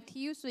the mic to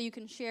you so you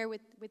can share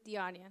with the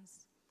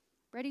audience.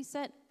 Ready,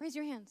 set, raise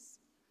your hands.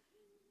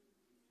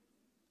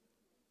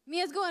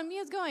 Mia's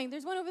going.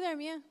 There's one over there,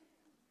 Mia.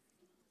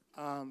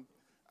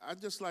 I'd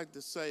just like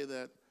to say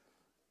that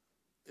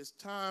it's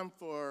time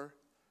for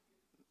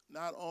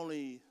not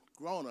only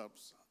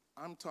grown-ups,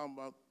 I'm talking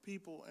about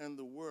people in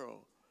the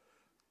world,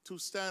 to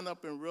stand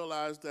up and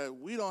realize that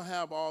we don't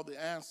have all the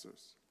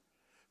answers.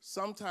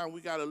 Sometimes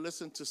we got to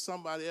listen to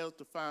somebody else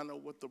to find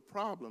out what the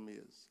problem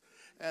is.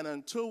 And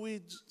until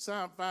we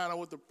find out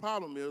what the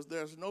problem is,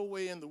 there's no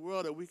way in the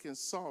world that we can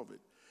solve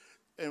it.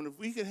 And if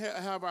we can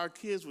have our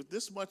kids with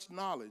this much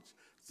knowledge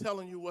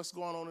telling you what's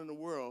going on in the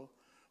world,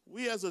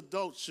 we as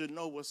adults should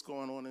know what's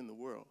going on in the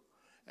world.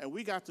 And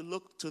we got to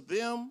look to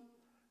them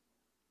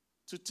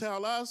to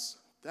tell us,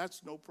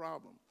 that's no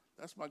problem.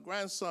 That's my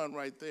grandson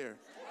right there.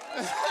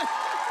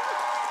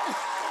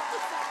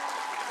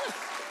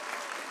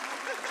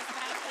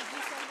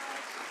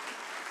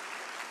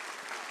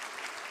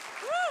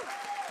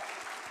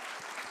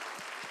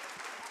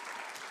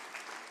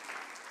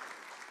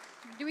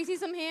 Do we see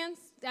some hands?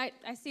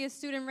 I see a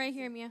student right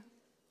here, Mia. I'm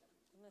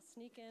going to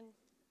sneak in.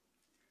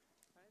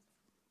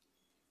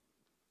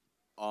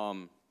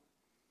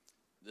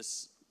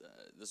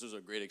 This was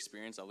a great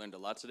experience. I learned a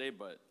lot today,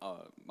 but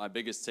my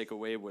biggest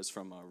takeaway was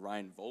from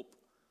Ryan Volpe.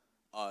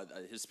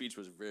 His speech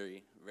was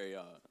very, very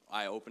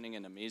eye-opening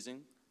and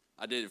amazing.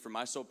 I did it for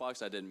my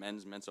soapbox. I did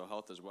men's mental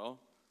health as well.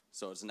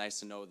 So it's nice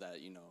to know that,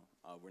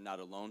 we're not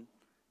alone.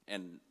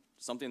 And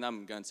something that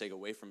I'm going to take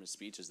away from his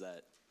speech is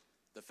that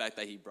the fact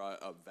that he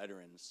brought up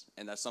veterans,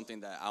 and that's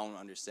something that I don't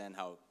understand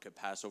how it could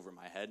pass over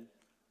my head.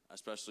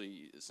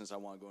 especially since I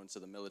want to go into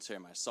the military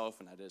myself,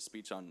 and I did a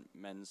speech on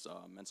men's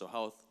mental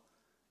health.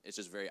 It's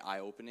just very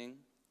eye-opening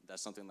that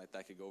something like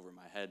that could go over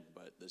my head,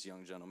 but this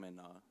young gentleman,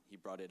 he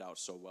brought it out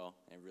so well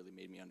and really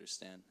made me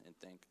understand and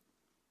think.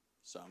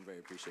 So I'm very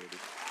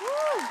appreciative. Woo!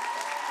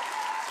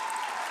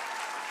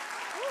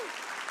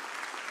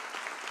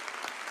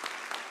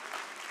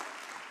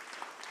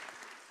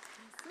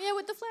 Mia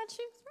with the flat shoes,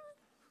 run.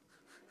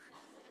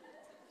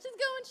 She's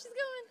going, she's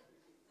going.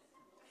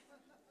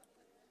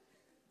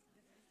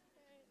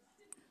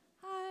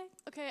 Hi.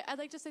 Okay, I'd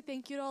like to say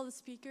thank you to all the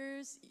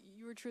speakers.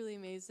 You were truly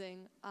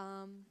amazing.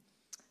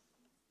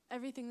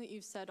 Everything that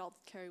you've said I'll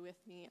carry with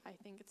me. I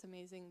think it's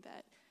amazing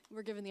that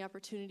we're given the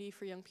opportunity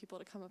for young people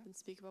to come up and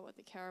speak about what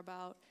they care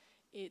about.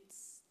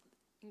 It's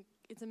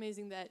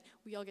amazing that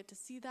we all get to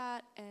see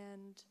that,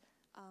 and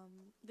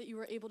that you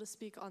were able to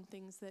speak on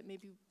things that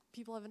maybe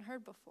people haven't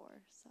heard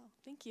before. So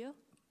thank you.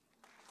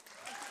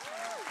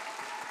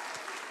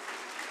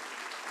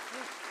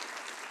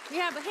 We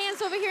have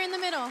hands over here in the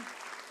middle.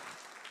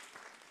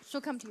 She'll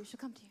come to you, she'll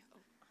come to you.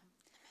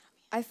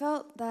 I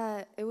felt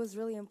that it was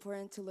really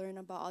important to learn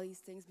about all these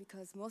things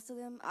because most of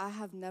them I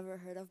have never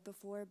heard of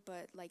before,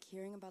 but like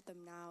hearing about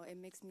them now, it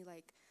makes me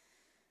like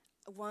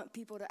want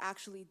people to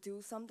actually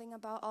do something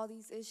about all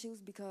these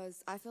issues,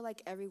 because I feel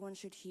like everyone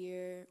should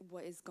hear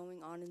what is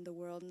going on in the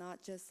world,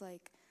 not just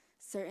like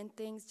certain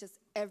things, just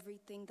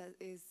everything that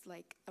is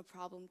like a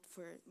problem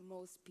for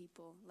most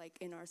people like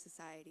in our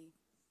society.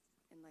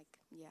 And like,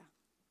 yeah.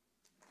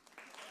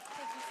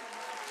 Thank you so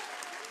much.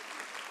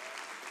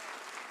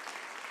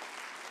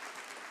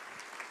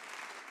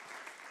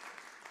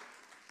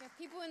 We have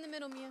people in the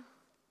middle, Mia.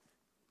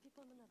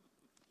 People in the middle.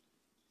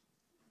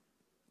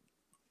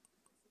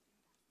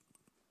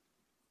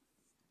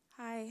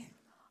 Hi.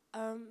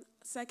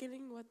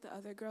 Seconding what the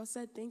other girl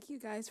said, thank you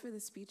guys for the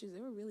speeches. They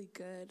were really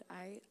good.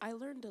 I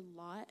learned a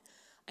lot.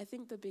 I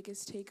think the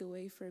biggest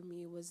takeaway for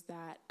me was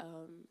that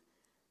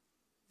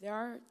there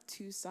are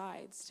two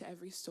sides to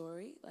every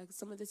story. Like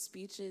some of the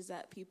speeches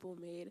that people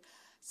made,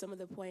 some of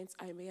the points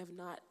I may have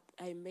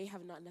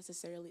not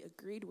necessarily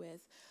agreed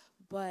with,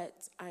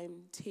 but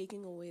I'm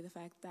taking away the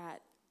fact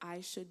that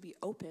I should be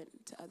open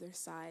to other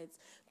sides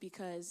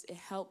because it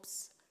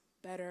helps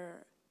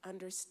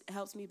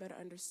me better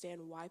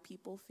understand why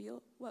people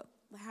feel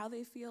how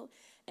they feel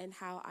and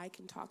how I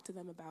can talk to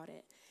them about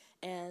it.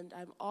 And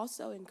I'm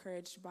also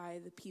encouraged by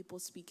the people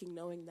speaking,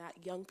 knowing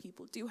that young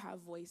people do have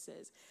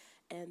voices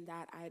and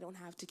that I don't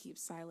have to keep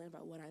silent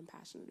about what I'm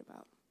passionate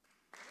about.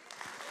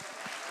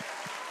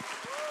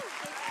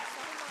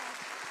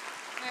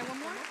 All right, one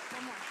more?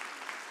 One more.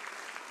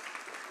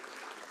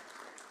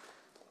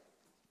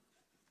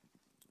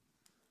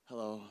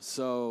 Hello.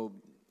 So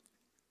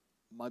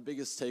my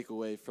biggest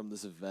takeaway from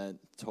this event,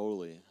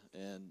 totally,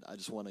 and I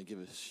just want to give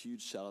a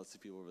huge shout out to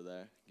people over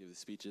there, give the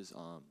speeches.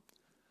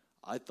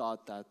 I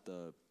thought that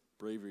the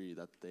bravery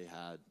that they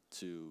had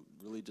to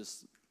really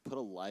just put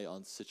a light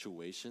on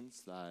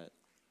situations that,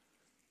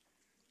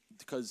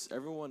 because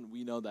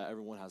we know that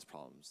everyone has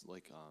problems.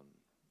 Like,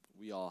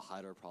 we all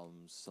hide our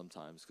problems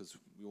sometimes because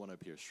we want to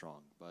appear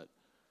strong. But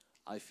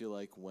I feel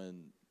like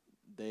when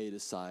they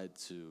decide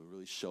to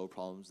really show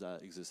problems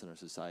that exist in our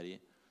society,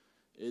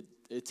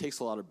 it takes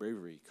a lot of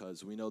bravery,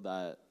 because we know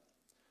that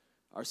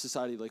our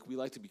society, like, we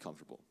like to be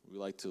comfortable. We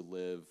like to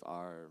live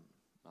our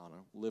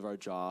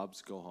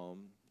jobs, go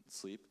home,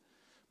 sleep.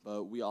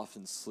 But we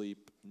often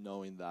sleep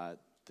knowing that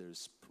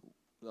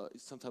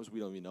sometimes we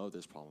don't even know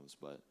there's problems,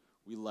 but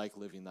we like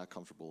living that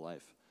comfortable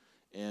life.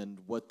 And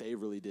what they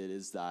really did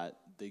is that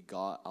they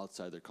got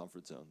outside their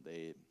comfort zone.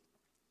 They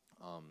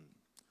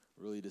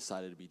really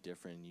decided to be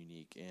different and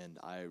unique, and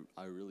I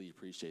really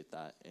appreciate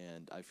that.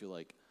 And I feel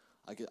like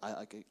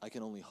I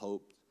can only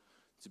hope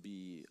to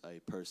be a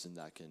person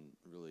that can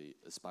really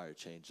aspire to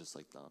change just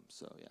like them.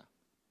 So yeah.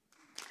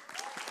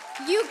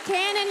 You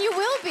can and you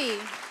will be.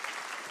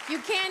 You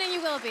can and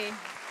you will be.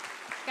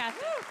 Got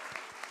it.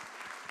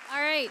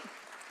 All right.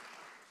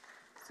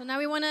 So now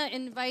we want to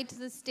invite to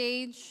the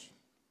stage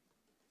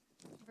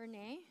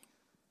Vernay.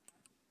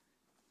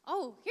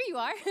 Oh, here you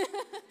are.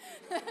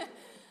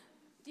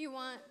 Do you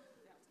want?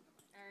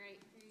 All right,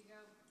 here you go.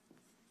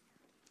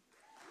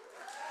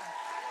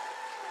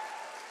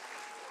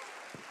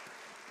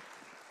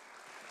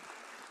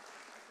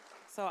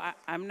 So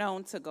I'm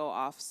known to go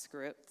off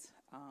script.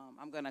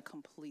 I'm going to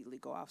completely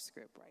go off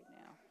script right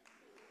now.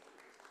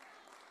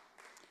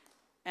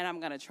 And I'm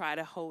going to try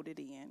to hold it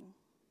in,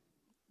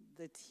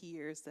 the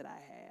tears that I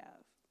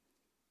have.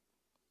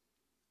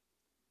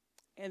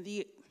 And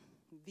the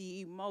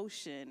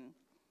emotion.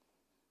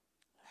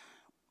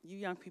 You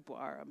young people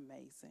are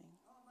amazing.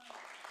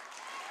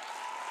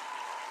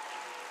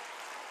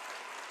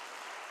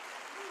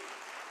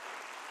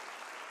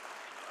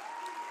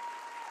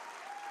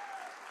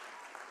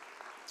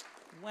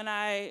 When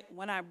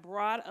I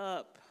brought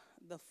up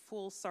the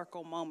full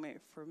circle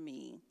moment for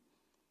me,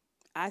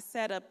 I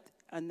sat up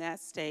on that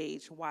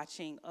stage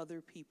watching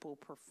other people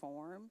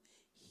perform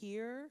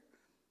here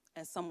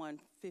as someone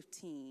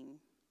 15,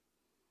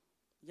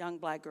 young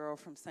black girl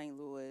from St.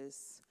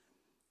 Louis,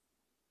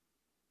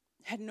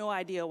 had no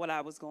idea what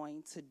I was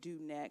going to do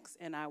next,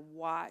 and I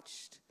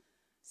watched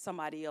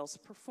somebody else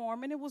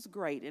perform, and it was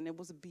great, and it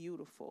was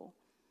beautiful.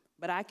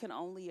 But I can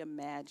only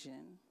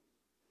imagine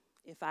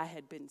if I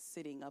had been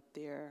sitting up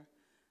there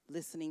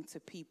listening to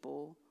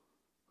people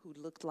who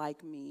looked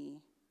like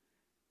me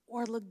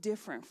or looked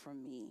different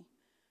from me,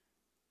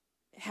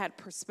 had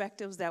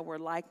perspectives that were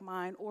like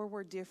mine or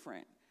were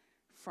different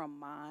from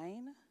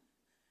mine,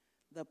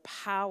 the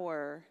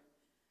power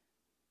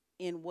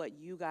in what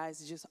you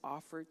guys just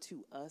offered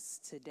to us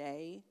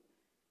today.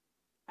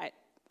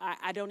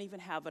 I don't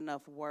even have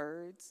enough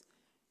words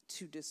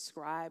to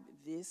describe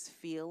this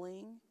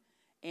feeling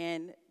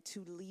and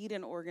to lead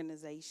an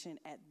organization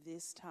at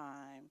this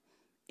time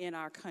in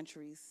our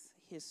country's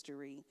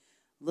history,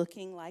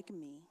 looking like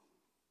me,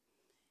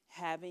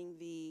 having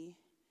the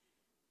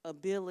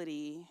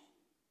ability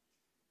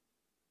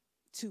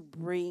to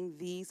bring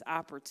these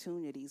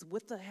opportunities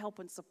with the help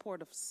and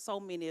support of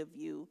so many of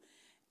you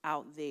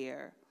out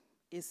there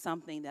is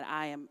something that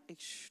I am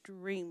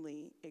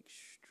extremely,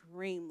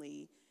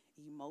 extremely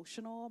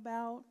emotional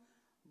about,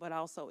 but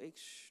also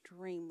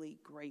extremely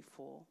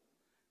grateful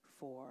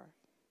for.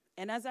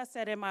 And as I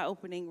said in my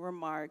opening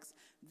remarks,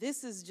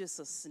 this is just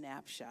a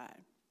snapshot.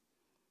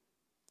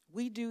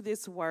 We do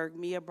this work.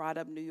 Mia brought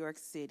up New York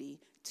City.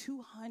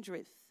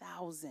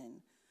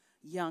 200,000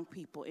 young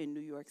people in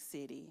New York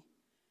City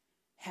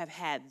have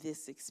had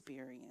this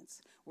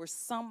experience where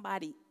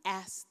somebody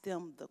asked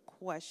them the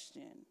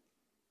question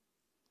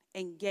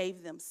and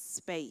gave them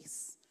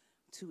space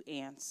to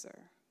answer.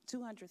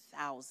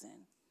 200,000.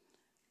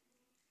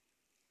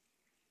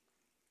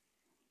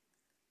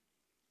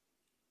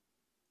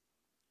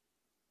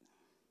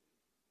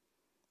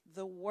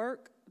 The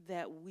work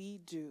that we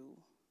do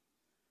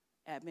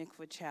at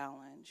Mikva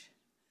Challenge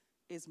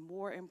is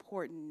more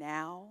important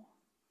now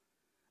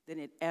than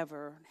it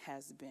ever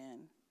has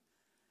been.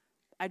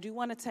 I do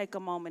want to take a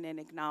moment and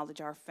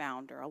acknowledge our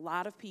founder. A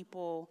lot of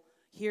people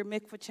hear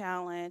Mikva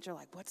Challenge, are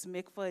like, what's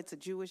Mikva? It's a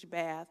Jewish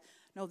bath.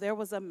 No, there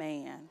was a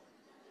man.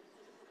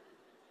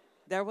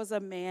 There was a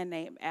man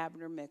named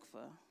Abner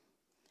Mikva,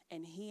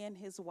 and he and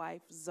his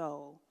wife,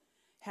 Zoe,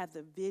 had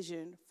the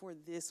vision for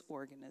this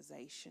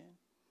organization.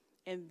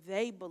 And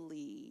they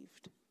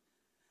believed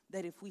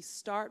that if we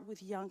start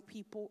with young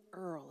people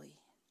early,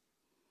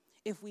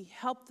 if we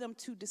help them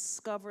to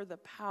discover the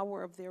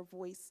power of their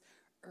voice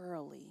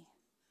early,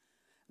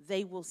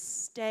 they will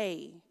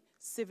stay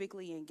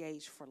civically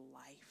engaged for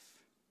life.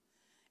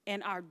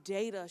 And our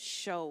data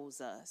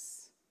shows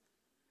us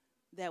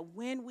that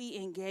when we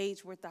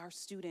engage with our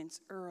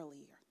students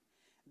earlier,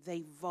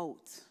 they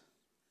vote,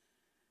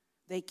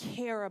 they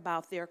care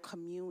about their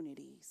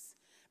communities,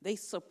 they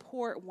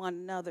support one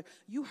another.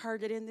 You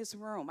heard it in this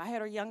room. I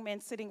had a young man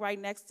sitting right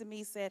next to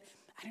me said,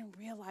 I didn't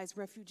realize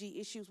refugee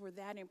issues were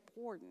that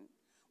important.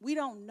 We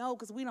don't know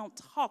because we don't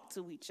talk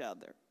to each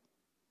other.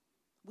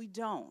 We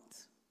don't.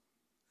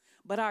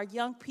 But our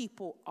young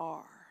people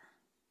are.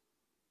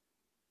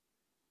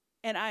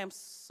 And I am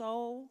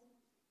so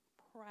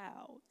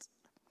proud.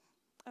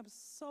 I'm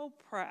so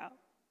proud.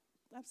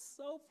 I'm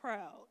so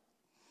proud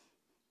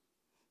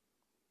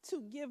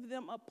to give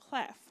them a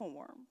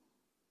platform.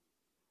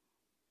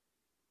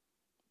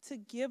 To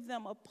give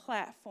them a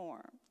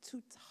platform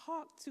to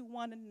talk to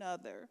one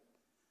another,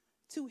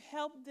 to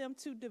help them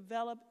to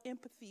develop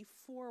empathy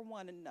for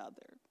one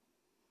another,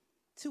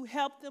 to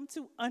help them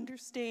to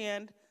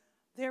understand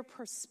their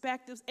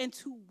perspectives and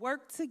to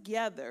work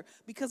together.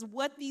 Because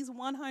what these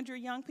 100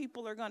 young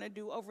people are going to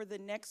do over the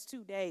next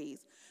 2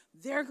 days,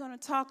 they're going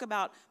to talk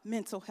about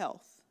mental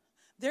health.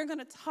 They're going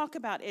to talk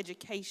about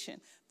education.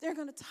 They're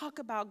going to talk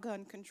about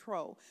gun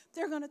control.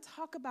 They're going to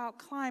talk about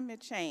climate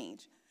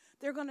change.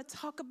 They're going to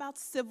talk about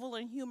civil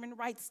and human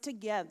rights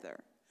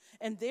together.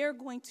 And they're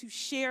going to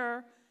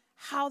share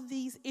how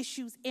these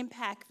issues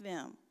impact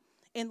them.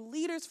 And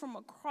leaders from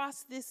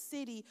across this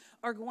city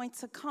are going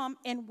to come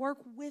and work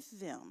with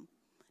them,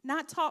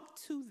 not talk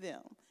to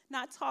them,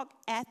 not talk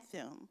at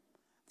them.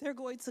 They're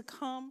going to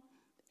come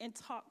and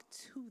talk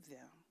to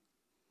them.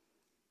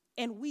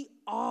 And we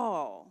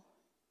all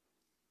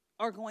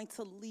are going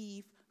to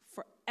leave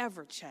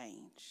forever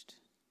changed.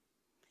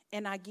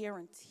 And I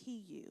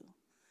guarantee you,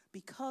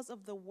 because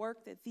of the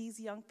work that these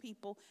young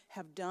people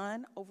have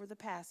done over the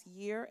past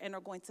year and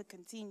are going to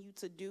continue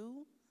to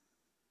do,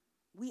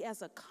 we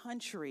as a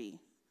country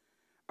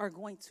are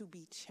going to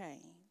be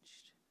changed.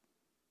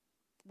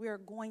 We are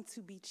going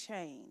to be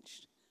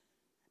changed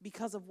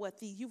because of what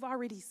you've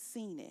already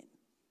seen it.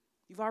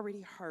 You've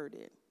already heard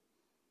it.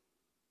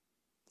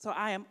 So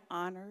I am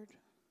honored.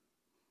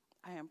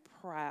 I am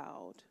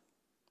proud.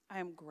 I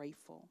am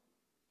grateful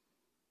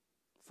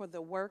for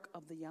the work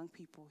of the young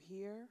people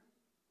here.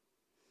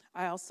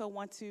 I also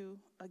want to,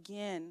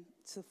 again,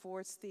 to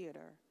Ford's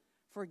Theater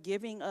for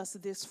giving us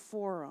this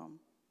forum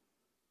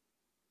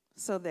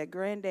so that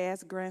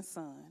Granddad's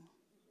grandson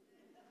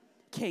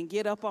can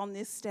get up on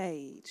this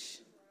stage.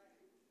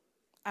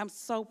 I'm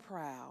so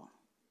proud.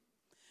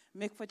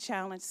 Mikva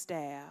Challenge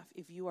staff,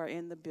 if you are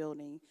in the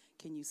building,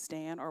 can you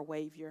stand or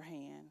wave your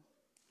hand?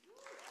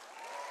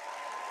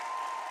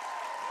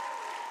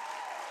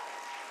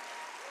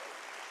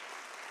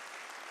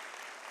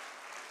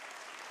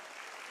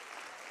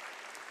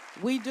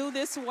 We do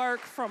this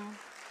work from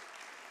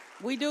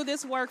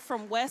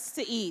west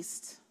to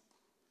east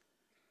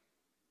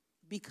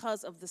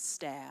because of the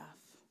staff,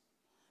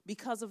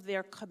 because of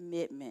their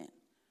commitment,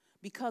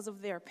 because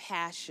of their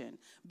passion,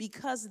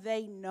 because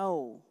they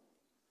know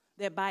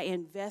that by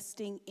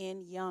investing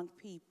in young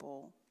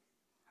people,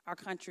 our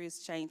country has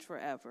changed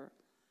forever.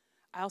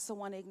 I also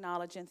want to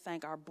acknowledge and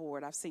thank our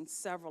board. I've seen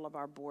several of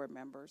our board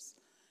members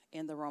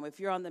in the room. If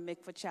you're on the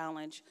MICFA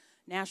Challenge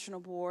National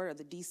Board or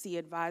the DC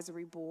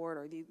Advisory Board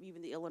or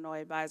even the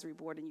Illinois Advisory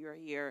Board and you're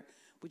here,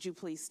 would you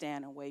please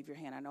stand and wave your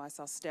hand? I know I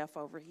saw Steph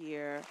over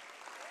here.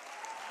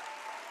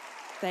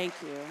 Thank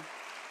you.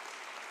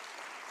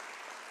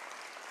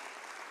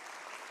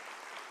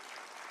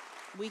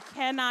 We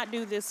cannot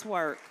do this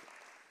work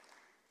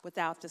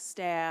without the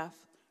staff.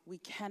 We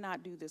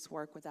cannot do this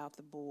work without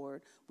the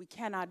board. We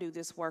cannot do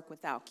this work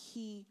without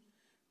key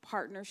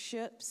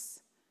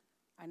partnerships.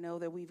 I know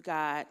that we've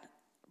got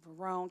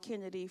Verone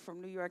Kennedy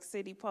from New York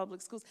City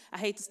Public Schools. I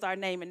hate to start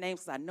naming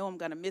names because I know I'm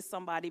going to miss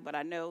somebody, but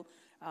I know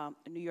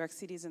New York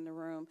City's in the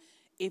room.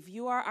 If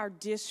you are our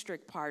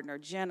district partner,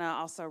 Jenna,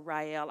 also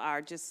Rael,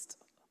 our just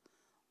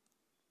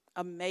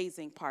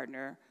amazing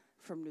partner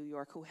from New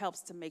York who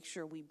helps to make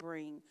sure we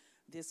bring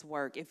this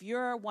work. If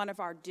you're one of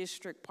our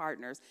district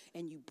partners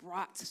and you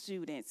brought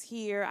students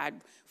here, I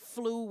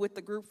flew with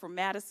the group from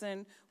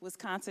Madison,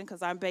 Wisconsin,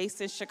 because I'm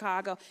based in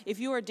Chicago. If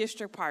you're a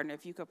district partner,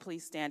 if you could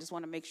please stand, just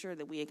want to make sure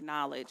that we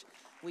acknowledge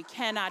we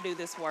cannot do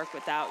this work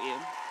without you.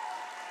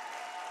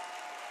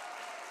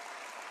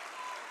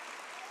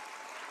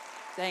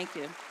 Thank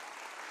you.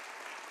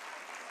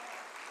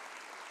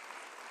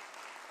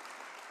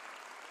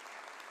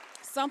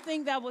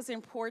 Something that was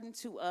important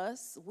to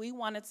us, we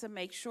wanted to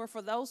make sure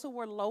for those who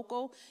were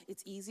local,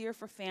 it's easier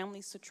for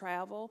families to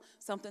travel.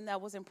 Something that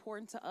was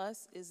important to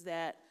us is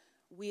that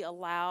we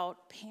allowed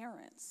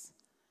parents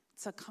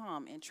to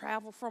come and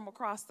travel from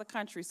across the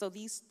country. So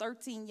these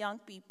 13 young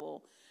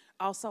people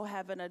also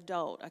have an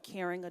adult, a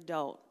caring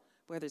adult,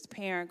 whether it's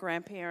parent,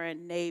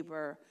 grandparent,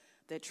 neighbor,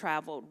 that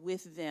traveled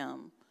with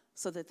them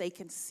so that they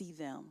can see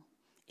them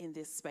in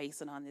this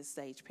space and on this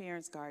stage.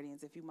 Parents,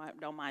 guardians, if you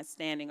don't mind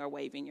standing or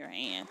waving your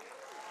hand.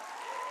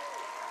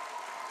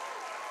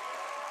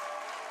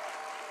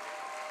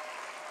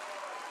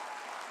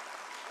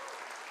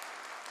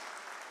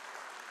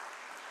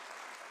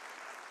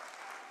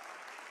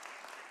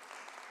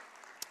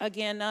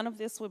 Again, none of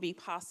this would be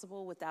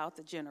possible without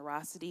the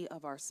generosity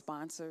of our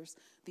sponsors.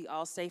 The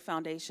Allstate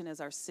Foundation is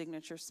our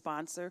signature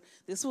sponsor.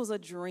 This was a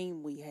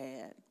dream we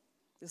had.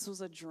 This was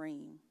a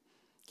dream.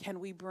 Can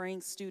we bring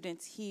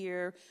students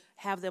here,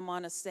 have them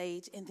on a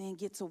stage, and then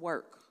get to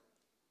work?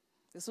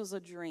 This was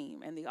a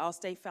dream, and the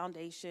Allstate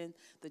Foundation,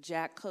 the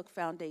Jack Cook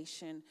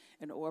Foundation,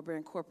 and Orber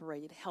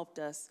Incorporated helped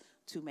us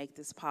to make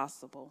this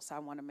possible, so I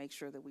want to make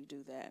sure that we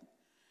do that.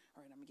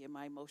 All right, I'm going to get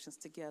my emotions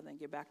together and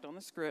get back on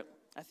the script.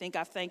 I think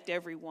I've thanked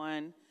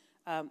everyone.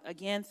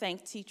 Again,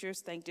 thank teachers,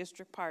 thank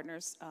district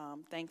partners,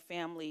 thank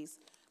families,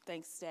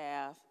 thank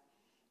staff.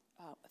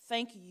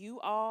 Thank you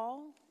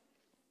all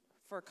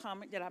for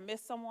coming. Did I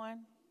miss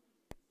someone?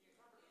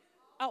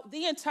 Oh,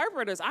 the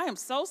interpreters. I am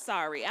so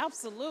sorry.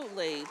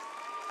 Absolutely.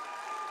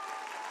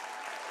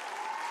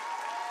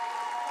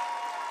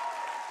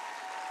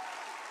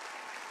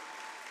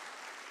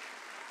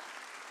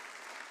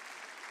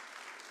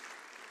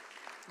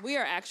 We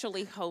are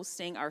actually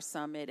hosting our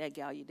summit at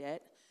Gallaudet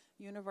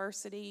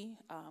University,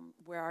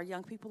 where our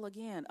young people,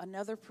 again,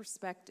 another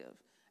perspective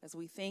as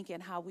we think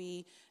and how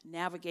we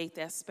navigate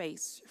that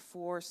space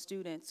for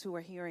students who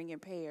are hearing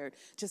impaired,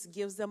 just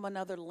gives them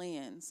another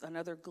lens,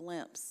 another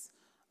glimpse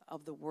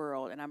of the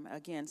world. And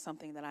again,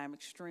 something that I'm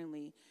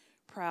extremely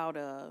proud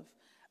of.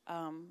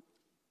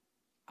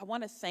 I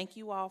want to thank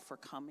you all for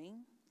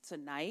coming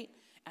tonight.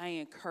 I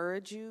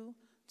encourage you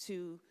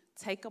to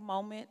take a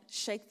moment,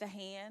 shake the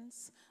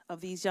hands of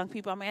these young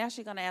people. I'm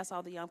actually going to ask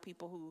all the young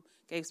people who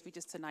gave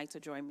speeches tonight to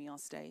join me on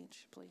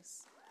stage,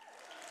 please.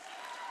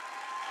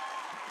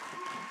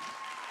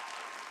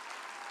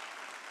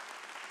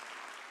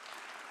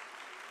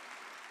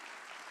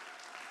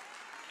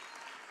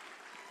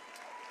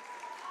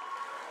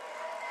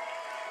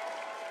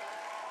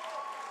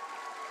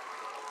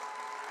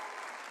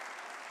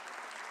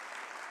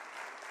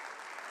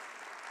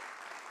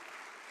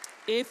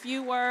 If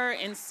you were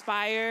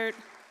inspired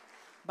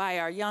by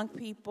our young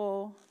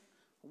people,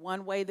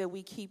 one way that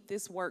we keep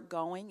this work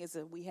going is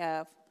that we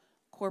have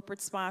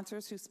corporate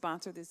sponsors who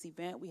sponsor this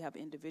event. We have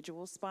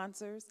individual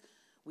sponsors.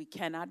 We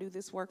cannot do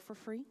this work for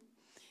free.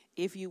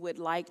 If you would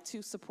like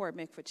to support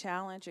MICFA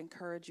Challenge, I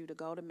encourage you to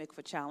go to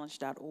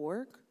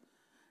micfachallenge.org.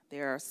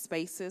 There are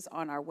spaces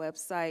on our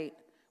website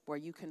where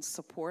you can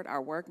support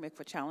our work,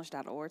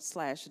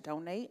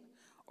 micfachallenge.org/donate,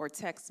 or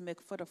text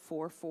MICFA to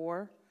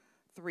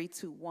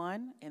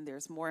 44321, and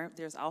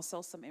there's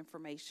also some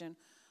information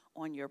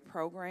on your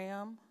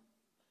program.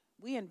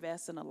 We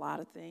invest in a lot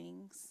of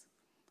things.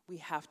 We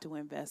have to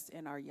invest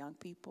in our young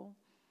people.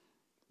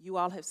 You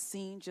all have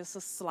seen just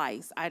a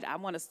slice. I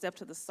want to step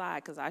to the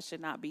side because I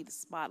should not be the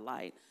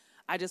spotlight.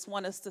 I just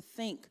want us to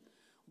think,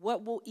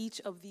 what will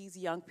each of these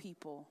young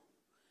people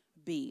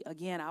be.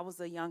 Again, I was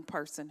a young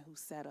person who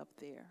sat up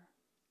there.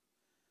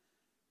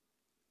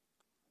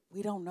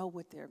 We don't know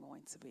what they're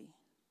going to be,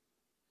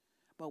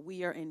 but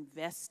we are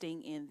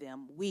investing in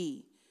them.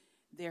 We,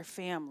 their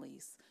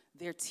families,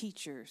 their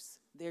teachers,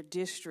 their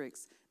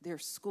districts, their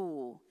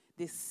school,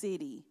 this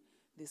city,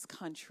 this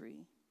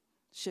country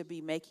should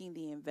be making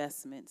the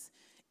investments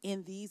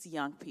in these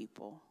young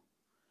people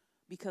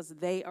because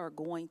they are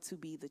going to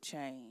be the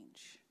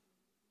change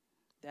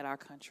that our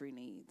country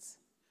needs.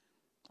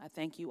 I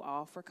thank you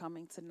all for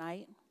coming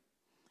tonight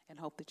and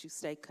hope that you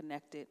stay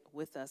connected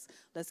with us.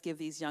 Let's give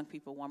these young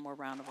people one more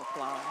round of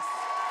applause.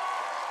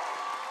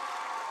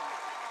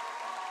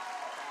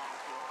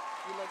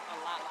 You look a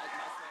lot like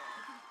myself.